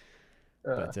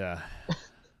 But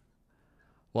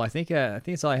well, I think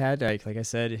it's all I had. Like I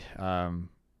said,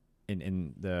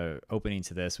 in the opening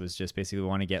to this was just basically we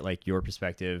want to get like your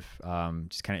perspective,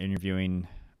 just kind of interviewing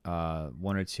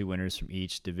one or two winners from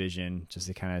each division, just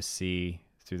to kind of see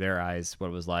through their eyes what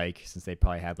it was like, since they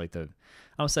probably had like I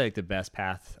don't say like the best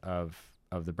path of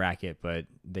the bracket, but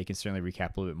they can certainly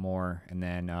recap a little bit more, and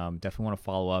then definitely want to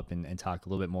follow up and talk a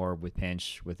little bit more with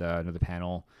Pinch with another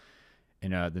panel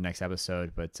in the next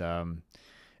episode. But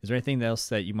is there anything else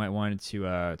that you might want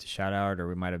to shout out, or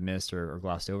we might have missed or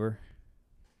glossed over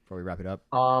before we wrap it up?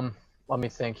 Let me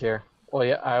think here. Well,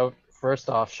 yeah, first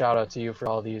off, shout out to you for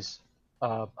all these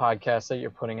podcasts that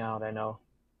you're putting out. I know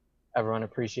everyone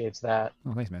appreciates that.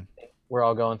 Oh, thanks, man. We're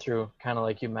all going through, kind of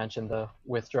like you mentioned, the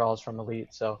withdrawals from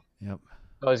Elite, so Yep.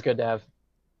 it's always good to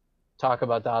talk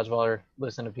about dodgeball or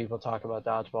listen to people talk about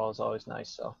dodgeball is always nice.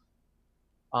 So,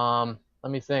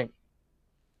 let me think.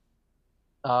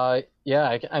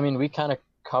 Yeah, I mean, we kind of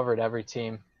covered every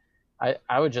team.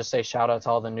 I would just say shout out to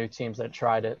all the new teams that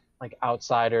tried it, like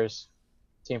Outsiders,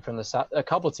 team from the South, a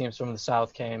couple teams from the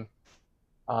South came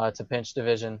to Pinch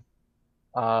Division,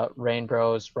 Rain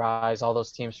Bros, Rise, all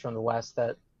those teams from the West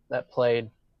that played.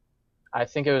 I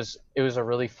think it was a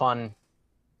really fun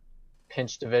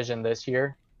Pinch Division this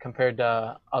year compared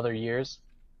to other years.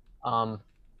 And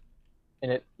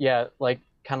like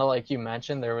kind of like you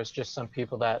mentioned, there was just some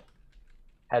people that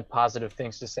had positive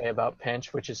things to say about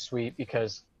Pinch, which is sweet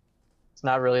because it's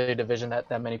not really a division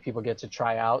that many people get to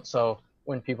try out. So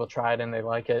when people try it and they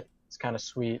like it, it's kind of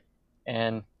sweet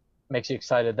and makes you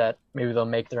excited that maybe they'll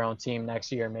make their own team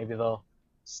next year. Maybe they'll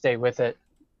stay with it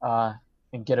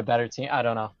and get a better team. I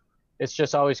don't know. It's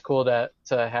just always cool to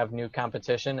have new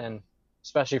competition, and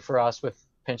especially for us with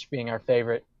Pinch being our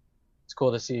favorite, it's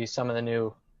cool to see some of the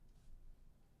new,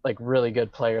 like really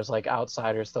good players like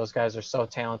Outsiders. Those guys are so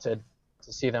talented.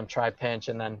 To see them try Pinch,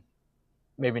 and then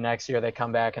maybe next year they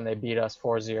come back and they beat us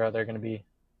 4-0, they're going to be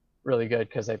really good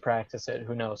because they practice it.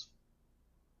 Who knows?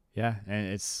 Yeah, and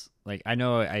it's like, I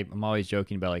know I'm always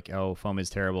joking about like, oh, foam is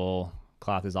terrible,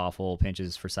 cloth is awful, Pinch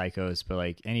is for psychos, but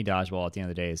like any dodgeball at the end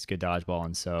of the day is good dodgeball.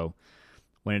 And so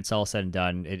when it's all said and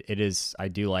done, it is, I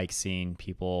do like seeing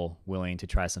people willing to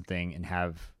try something and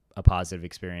have a positive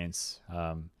experience,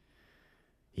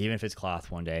 even if it's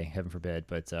cloth one day, heaven forbid.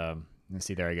 But let's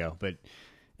see, there I go. But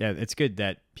Yeah, it's good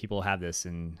that people have this,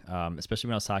 and especially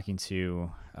when I was talking to,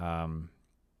 I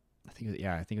think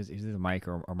it was either Mike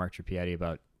or Mark Tripietti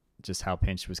about just how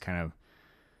Pinch was kind of,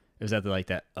 it was at like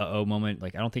that moment.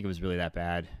 Like I don't think it was really that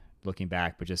bad looking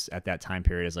back, but just at that time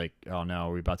period, it's like, oh no,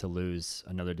 we're about to lose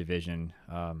another division,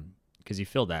 because you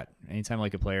feel that anytime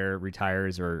like a player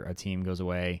retires or a team goes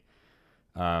away,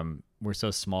 we're so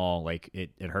small, like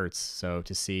it hurts. So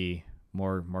to see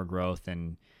more growth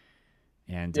and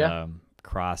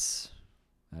cross,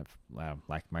 wow,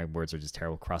 like my words are just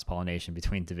terrible, cross pollination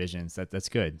between divisions, that's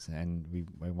good, and we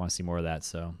want to see more of that.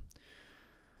 So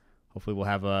hopefully we'll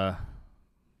have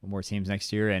more teams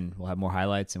next year, and we'll have more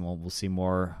highlights, and we'll see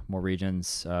more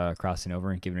regions crossing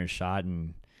over and giving it a shot,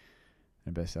 and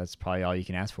that's probably all you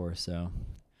can ask for. So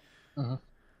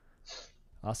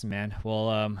awesome, man.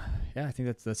 Well, yeah, I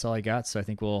think that's all I got. So I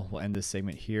think we'll end this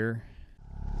segment here.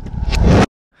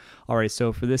 All right,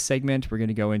 so for this segment, we're going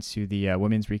to go into the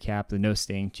women's recap, the no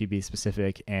sting, to be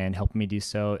specific, and helping me do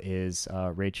so is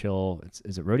Rachel.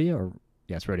 Is it Rodia or?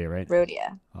 Yeah, it's Rodia, right?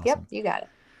 Rodia. Awesome. Yep, you got it.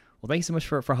 Well, thank you so much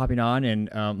for hopping on, and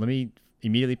let me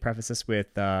immediately preface this with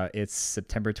it's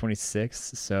September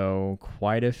 26th, so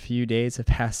quite a few days have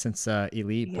passed since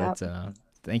Elite, Yep. but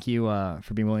thank you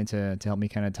for being willing to help me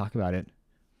kind of talk about it.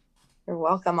 You're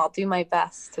welcome. I'll do my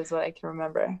best is what I can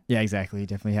remember. Yeah, exactly.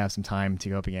 Definitely have some time to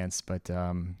go up against, but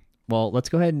well, let's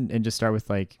go ahead and just start with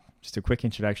like just a quick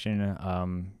introduction.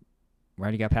 We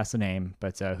already got past the name,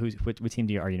 but what team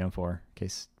are you known for, in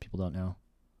case people don't know?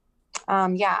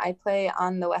 Yeah, I play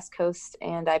on the West Coast,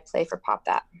 and I play for Pop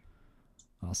That.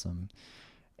 Awesome.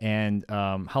 And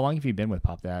how long have you been with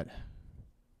Pop That?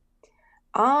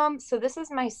 So this is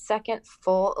my second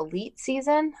full Elite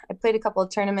season. I played a couple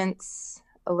of tournaments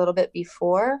a little bit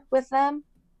before with them,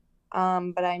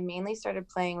 but I mainly started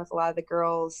playing with a lot of the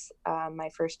girls my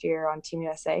first year on Team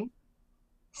USA. Okay.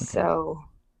 So,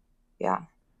 yeah.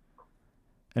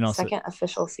 And also second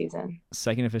official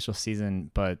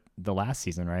season, but the last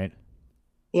season, right?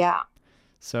 Yeah.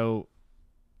 So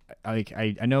I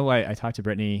know I talked to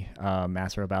Brittany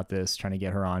Masser about this, trying to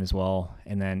get her on as well,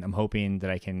 and then I'm hoping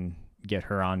that I can get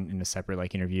her on in a separate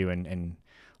like interview and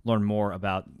learn more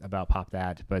about Pop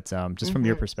That. But just from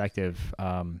your perspective,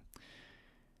 why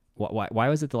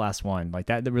was it the last one? Like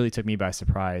that really took me by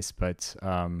surprise. But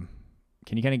can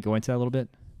you kind of go into that a little bit?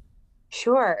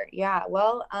 Sure. Yeah.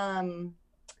 Well,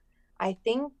 I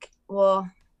think, well,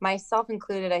 myself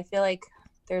included, I feel like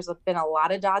there's been a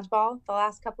lot of dodgeball the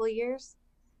last couple of years,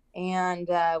 and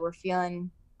a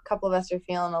couple of us are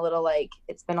feeling a little like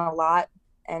it's been a lot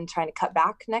and trying to cut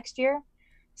back next year.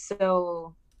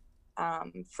 So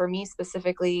for me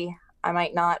specifically, I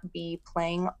might not be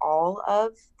playing all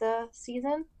of the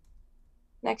season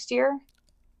next year.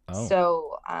 Oh.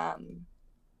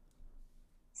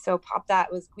 So Pop That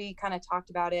we kind of talked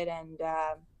about it, and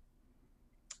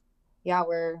yeah,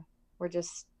 we're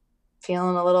just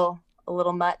feeling a little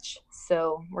much,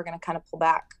 so we're gonna kind of pull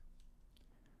back.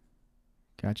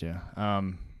 Gotcha.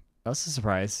 That's a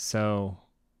surprise. So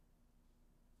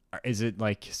is it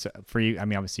like, so for you, I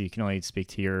mean, obviously you can only speak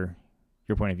to your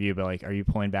point of view, but like, are you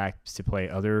pulling back to play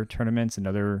other tournaments and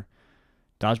other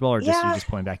dodgeball, or you're just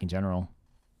pulling back in general?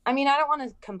 I mean, I don't want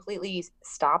to completely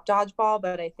stop dodgeball,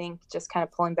 but I think just kind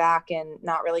of pulling back and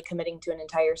not really committing to an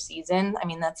entire season. I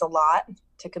mean, that's a lot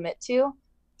to commit to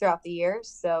throughout the year.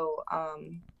 So,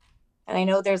 and I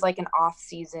know there's like an off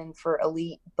season for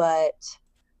Elite, but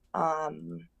I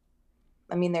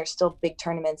mean, there's still big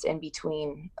tournaments in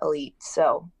between Elite,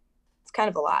 so it's kind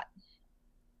of a lot.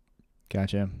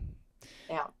 Gotcha.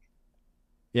 Yeah.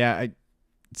 Yeah,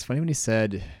 it's funny when you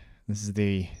said, this is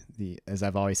the as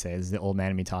I've always said, this is the old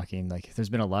man in me talking. Like, there's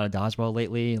been a lot of dodgeball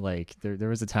lately. Like, there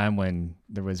was a time when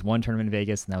there was one tournament in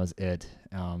Vegas and that was it.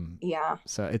 Yeah.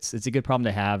 So it's a good problem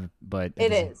to have, but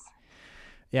it is.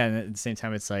 Yeah, and at the same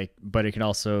time, it's like, but it can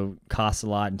also cost a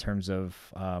lot in terms of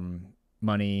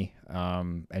money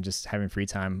and just having free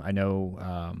time. I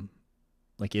know,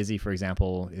 like Izzy, for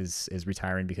example, is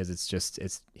retiring because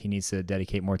he needs to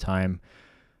dedicate more time,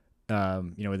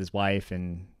 with his wife,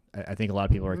 and I think a lot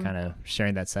of people are kind of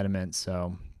sharing that sentiment.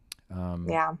 So,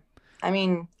 yeah, I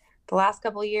mean, the last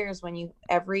couple of years,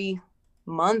 every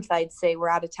month, I'd say we're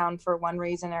out of town for one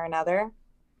reason or another.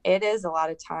 It is a lot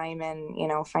of time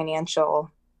and,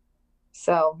 financial.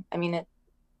 So, I mean,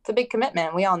 it's a big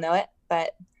commitment. We all know it,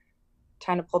 but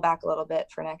trying to pull back a little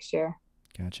bit for next year.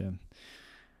 Gotcha.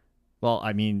 Well,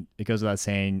 I mean, it goes without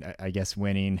saying, I guess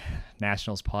winning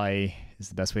nationals probably is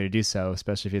the best way to do so,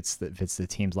 especially if it's the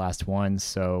team's last one.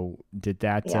 So did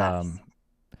that, yes.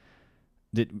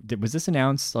 Was this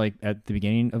announced like at the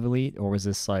beginning of Elite, or was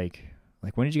this like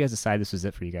when did you guys decide this was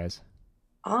it for you guys?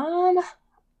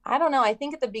 I don't know. I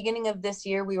think at the beginning of this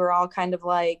year, we were all kind of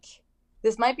like,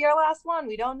 this might be our last one.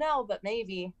 We don't know, but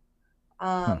maybe.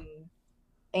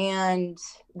 And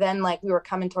then like we were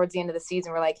coming towards the end of the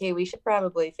season. We're like, hey, we should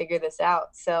probably figure this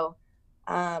out. So,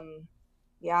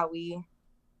 yeah, we,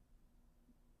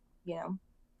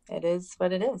 it is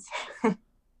what it is.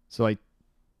 So like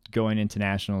going into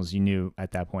nationals, you knew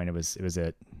at that point it was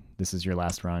it. This is your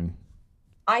last run.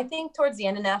 I think towards the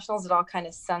end of nationals, it all kind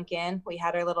of sunk in. We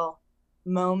had our little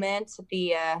moment at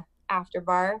the after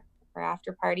bar or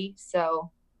after party.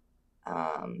 So,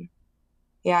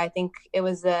 yeah, I think it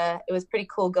was pretty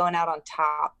cool going out on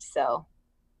top. So,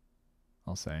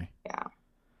 I'll say. Yeah.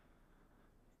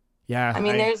 Yeah. I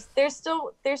mean, there's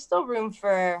still room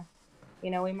for,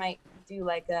 we might do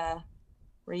like a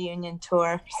reunion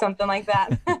tour or something like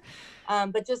that.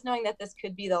 But just knowing that this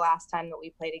could be the last time that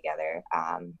we play together,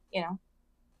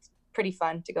 it's pretty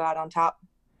fun to go out on top.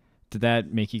 Did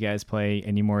that make you guys play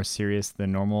any more serious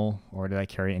than normal, or did that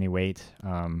carry any weight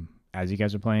as you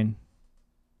guys were playing?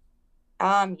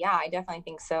 Yeah, I definitely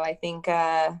think so. I think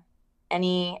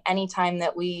anytime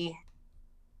that we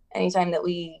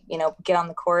get on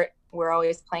the court, we're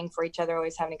always playing for each other,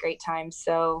 always having a great time.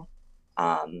 So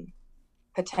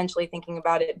potentially thinking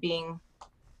about it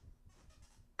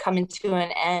coming to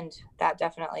an end, that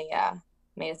definitely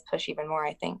made us push even more,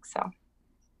 I think. So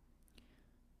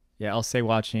yeah, I'll say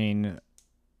watching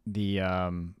the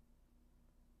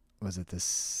was it the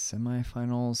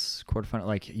semifinals, quarterfinal,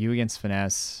 like you against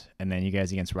Finesse and then you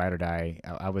guys against Ride or Die,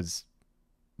 I was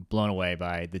blown away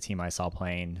by the team I saw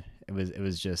playing. It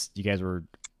was just, you guys were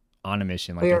on a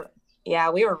mission. Like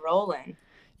we were rolling.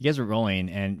 You guys were rolling,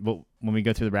 and when we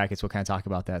go through the brackets, we'll kind of talk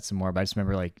about that some more. But I just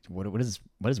remember like, what is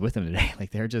with them today?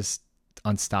 Like they're just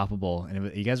unstoppable,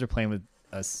 and you guys are playing with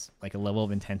us like a level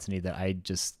of intensity that I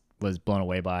just was blown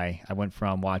away by. I went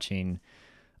from watching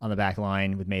on the back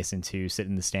line with Mason to sit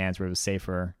in the stands where it was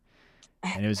safer,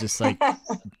 and it was just like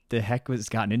the heck was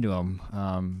gotten into them.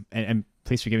 And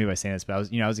please forgive me by saying this, but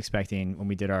I was expecting when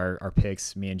we did our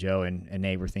picks, me and Joe and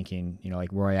Nate were thinking, like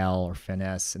Royale or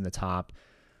Finesse in the top,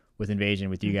 with Invasion,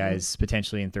 with you guys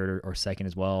potentially in third or second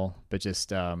as well. But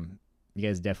just you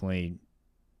guys definitely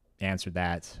answered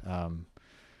that.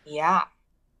 Yeah,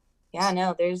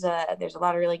 no, there's a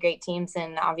lot of really great teams,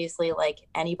 and obviously like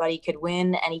anybody could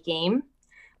win any game.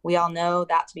 We all know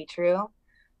that to be true.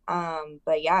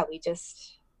 But yeah,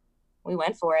 we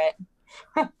went for it.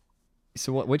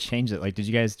 So what changed it? Like, did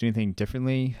you guys do anything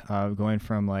differently going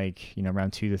from like,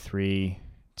 round 2 to 3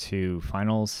 to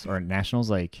finals or nationals?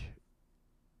 Like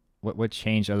what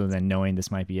changed other than knowing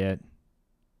this might be it?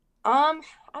 I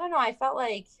don't know. I felt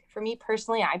like for me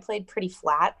personally, I played pretty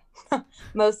flat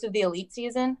most of the elite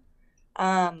season.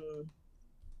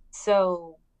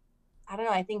 So I don't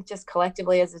know. I think just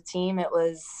collectively as a team, it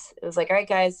was like, all right,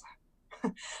 guys,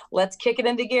 let's kick it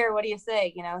into gear. What do you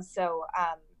say? So,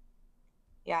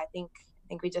 yeah, I think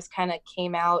we just kind of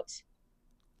came out,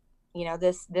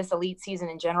 this elite season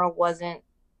in general wasn't,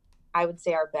 I would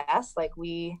say, our best. Like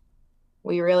we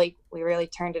really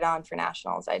turned it on for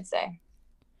nationals, I'd say.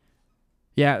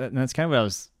 Yeah. That's kind of what I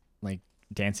was like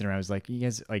dancing around. I was like, you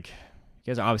guys are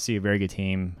obviously a very good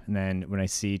team. And then when I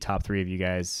see top 3 of you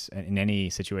guys in any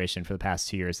situation for the past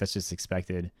 2 years, that's just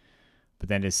expected. But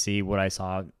then to see what I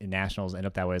saw in nationals end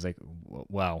up that way is like,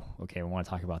 wow, okay, we want to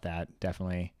talk about that.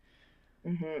 Definitely.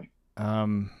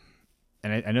 And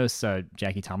I noticed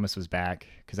Jackie Thomas was back,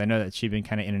 because I know that she'd been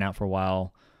kind of in and out for a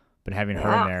while, but having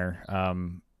her in there,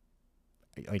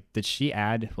 like, did she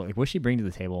add, like, what did she bring to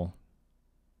the table?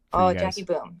 Jackie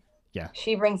Boom. Yeah.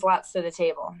 She brings lots to the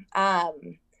table.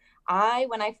 When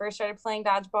I first started playing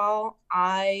dodgeball,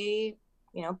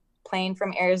 playing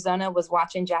from Arizona, was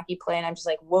watching Jackie play, and I'm just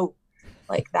like, whoa,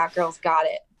 like that girl's got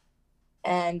it.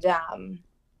 And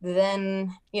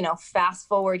then, fast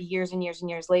forward years and years and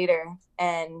years later,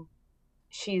 and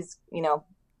she's,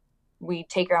 we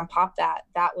take her on Pop That.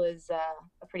 That was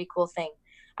a pretty cool thing.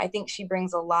 I think she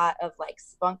brings a lot of like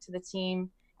spunk to the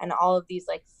team and all of these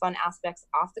like fun aspects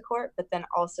off the court, but then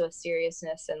also a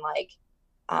seriousness and like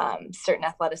certain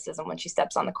athleticism when she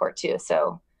steps on the court too.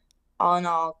 So all in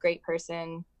all, great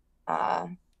person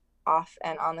off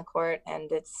and on the court,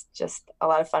 and it's just a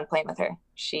lot of fun playing with her.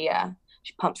 She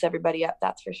pumps everybody up,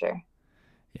 that's for sure.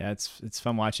 Yeah, it's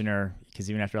fun watching her, because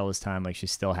even after all this time, like, she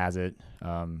still has it.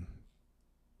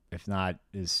 If not,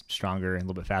 is stronger and a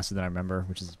little bit faster than I remember,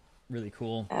 which is really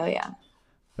cool. Oh yeah.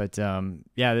 But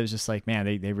yeah, it was just like, man,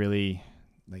 they really,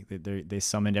 like, they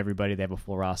summoned everybody. They have a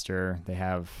full roster. They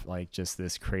have like just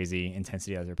this crazy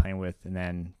intensity that they're playing with. And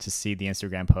then to see the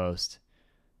Instagram post,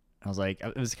 I was like,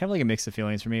 it was kind of like a mix of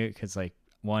feelings for me, because like,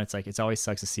 one, it's like, it's always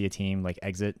sucks to see a team like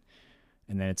exit,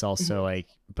 and then it's also like,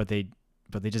 but they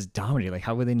just dominate. Like,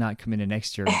 how would they not come into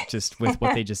next year just with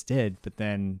what they just did? But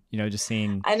then, just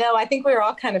seeing. I know. I think we were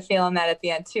all kind of feeling that at the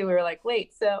end too. We were like,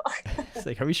 wait, so it's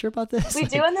like, are we sure about this? We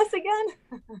doing this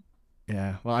again?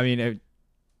 Yeah. Well, I mean,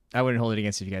 I wouldn't hold it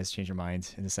against you if you guys change your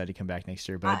mind and decide to come back next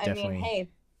year. But definitely. Mean,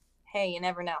 hey, you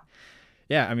never know.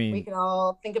 Yeah, I mean, we can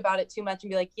all think about it too much and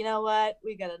be like, you know what,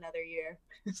 we got another year.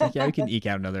 It's like, yeah, we can eke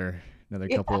out another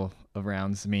couple of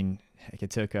rounds. I mean, it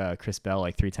took Chris Bell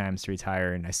like 3 times to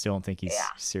retire, and I still don't think he's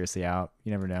seriously out.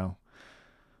 You never know.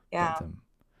 Yeah. But,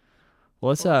 well,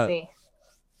 let's see.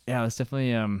 Yeah, let's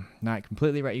definitely not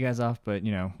completely write you guys off, but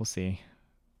we'll see.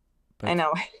 But I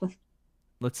know.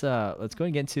 let's go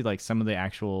and get into like some of the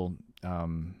actual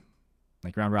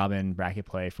like round robin bracket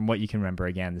play. From what you can remember,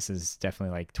 again, this is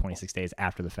definitely like 26 days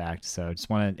after the fact. So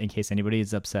just want to, in case anybody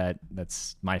is upset,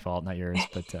 that's my fault, not yours.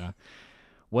 But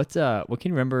what can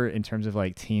you remember in terms of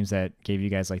like teams that gave you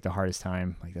guys like the hardest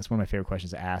time? Like, that's one of my favorite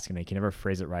questions to ask, and I can never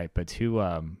phrase it right. But who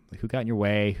got in your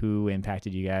way? Who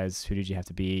impacted you guys? Who did you have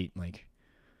to beat? Like,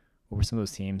 what were some of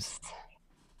those teams?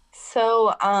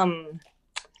 So, I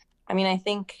mean, I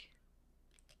think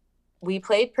we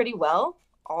played pretty well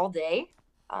all day.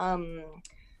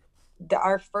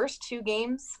 Our first 2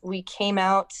 games, we came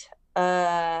out,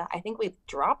 I think we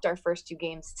dropped our first 2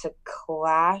 games to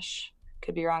Clash.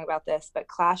 Could be wrong about this, but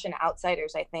Clash and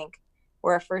Outsiders, I think,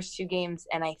 were our first 2 games.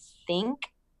 And I think,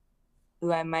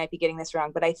 I might be getting this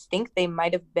wrong, but I think they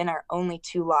might have been our only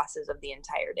 2 losses of the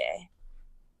entire day.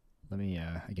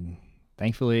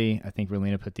 Thankfully, I think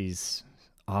Relina put these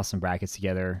awesome brackets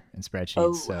together in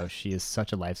spreadsheets. So she is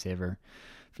such a lifesaver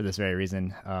for this very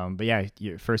reason. But yeah,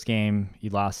 your first game, you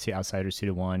lost to Outsiders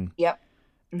 2-1. Yep.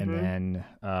 Mm-hmm. And then,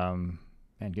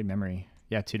 man, good memory.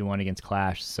 Yeah, 2-1 against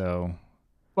Clash. So.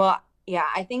 Well, yeah,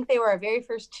 I think they were our very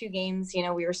first 2 games.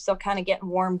 We were still kind of getting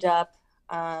warmed up.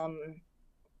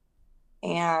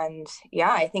 And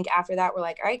yeah, I think after that, we're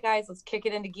like, all right, guys, let's kick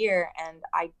it into gear. And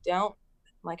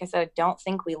like I said, I don't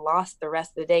think we lost the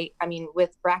rest of the day. I mean,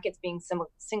 with brackets being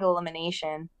single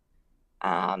elimination,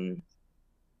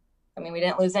 we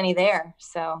didn't lose any there.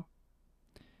 So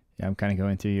yeah, I'm kind of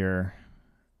going through your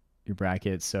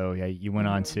bracket. So yeah, you went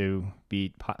on to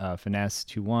beat Finesse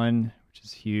 2-1, which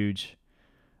is huge.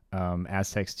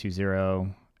 Aztecs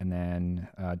 2-0, and then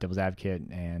Devil's Advocate,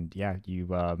 and yeah, you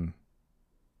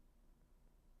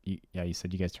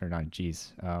said you guys turned it on.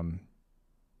 Jeez, I almost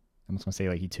want to say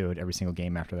like you 2'd every single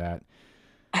game after that.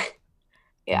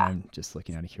 Yeah. I'm just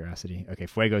looking out of curiosity. Okay,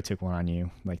 Fuego took one on you.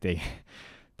 Like they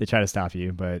try to stop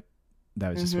you, but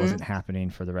that just wasn't happening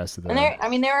for the rest of the.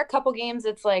 And there are a couple games.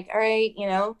 It's like, all right,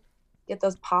 get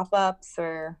those pop-ups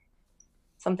or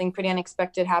something pretty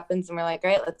unexpected happens, and we're like,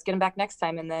 all right, let's get them back next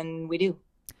time, and then we do,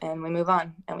 and we move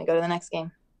on, and we go to the next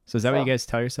game. So is that what you guys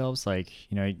tell yourselves? Like,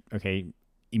 okay,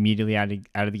 immediately out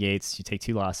of the gates, you take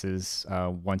 2 losses,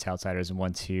 1 to Outsiders and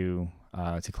 1 to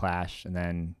Clash, and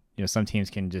then some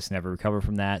teams can just never recover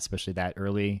from that, especially that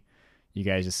early. You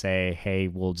guys just say, hey,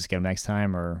 we'll just get them next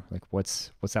time, or like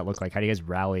what's that look like? How do you guys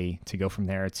rally to go from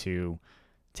there to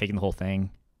taking the whole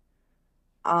thing?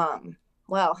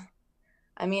 Well,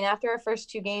 after our first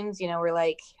 2 games, we're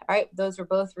like, all right, those were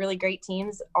both really great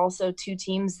teams. Also 2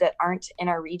 teams that aren't in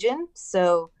our region.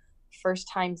 So first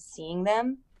time seeing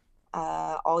them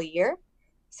all year.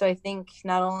 So I think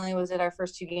not only was it our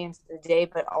first 2 games of the day,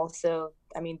 but also,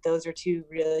 those are 2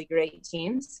 really great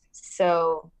teams.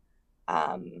 So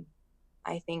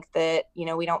I think that,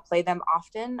 we don't play them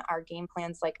often. Our game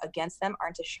plans like against them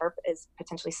aren't as sharp as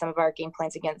potentially some of our game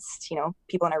plans against,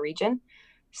 people in our region.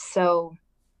 So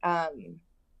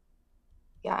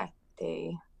yeah,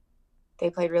 they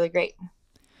played really great.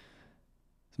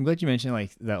 I'm glad you mentioned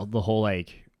like the whole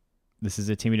like this is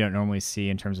a team we don't normally see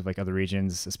in terms of like other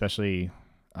regions, especially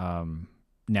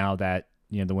now that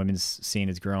the women's scene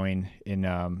is growing in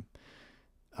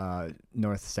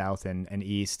north, south, and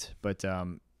east. But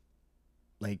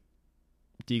like,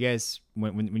 do you guys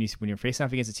when you're facing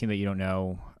off against a team that you don't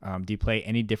know, do you play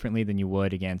any differently than you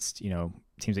would against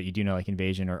teams that you do know, like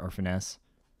Invasion or Finesse?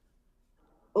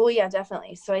 Oh yeah,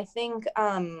 definitely. So I think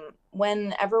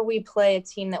whenever we play a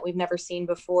team that we've never seen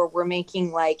before, we're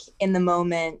making like in the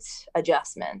moment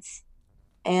adjustments.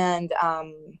 And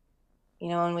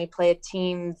when we play a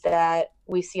team that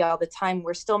we see all the time,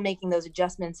 we're still making those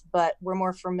adjustments, but we're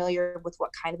more familiar with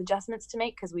what kind of adjustments to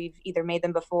make because we've either made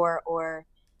them before or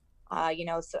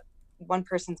so one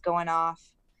person's going off.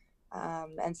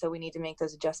 And so we need to make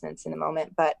those adjustments in the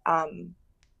moment. But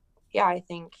yeah, I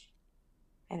think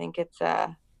it's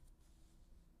a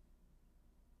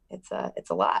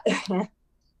lot.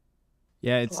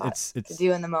 Yeah, it's to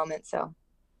do in the moment. So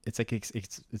it's like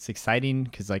it's exciting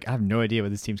because like I have no idea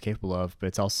what this team's capable of, but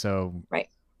it's also Right.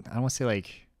 I don't want to say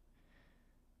like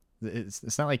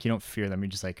it's not like you don't fear them. You're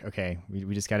just like, okay,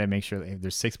 we just got to make sure that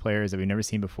there's 6 players that we've never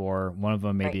seen before. One of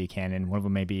them may be a cannon. One of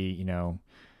them may be, you know,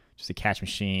 just a catch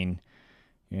machine.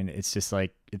 And it's just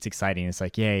like, it's exciting. It's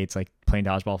like, yay, it's like playing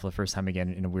dodgeball for the first time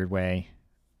again in a weird way.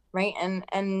 Right.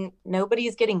 And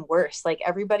nobody's getting worse. Like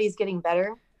everybody's getting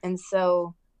better. And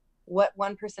so what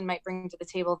one person might bring to the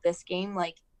table this game,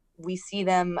 like we see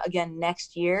them again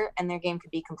next year and their game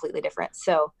could be completely different.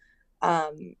 So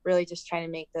really just trying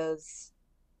to make those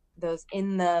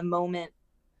in the moment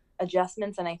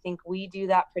adjustments. And I think we do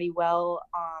that pretty well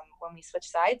when we switch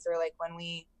sides, or like when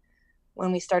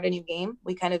we start a new game,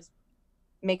 we kind of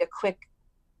make a quick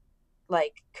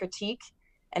like critique,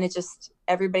 and it just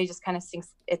everybody just kind of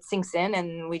sinks in,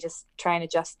 and we just try and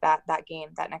adjust that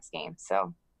next game.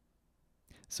 So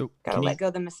gotta let go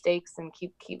of the mistakes and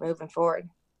keep moving forward.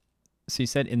 So you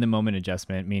said in the moment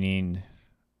adjustment, meaning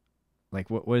like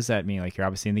what does that mean? Like you're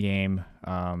obviously in the game,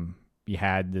 you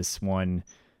had this one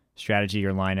strategy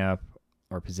or lineup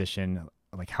or position,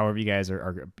 like however you guys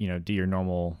are you know, do your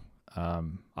normal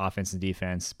offense and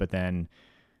defense, but then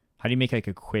how do you make like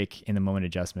a quick in the moment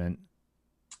adjustment?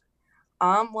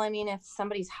 Well, I mean, if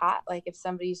somebody's hot, like if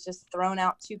somebody's just thrown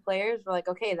out 2 players, we're like,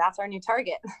 okay, that's our new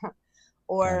target.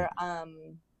 Or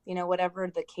you know,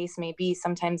 whatever the case may be.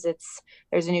 Sometimes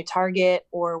there's a new target,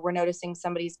 or we're noticing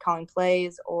somebody's calling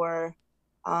plays, or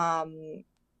you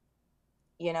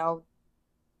know,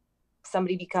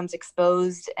 somebody becomes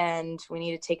exposed and we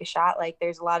need to take a shot. Like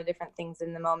there's a lot of different things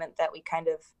in the moment that we kind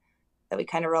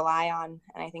of rely on.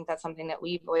 And I think that's something that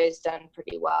we've always done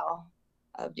pretty well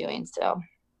of doing. So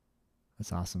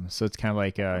that's awesome. So it's kind of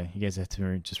like you guys have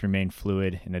to just remain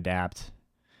fluid and adapt.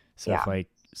 So if like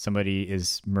somebody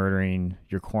is murdering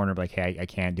your corner, like, hey, I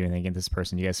can't do anything against this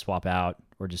person, you guys swap out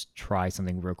or just try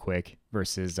something real quick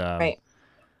versus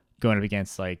going up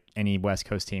against like any West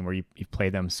Coast team where you've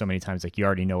played them so many times, like you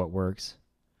already know what works.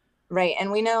 Right.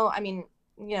 And we know, I mean,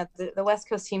 you know, the West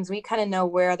Coast teams, we kind of know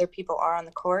where other people are on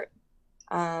the court.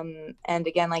 And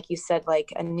again, like you said,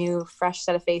 like a new fresh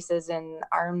set of faces and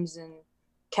arms and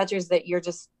catchers that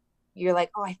you're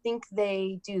like, oh, I think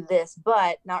they do this,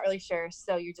 but not really sure.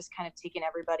 So you're just kind of taking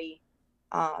everybody,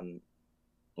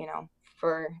 you know,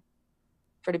 for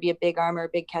to be a big arm or a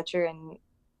big catcher. And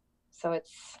so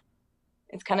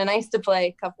it's kind of nice to play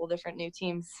a couple different new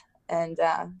teams and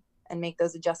make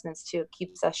those adjustments too. It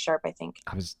keeps us sharp, I think.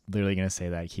 I was literally going to say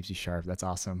that. It keeps you sharp. That's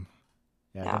awesome.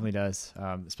 Yeah, it definitely does.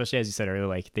 Especially as you said earlier,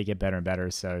 like they get better and better.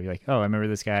 So you're like, oh, I remember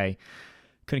this guy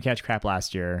couldn't catch crap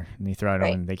last year, and you throw it on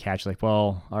and they catch. Like,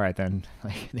 well, all right then.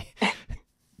 Like,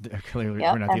 clearly we're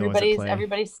not the only ones that play.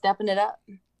 Everybody's stepping it up.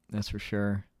 That's for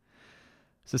sure.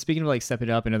 So speaking of like stepping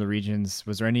up in other regions,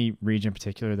 was there any region in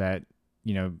particular that,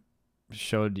 you know,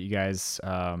 showed you guys?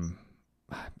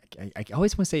 I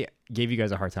always want to say gave you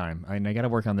guys a hard time. I mean, I got to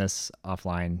work on this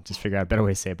offline, just figure out a better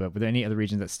way to say it. But were there any other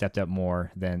regions that stepped up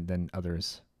more than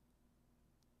others?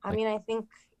 I mean, I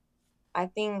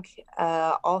think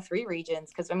all 3 regions,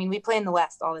 because I mean we play in the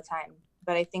West all the time,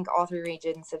 but I think all 3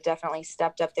 regions have definitely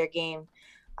stepped up their game.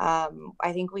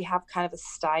 I think we have kind of a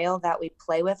style that we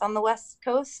play with on the West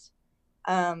Coast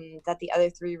that the other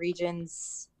 3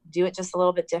 regions do it just a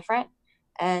little bit different,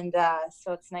 and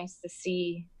so it's nice to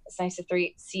see. It's nice to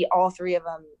see all 3 of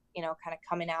them, you know, kind of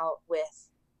coming out with,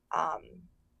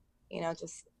 you know,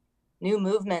 just new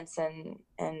movements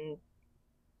and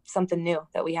something new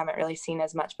that we haven't really seen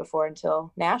as much before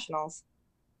until nationals.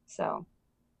 So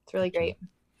it's really great.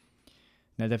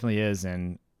 That definitely is.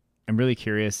 And I'm really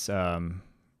curious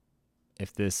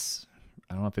if this,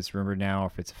 I don't know if it's rumored now or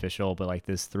if it's official, but like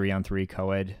this 3-on-3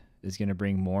 co-ed is going to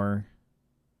bring more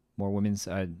women's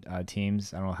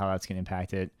teams. I don't know how that's going to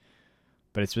impact it,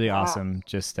 but it's really awesome.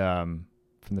 Just from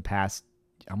the past,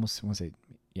 I almost want to say,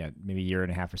 maybe a year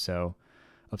and a half or so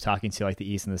of talking to like the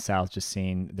East and the South, just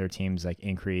seeing their teams like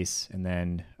increase. And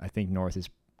then I think North is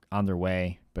on their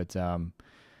way, but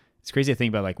it's crazy to think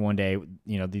about like one day,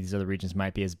 you know, these other regions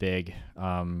might be as big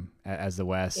as the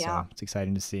West. So it's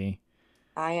exciting to see.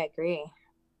 I agree.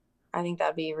 I think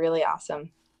that'd be really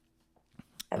awesome.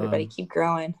 Everybody keep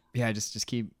growing. Yeah, just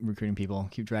keep recruiting people,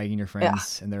 keep dragging your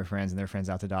friends and their friends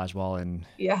out to dodgeball, and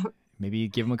maybe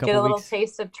give them a couple get a weeks. little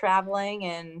taste of traveling,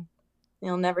 and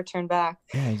you'll never turn back.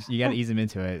 Yeah, you got to ease them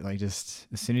into it. Like just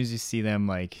as soon as you see them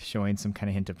like showing some kind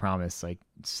of hint of promise, like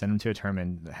send them to a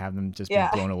tournament, have them just be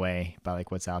blown away by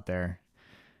like what's out there.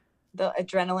 The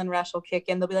adrenaline rush will kick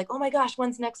in. They'll be like, "Oh my gosh,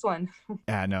 when's next one?"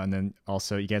 Yeah, no, and then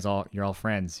also you're all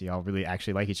friends. You all really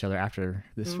actually like each other after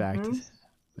this fact.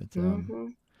 But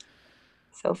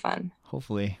So fun.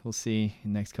 Hopefully, we'll see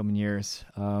in the next coming years.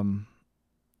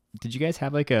 Did you guys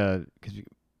have like a? Because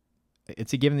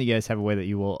it's a given that you guys have a way that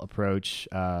you will approach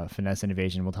finesse and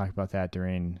evasion. We'll talk about that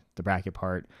during the bracket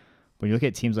part. When you look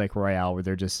at teams like Royale, where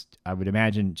they're just, I would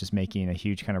imagine, just making a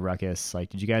huge kind of ruckus. Like,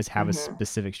 did you guys have a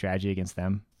specific strategy against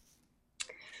them?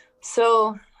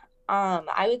 So,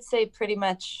 I would say pretty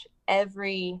much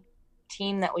every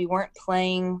team that we weren't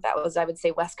playing, that was, I would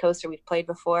say, West Coast or we've played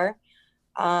before.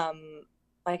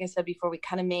 Like I said before, we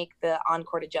kind of make the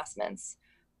on-court adjustments.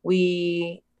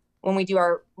 When we do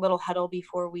our little huddle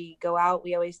before we go out,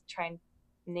 we always try and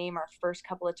name our first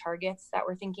couple of targets that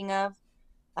we're thinking of.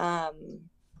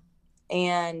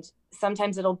 And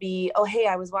sometimes it'll be, oh, hey,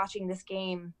 I was watching this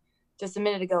game just a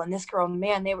minute ago, and this girl,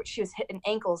 man, she was hitting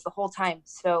ankles the whole time.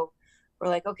 So we're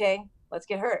like, okay, let's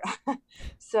get her.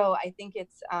 So I think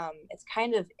it's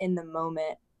kind of in the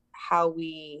moment how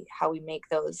we make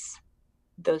those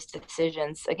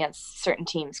decisions against certain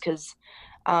teams, because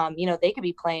they could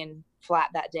be playing flat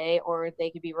that day or they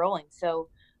could be rolling. So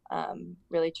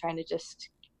really trying to just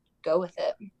go with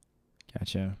it.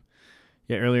 Gotcha.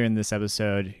 Yeah, earlier in this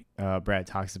episode, Brett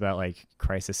talks about like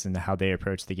Crysis and how they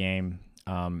approach the game,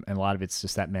 and a lot of it's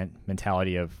just that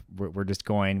mentality of we're just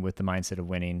going with the mindset of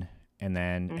winning, and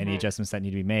then any adjustments that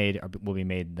need to be made will be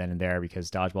made then and there, because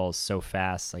dodgeball is so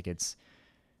fast. Like it's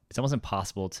almost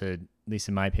impossible to, at least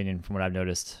in my opinion, from what I've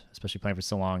noticed, especially playing for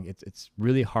so long, it's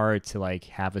really hard to like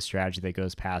have a strategy that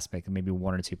goes past maybe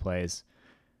one or two plays,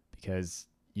 because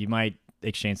you might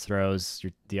exchange throws,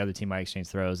 the other team might exchange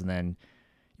throws, and then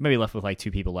you might be left with like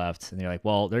two people left, and you're like,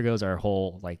 well, there goes our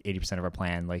whole like 80% of our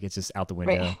plan. Like it's just out the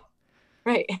window.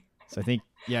 Right. So I think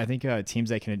teams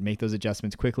that can make those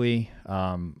adjustments quickly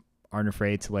aren't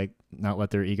afraid to like not let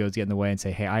their egos get in the way and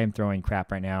say, hey, I am throwing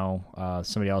crap right now.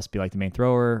 Somebody else be like the main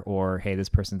thrower, or hey, this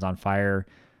person's on fire,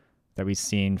 that we've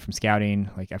seen from scouting.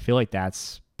 Like I feel like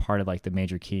that's part of like the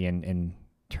major key in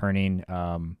turning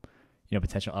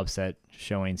potential upset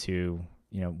showing to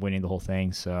winning the whole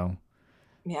thing. So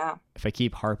yeah, if I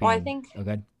keep harping, well, I think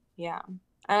yeah,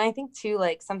 and I think too,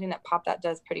 like something that Pop That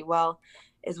does pretty well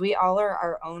is we all are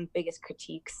our own biggest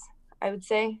critiques, I would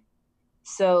say.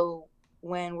 So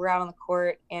when we're out on the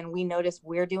court and we notice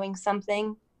we're doing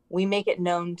something, we make it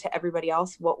known to everybody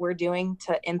else what we're doing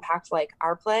to impact like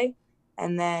our play,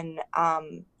 and then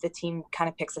the team kind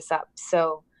of picks us up.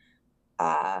 So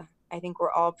I think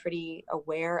we're all pretty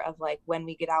aware of like when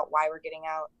we get out, why we're getting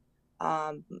out,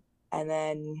 and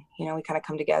then we kind of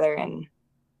come together and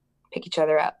pick each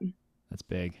other up. That's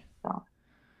big. So.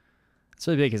 It's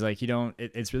really big because like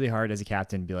it's really hard as a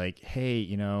captain to be like, hey,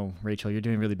 Rachel, you're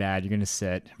doing really bad, you're going to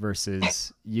sit,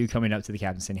 versus you coming up to the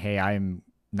captain saying, hey, I'm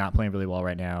not playing really well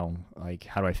right now, like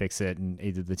how do I fix it? And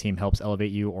either the team helps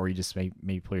elevate you, or you just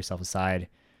maybe pull yourself aside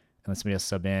and let somebody else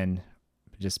sub in.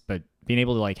 But being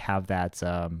able to like have that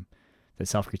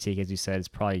self-critique, as you said, is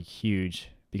probably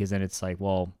huge, because then it's like,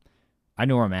 well, I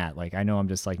know where I'm at, like I know I'm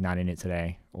just like not in it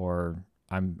today, or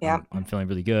I'm feeling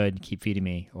really good, keep feeding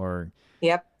me. Or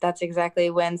yep, that's exactly,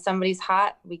 when somebody's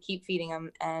hot, we keep feeding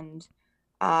them. And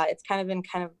it's kind of been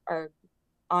our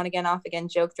on again, off again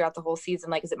joke throughout the whole season.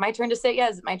 Like, is it my turn to sit? Yeah,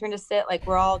 is it my turn to sit? Like,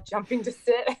 we're all jumping to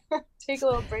sit, take a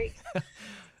little break.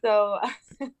 So,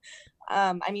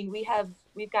 I mean,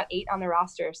 we've got 8 on the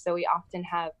roster, so we often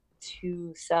have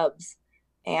 2 subs,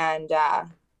 and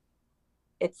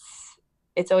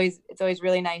it's always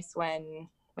really nice when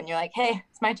you're like, hey,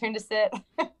 it's my turn to sit.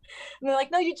 And they're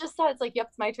like, no, you just saw it. It's like, yep,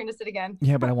 it's my turn to sit again.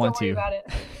 Yeah, but I want Don't worry to. about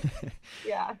it.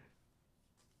 Yeah.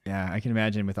 Yeah, I can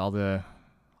imagine with all the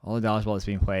dodgeball that's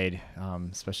being played,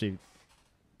 especially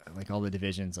like all the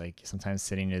divisions, like sometimes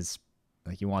sitting is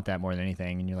like you want that more than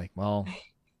anything, and you're like, well,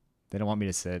 they don't want me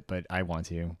to sit, but I want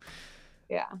to.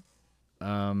 Yeah.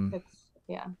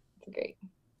 It's great.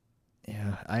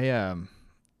 Yeah, I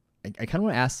kind of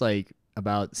want to ask like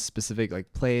about specific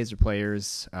like plays or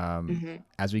players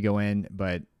as we go in,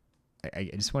 but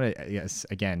I just want to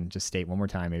again just state one more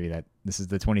time maybe that this is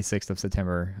the 26th of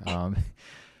September.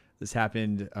 This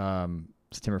happened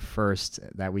September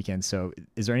 1st, that weekend. So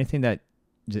is there anything that,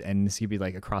 and this could be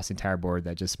like across the entire board,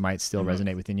 that just might still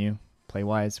resonate within you play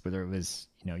wise, whether it was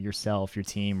yourself, your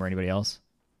team, or anybody else?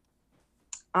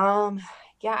 Yeah,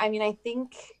 I mean, I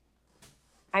think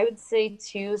I would say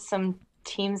too, some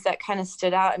teams that kind of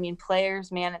stood out. I mean,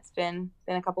 players, man, it's been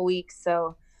a couple weeks,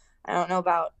 so I don't know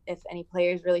about if any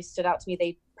players really stood out to me.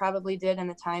 They probably did in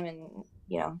the time, and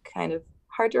kind of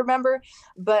hard to remember.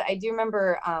 But I do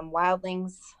remember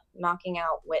Wildlings knocking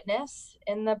out Witness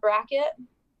in the bracket,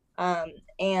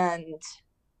 and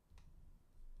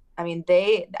I mean,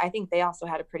 I think they also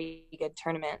had a pretty good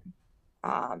tournament,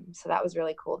 so that was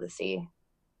really cool to see.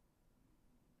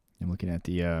 I'm looking at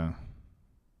the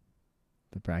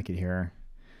bracket here.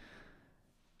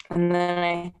 And then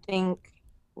I think,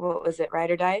 what was it?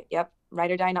 Ride or Die? Yep.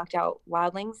 Ride or Die knocked out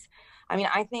Wildlings. I mean,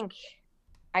 I think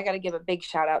I got to give a big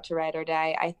shout out to Ride or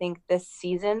Die. I think this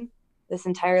season, this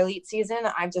entire elite season,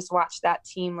 I've just watched that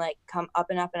team like come up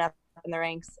and up and up in the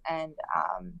ranks and,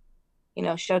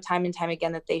 show time and time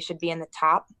again that they should be in the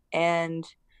top, and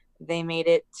they made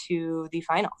it to the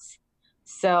finals.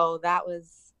 So that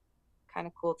was kind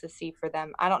of cool to see for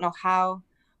them. I don't know how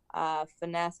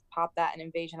Finesse, Pop That, and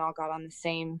Invasion all got on the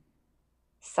same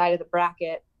side of the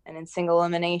bracket, and in single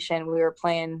elimination we were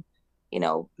playing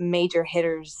major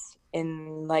hitters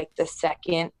in like the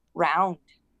second round.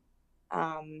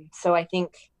 So I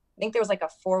think there was like a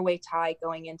 4-way tie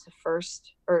going into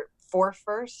first, or for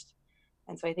first,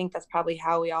 and so I think that's probably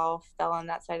how we all fell on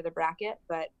that side of the bracket.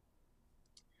 But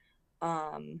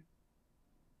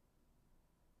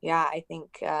yeah, I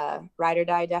think Ride or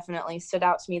Die definitely stood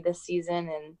out to me this season.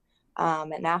 And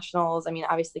at Nationals, I mean,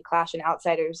 obviously Clash and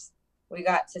Outsiders, we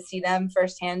got to see them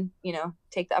firsthand,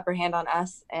 take the upper hand on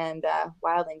us, and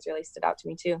Wildlings really stood out to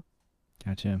me too.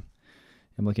 Gotcha.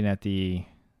 I'm looking at the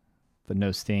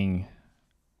No Sting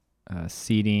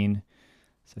seeding.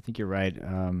 So I think you're right. If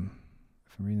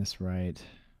I'm reading this right.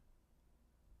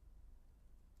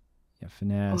 Yeah,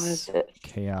 Finesse,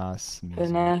 Chaos,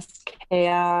 Finesse,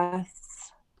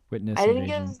 Chaos. Witness, I didn't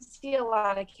Invasion. get to see a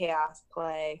lot of Chaos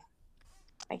play.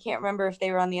 I can't remember if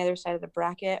they were on the other side of the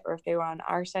bracket or if they were on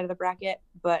our side of the bracket,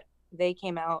 but they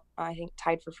came out, I think,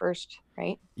 tied for first,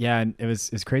 right? Yeah, and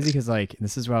it's crazy because like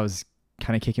this is where I was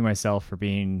kind of kicking myself for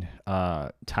being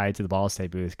tied to the Ball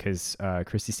State booth, because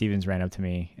Christy Stevens ran up to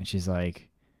me and she's like,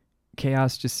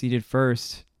 Chaos just seeded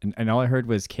first, and all I heard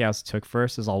was Chaos took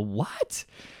first. I was all, what?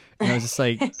 And I was just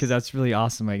like, because that's really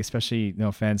awesome, like, especially, no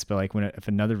offense, but like if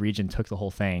another region took the whole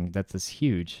thing, that's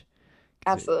huge.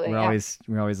 Absolutely.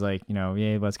 We're always like,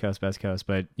 yeah, West Coast,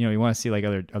 but we want to see like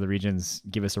other regions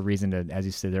give us a reason to, as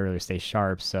you said earlier, stay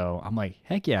sharp. So I'm like,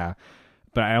 heck yeah.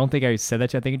 But I don't think I said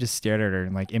that to her. I think I just stared at her,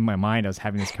 and like in my mind I was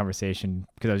having this conversation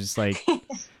because I was just like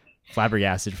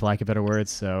flabbergasted, for lack of better words.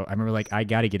 So I remember like, I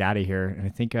got to get out of here. And I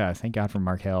think thank God for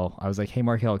Mark Hill. I was like, hey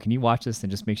Mark Hill, can you watch this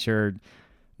and just make sure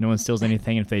no one steals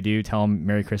anything? And if they do, tell them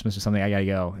Merry Christmas or something. I gotta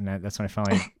go. And that's when I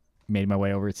finally made my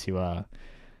way over to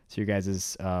your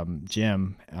guys'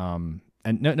 gym.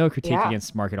 And no critique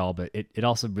against Mark at all, but it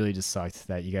also really just sucked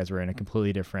that you guys were in a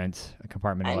completely different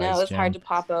compartmentalized I know, it was gym. hard to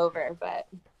pop over, but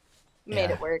made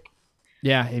it work.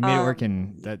 Yeah, it made it work,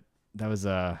 and that was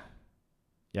I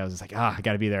was just like, I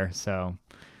gotta be there. So,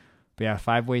 but yeah,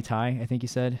 5-way tie, I think you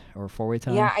said, or 4-way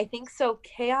tie. Yeah, I think so.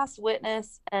 Chaos,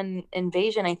 Witness, and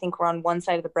Invasion, I think, were on one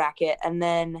side of the bracket, and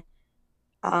then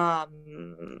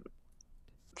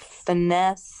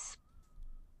Finesse,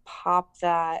 Pop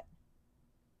That.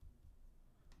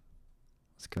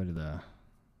 Let's go to the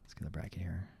bracket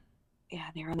here. Yeah,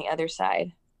 they were on the other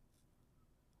side.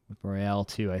 With Royale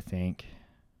too, I think.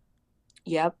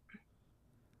 Yep.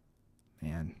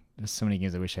 Man, there's so many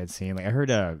games I wish I'd seen. Like I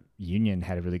heard Union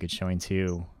had a really good showing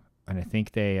too, and I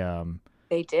think they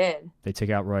did. They took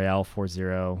out Royale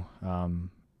 4-0.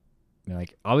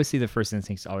 Like obviously the first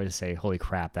instinct is always to say, "Holy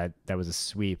crap, that was a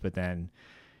sweep," but then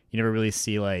you never really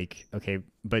see like, okay,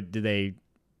 but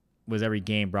was every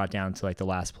game brought down to like the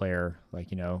last player? Like,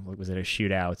 was it a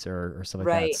shootout or stuff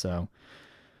like that? So,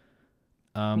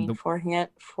 I mean, forehand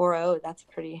 4-0, that's a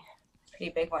pretty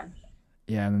big one.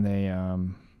 Yeah, and then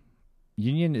they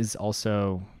Union is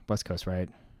also West Coast, right?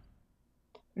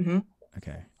 Mm-hmm.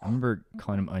 Okay, I remember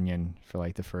calling him Onion for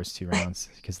like the first 2 rounds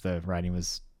because the writing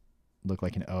looked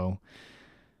like an O.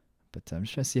 But I'm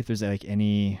just trying to see if there's like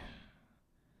any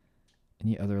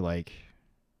other like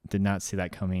did not see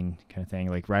that coming kind of thing,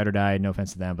 like Ride or Die. No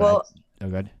offense to them, but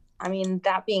good. I mean,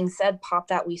 that being said, Pop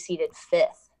That we seeded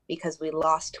 5th because we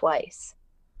lost twice.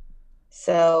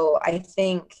 So I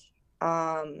think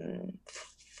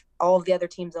all of the other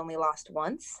teams only lost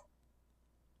once.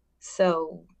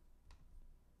 So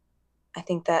I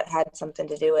think that had something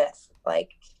to do with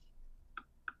like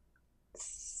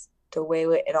the way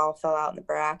it all fell out in the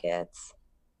brackets.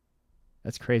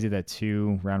 That's crazy that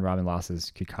 2 round robin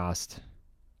losses could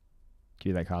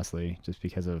be that costly just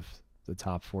because of the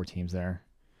top 4 teams there.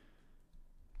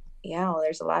 Yeah, well,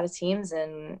 there's a lot of teams,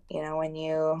 and when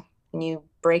you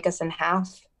break us in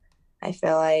half, I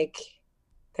feel like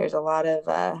there's a lot of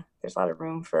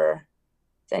room for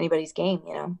anybody's game.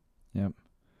 Yep. Well,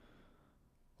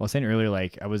 I was saying earlier,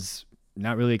 like I was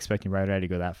not really expecting Ride or Die to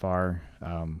go that far.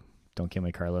 Don't kill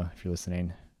me, Carla, if you're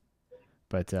listening.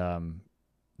 But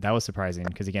that was surprising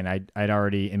because again, I'd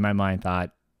already in my mind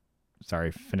thought,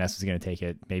 Finesse was going to take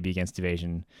it, maybe against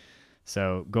Evasion.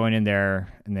 So going in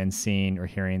there and then seeing or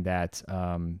hearing that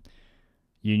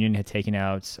Union had taken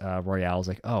out Royale, I was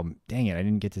like, oh, dang it, I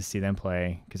didn't get to see them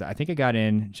play, because I think I got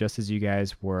in just as you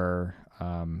guys were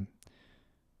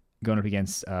going up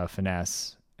against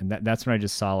Finesse, and that's when I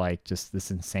just saw like just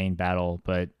this insane battle.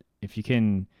 But if you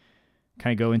can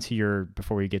kind of go into your,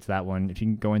 before we get to that one, if you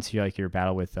can go into like your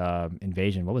battle with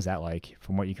Invasion, what was that like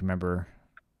from what you can remember?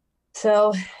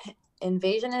 So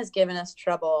Invasion has given us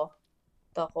trouble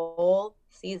the whole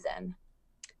season.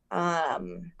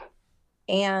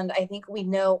 And I think we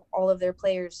know all of their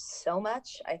players so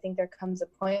much. I think there comes a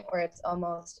point where it's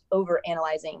almost over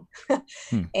analyzing.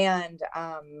 And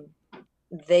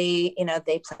they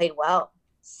played well.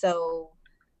 So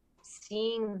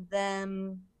seeing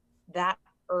them that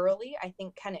early, I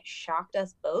think kind of shocked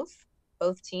us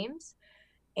both teams.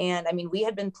 And I mean, we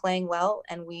had been playing well,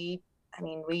 and we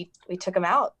took them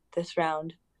out this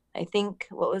round. I think,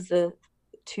 what was the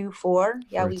 2-4?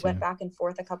 Yeah, we went back and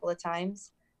forth a couple of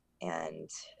times. And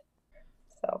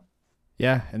so.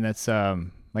 Yeah, and that's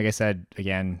like I said,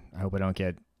 again, I hope I don't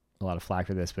get a lot of flack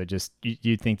for this, but just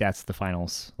you'd think that's the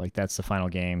finals, like that's the final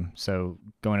game. So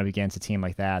going up against a team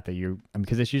like that you're, I mean,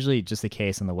 because it's usually just the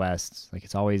case in the West, like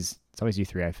it's always you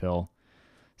three, I feel.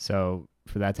 So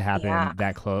for that to happen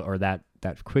that close or that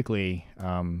quickly,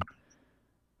 I mean,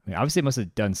 obviously it must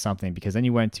have done something, because then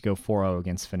you went to go 4-0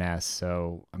 against Finesse.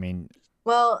 So I mean,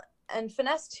 well, and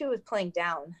Finesse too was playing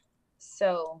down,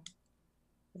 so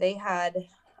they had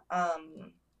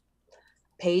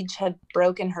Paige had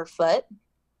broken her foot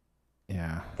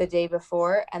the day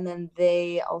before, and then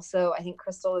they also, I think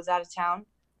Crystal was out of town,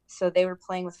 so they were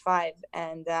playing with 5,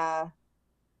 and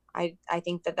I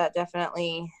think that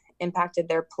definitely impacted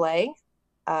their play.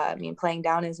 I mean, playing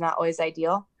down is not always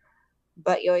ideal,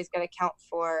 but you always got to count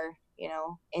for,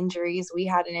 injuries. We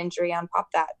had an injury on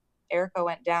Pop that. Erica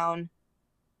went down.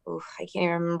 Ooh, I can't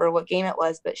even remember what game it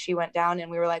was, but she went down,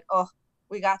 and we were like, oh,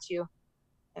 we got you.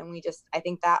 And I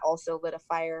think that also lit a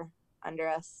fire under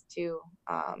us too,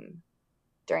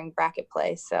 during bracket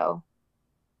play. So,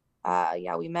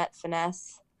 we met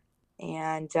Finesse,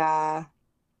 and I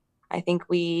think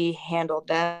we handled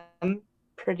them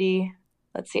pretty.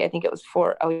 Let's see, I think it was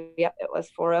 4. Oh, yep, it was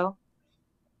 4-0.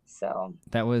 So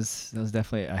that was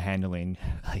definitely a handling.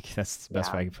 Like that's the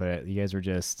best way I could put it. You guys were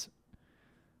just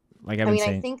like I've been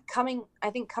saying. I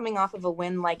think coming off of a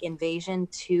win like Invasion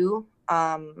 2,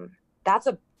 that's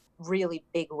a really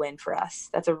big win for us.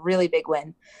 That's a really big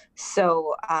win.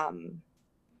 So,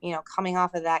 coming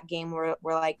off of that game, we're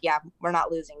like, yeah, we're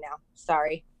not losing now.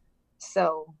 Sorry.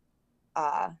 So,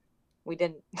 we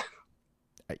didn't.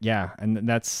 Yeah, and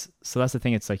that's the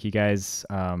thing. It's like you guys,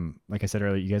 like I said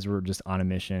earlier, you guys were just on a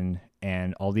mission,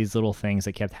 and all these little things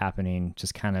that kept happening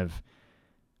just kind of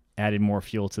added more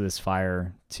fuel to this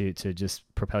fire to just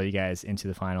propel you guys into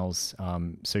the finals.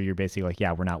 So you're basically like,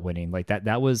 yeah, we're not winning. Like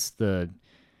that was the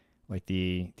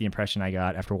impression I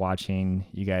got after watching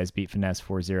you guys beat Finesse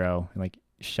 4-0. And like,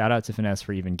 shout out to Finesse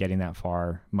for even getting that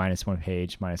far, -1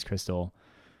 Paige, minus Crystal.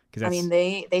 I mean,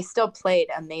 they still played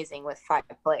amazing with 5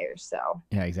 players. So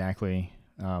yeah, exactly.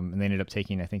 And they ended up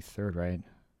taking, I think, 3rd, right?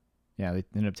 Yeah, they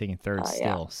ended up taking 3rd still.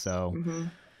 Yeah. So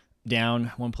down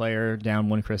 1 player, down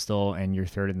 1 Crystal, and you're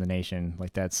 3rd in the nation.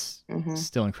 Like that's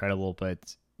still incredible.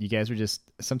 But you guys were just,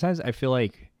 sometimes I feel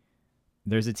like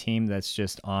there's a team that's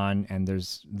just on, and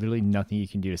there's literally nothing you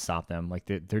can do to stop them. Like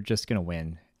they're just gonna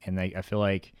win. And I feel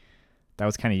like that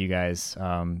was kind of you guys.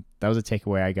 That was a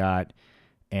takeaway I got.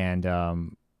 And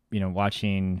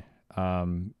watching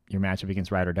your matchup against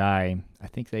Ride or Die, I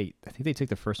think they took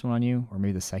the first one on you, or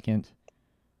maybe the second.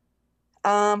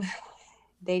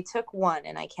 They took one,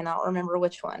 and I cannot remember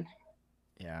which one.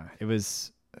 Yeah, it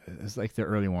was like the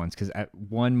early ones, because at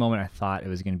one moment I thought it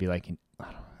was going to be like I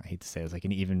hate to say it was like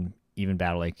an even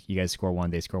battle, like you guys score 1,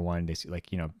 they score 1, they like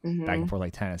back and forth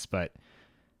like tennis. But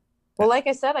well, like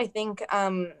I said, I think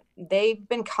they've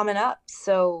been coming up,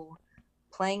 so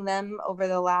playing them over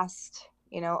the last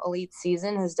elite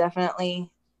season has definitely,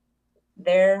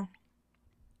 they're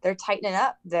tightening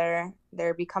up. They're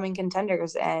becoming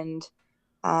contenders, and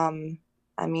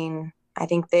I mean, I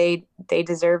think they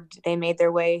made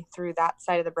their way through that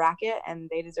side of the bracket, and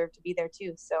they deserve to be there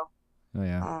too. So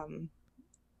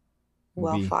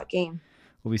well-fought game.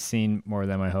 We'll be seeing more of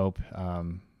them, I hope.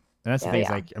 And that's the thing.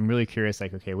 Yeah. Like, I'm really curious,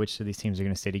 like, okay, which of these teams are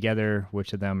going to stay together?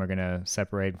 Which of them are going to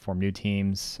separate and form new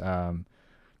teams?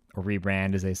 Or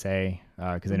rebrand, as they say,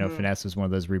 because I know Finesse was one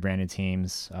of those rebranded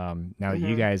teams. Now that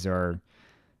you guys are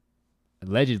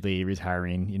allegedly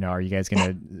retiring, are you guys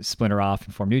going to splinter off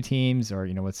and form new teams, or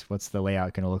what's the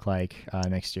layout going to look like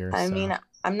next year? I mean,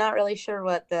 I'm not really sure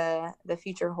what the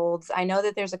future holds. I know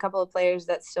that there's a couple of players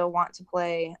that still want to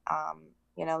play,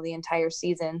 the entire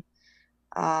season.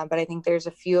 But I think there's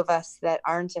a few of us that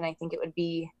aren't, and I think it would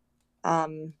be,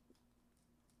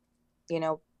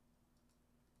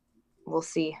 we'll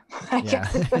see. I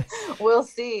guess we'll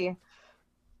see.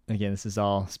 Again, this is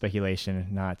all speculation,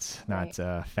 not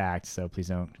fact. So please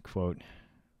don't quote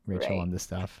Rachel on this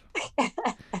stuff.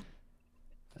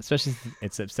 Especially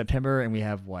it's September and we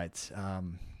have what?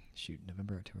 October,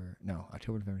 November, December,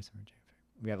 January.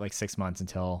 We have like 6 months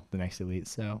until the next elite.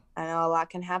 So I know a lot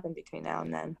can happen between now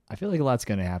and then. I feel like a lot's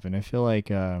going to happen. I feel like,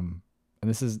 and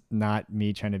this is not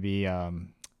me trying to be,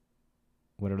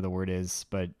 whatever the word is,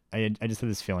 but I just have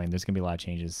this feeling there's going to be a lot of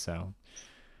changes. So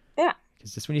yeah.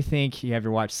 Because just when you think you have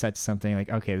your watch set to something like,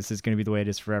 okay, this is going to be the way it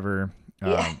is forever.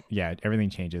 Everything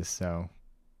changes. So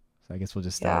I guess we'll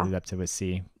just leave it up to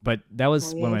see. But that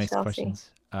was one of my next questions.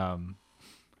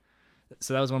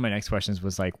 So that was one of my next questions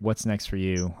was like, what's next for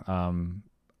you?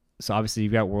 So obviously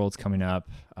you've got Worlds coming up,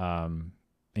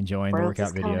 enjoying the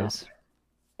workout videos.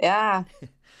 Yeah.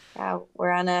 Yeah. We're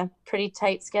on a pretty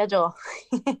tight schedule.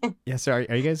 Yeah. So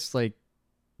are you guys like,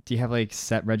 do you have like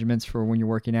set regimens for when you're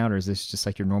working out, or is this just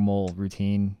like your normal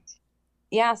routine?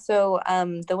 Yeah. So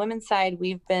the women's side,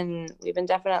 we've been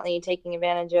definitely taking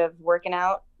advantage of working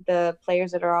out. The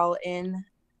players that are all in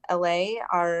LA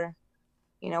are,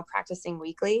 practicing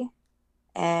weekly,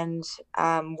 and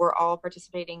we're all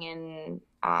participating in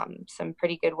some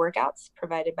pretty good workouts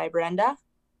provided by Brenda.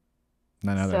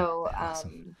 None other. So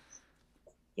Awesome.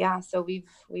 So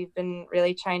we've been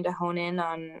really trying to hone in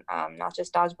on not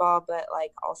just dodgeball, but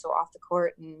like also off the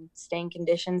court and staying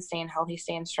conditioned, staying healthy,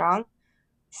 staying strong.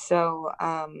 So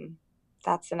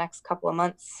that's the next couple of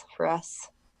months for us.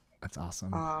 That's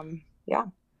awesome. Yeah.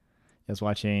 I was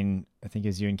watching, I think it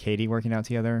was you and Katie working out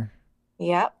together.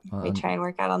 Yep. We try and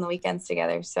work out on the weekends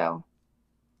together. So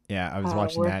yeah, I was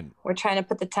watching that. We're trying to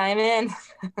put the time in.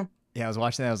 Yeah, I was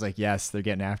watching that. I was like, yes, they're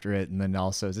getting after it. And then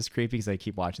also, is this creepy? Because I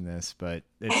keep watching this, but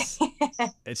it's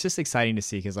just exciting to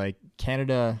see because like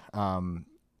Canada,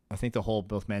 I think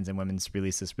both men's and women's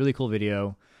released this really cool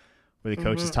video where the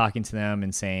coach is talking to them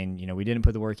and saying, we didn't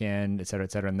put the work in, et cetera,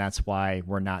 and that's why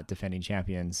we're not defending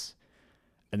champions.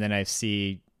 And then I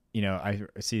see, I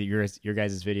see your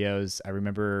guys' videos. I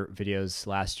remember videos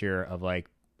last year of like,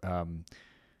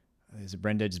 is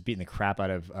Brenda just beating the crap out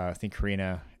of I think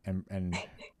Karina and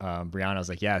Brianna. I was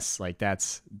like, yes, like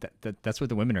that's what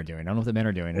the women are doing. I don't know what the men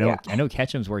are doing. I know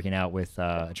Ketchum's working out with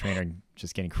a trainer and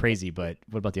just getting crazy, but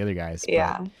what about the other guys?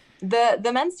 Yeah,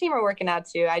 the men's team are working out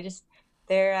too.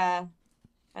 They're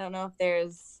I don't know if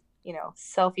there's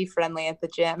selfie friendly at the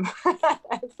gym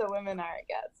as the women are, I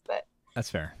guess, but that's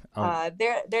fair.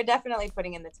 They're definitely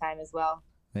putting in the time as well.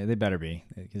 They better be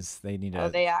because they need to. Oh,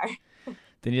 they are.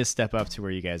 They need to step up to where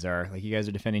you guys are. Like you guys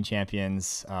are defending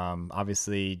champions.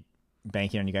 Obviously,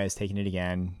 banking on you guys taking it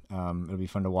again. It'll be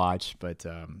fun to watch. But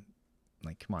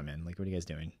like, come on, man! Like, what are you guys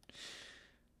doing?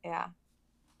 Yeah.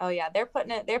 Oh yeah, they're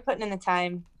putting in the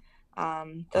time.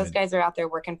 Those guys are out there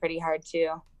working pretty hard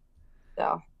too.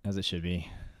 So as it should be.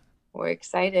 We're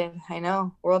excited. I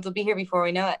know Worlds will be here before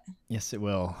we know it. Yes, it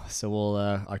will. So we'll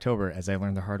October, as I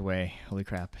learned the hard way. Holy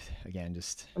crap! Again,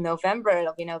 just November.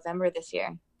 It'll be November this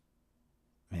year.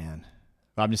 Man,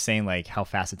 well, I'm just saying like how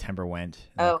fast September went.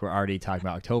 Like, we're already talking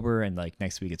about October, and like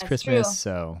next week it's Christmas. True.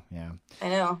 So yeah. I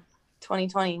know.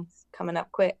 2020 is coming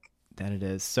up quick. That it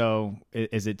is. So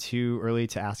is it too early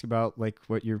to ask about like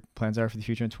what your plans are for the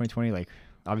future in 2020? Like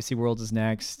obviously Worlds is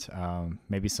next.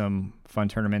 Maybe some fun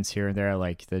tournaments here and there,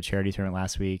 like the charity tournament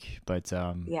last week. But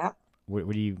yeah. What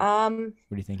are you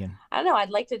thinking? I don't know.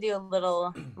 I'd like to do a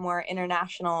little more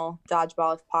international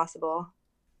dodgeball if possible.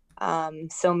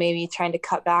 So maybe trying to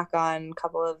cut back on a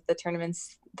couple of the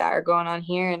tournaments that are going on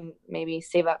here and maybe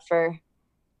save up for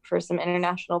some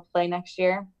international play next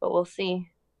year, but we'll see.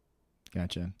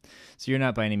 Gotcha. So you're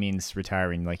not by any means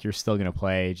retiring. Like you're still going to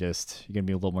play, just you're going to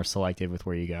be a little more selective with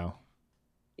where you go.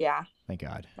 Yeah. Thank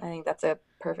God. I think that's a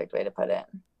perfect way to put it.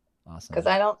 Awesome. Because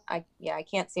I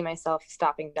can't see myself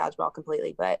stopping dodgeball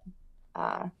completely, but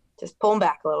just pulling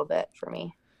back a little bit for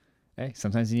me. Hey,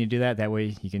 sometimes you need to do that. That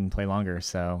way you can play longer.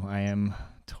 So I am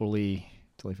totally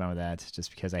fine with that.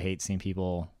 Just because I hate seeing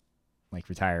people like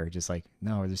retire. Just like,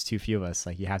 no, there's too few of us.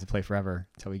 Like you have to play forever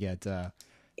until we get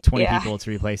 20 people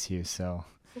to replace you. So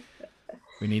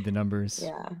we need the numbers.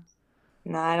 Yeah.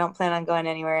 No, I don't plan on going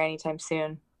anywhere anytime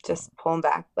soon. Just pulling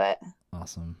back, but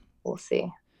awesome. We'll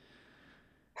see.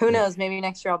 Who knows? Maybe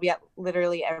next year I'll be at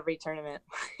literally every tournament.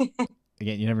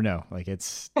 Again, you never know. Like I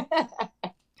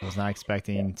was not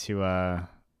expecting to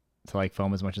like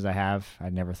foam as much as I have. I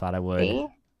never thought I would. See?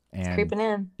 And it's creeping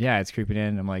in. Yeah, it's creeping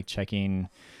in. I'm like checking.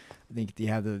 I think they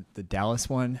have the Dallas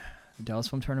one, the Dallas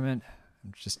Film Tournament.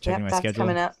 I'm just checking my that's schedule.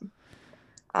 Coming up.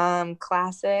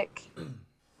 Classic.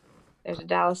 There's a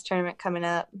Dallas tournament coming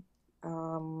up.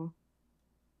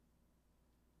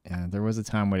 Yeah, there was a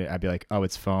time when I'd be like, "Oh,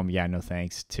 it's foam. Yeah, no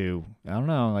thanks." To I don't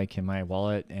know, like, can my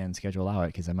wallet and schedule allow it?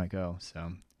 Because I might go.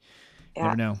 So, you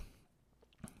never know.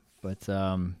 But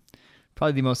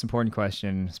probably the most important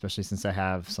question, especially since I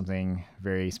have something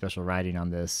very special riding on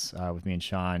this with me and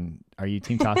Sean. Are you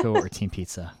Team Taco or Team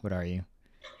Pizza? What are you?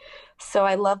 So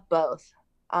I love both.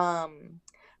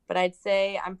 But I'd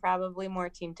say I'm probably more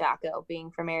Team Taco,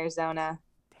 being from Arizona.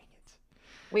 Dang it.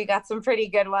 We got some pretty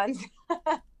good ones.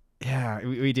 Yeah,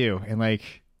 we do. And like,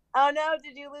 oh no,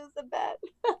 did you lose the bet?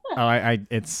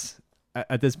 it's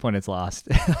at this point it's lost.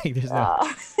 Like, there's no.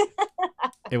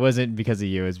 It wasn't because of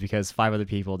you. It was because 5 other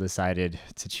people decided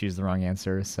to choose the wrong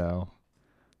answer. So,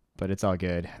 but it's all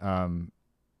good.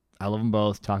 I love them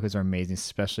both. Tacos are amazing,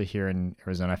 especially here in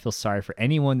Arizona. I feel sorry for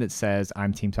anyone that says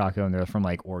I'm Team Taco and they're from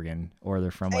like Oregon or they're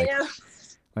from like,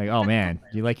 oh man,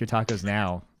 you like your tacos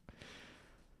now.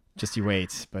 Just you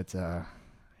wait. But yeah,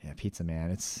 pizza,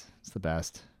 man, it's the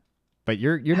best. But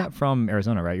you're not from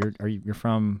Arizona, right? You're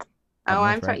from? Oh, north,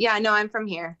 I'm from. right? Yeah, no, I'm from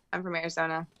here. I'm from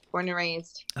Arizona, born and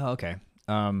raised. Oh, okay.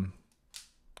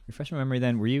 Refresh my memory.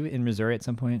 Then, were you in Missouri at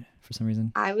some point for some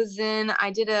reason? I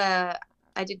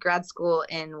did grad school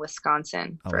in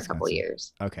Wisconsin for a couple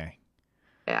years. Okay.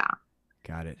 Yeah.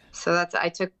 Got it. So I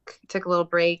took a little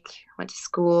break, went to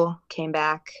school, came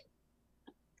back.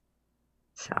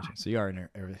 So, gotcha. So you are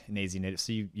an AZ native.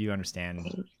 So you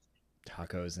understand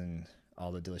tacos and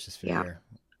all the delicious food here.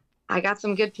 I got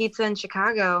some good pizza in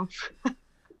Chicago.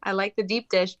 I like the deep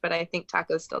dish, but I think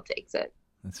tacos still takes it.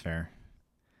 That's fair.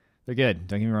 They're good.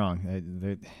 Don't get me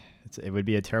wrong. It would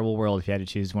be a terrible world if you had to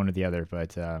choose one or the other.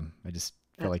 But I just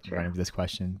felt like running with this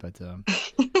question. But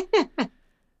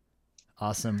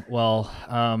awesome. Well,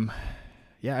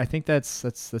 yeah, I think that's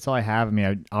all I have. I mean,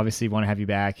 I obviously want to have you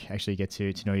back, actually get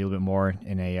to know you a little bit more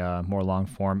in a more long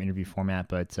form interview format.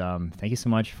 But thank you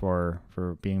so much for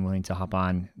being willing to hop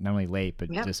on, not only late, but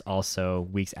just also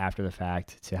weeks after the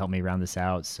fact to help me round this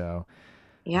out. So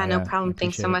yeah, no problem.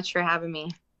 Thanks so much for having me.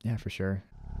 Yeah, for sure.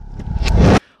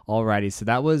 Alrighty, so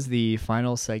that was the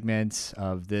final segment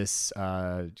of this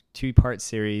 2-part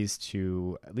series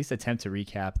to at least attempt to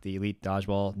recap the Elite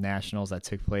Dodgeball Nationals that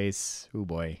took place,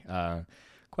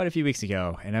 quite a few weeks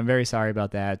ago. And I'm very sorry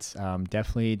about that.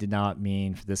 Definitely did not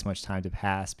mean for this much time to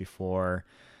pass before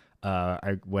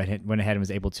I went ahead and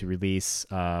was able to release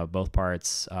both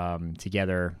parts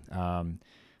together.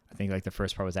 I think like the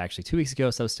first part was actually 2 weeks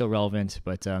ago, so it's still relevant.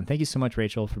 But thank you so much,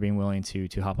 Rachel, for being willing to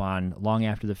hop on long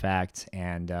after the fact.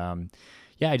 And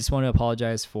yeah, I just want to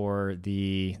apologize for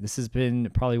this has been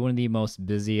probably one of the most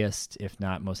busiest, if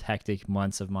not most hectic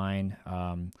months of mine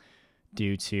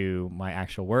due to my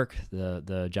actual work,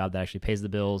 the job that actually pays the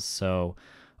bills. So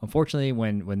unfortunately,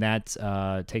 when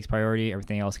that takes priority,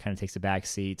 everything else kind of takes a back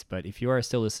seat. But if you are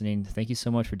still listening, thank you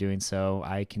so much for doing so.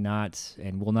 I cannot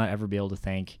and will not ever be able to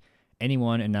thank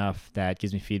anyone enough that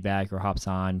gives me feedback or hops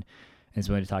on and is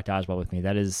willing to talk dodgeball with me.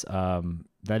 That is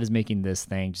making this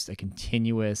thing just a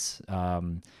continuous,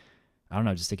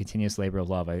 just a continuous labor of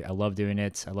love. I love doing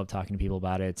it. I love talking to people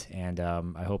about it. And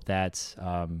I hope that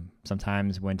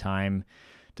sometimes when time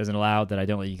doesn't allow, that I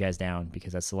don't let you guys down,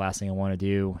 because that's the last thing I want to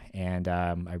do. And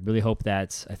I really hope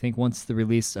that, I think once the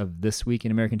release of This Week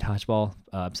in American Dodgeball,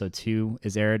 episode 2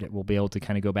 is aired, we'll be able to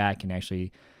kind of go back and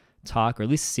actually talk, or at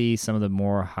least see some of the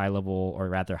more high level, or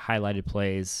rather highlighted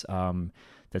plays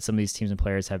that some of these teams and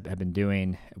players have been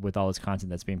doing with all this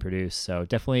content that's being produced. So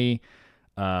definitely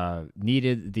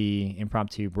needed the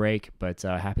impromptu break, but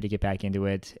happy to get back into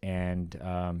it. And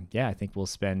yeah, I think we'll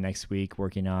spend next week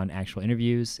working on actual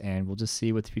interviews, and we'll just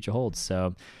see what the future holds.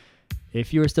 So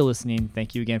if you are still listening,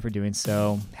 thank you again for doing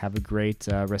so. Have a great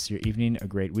rest of your evening, a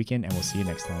great weekend, and we'll see you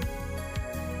next time.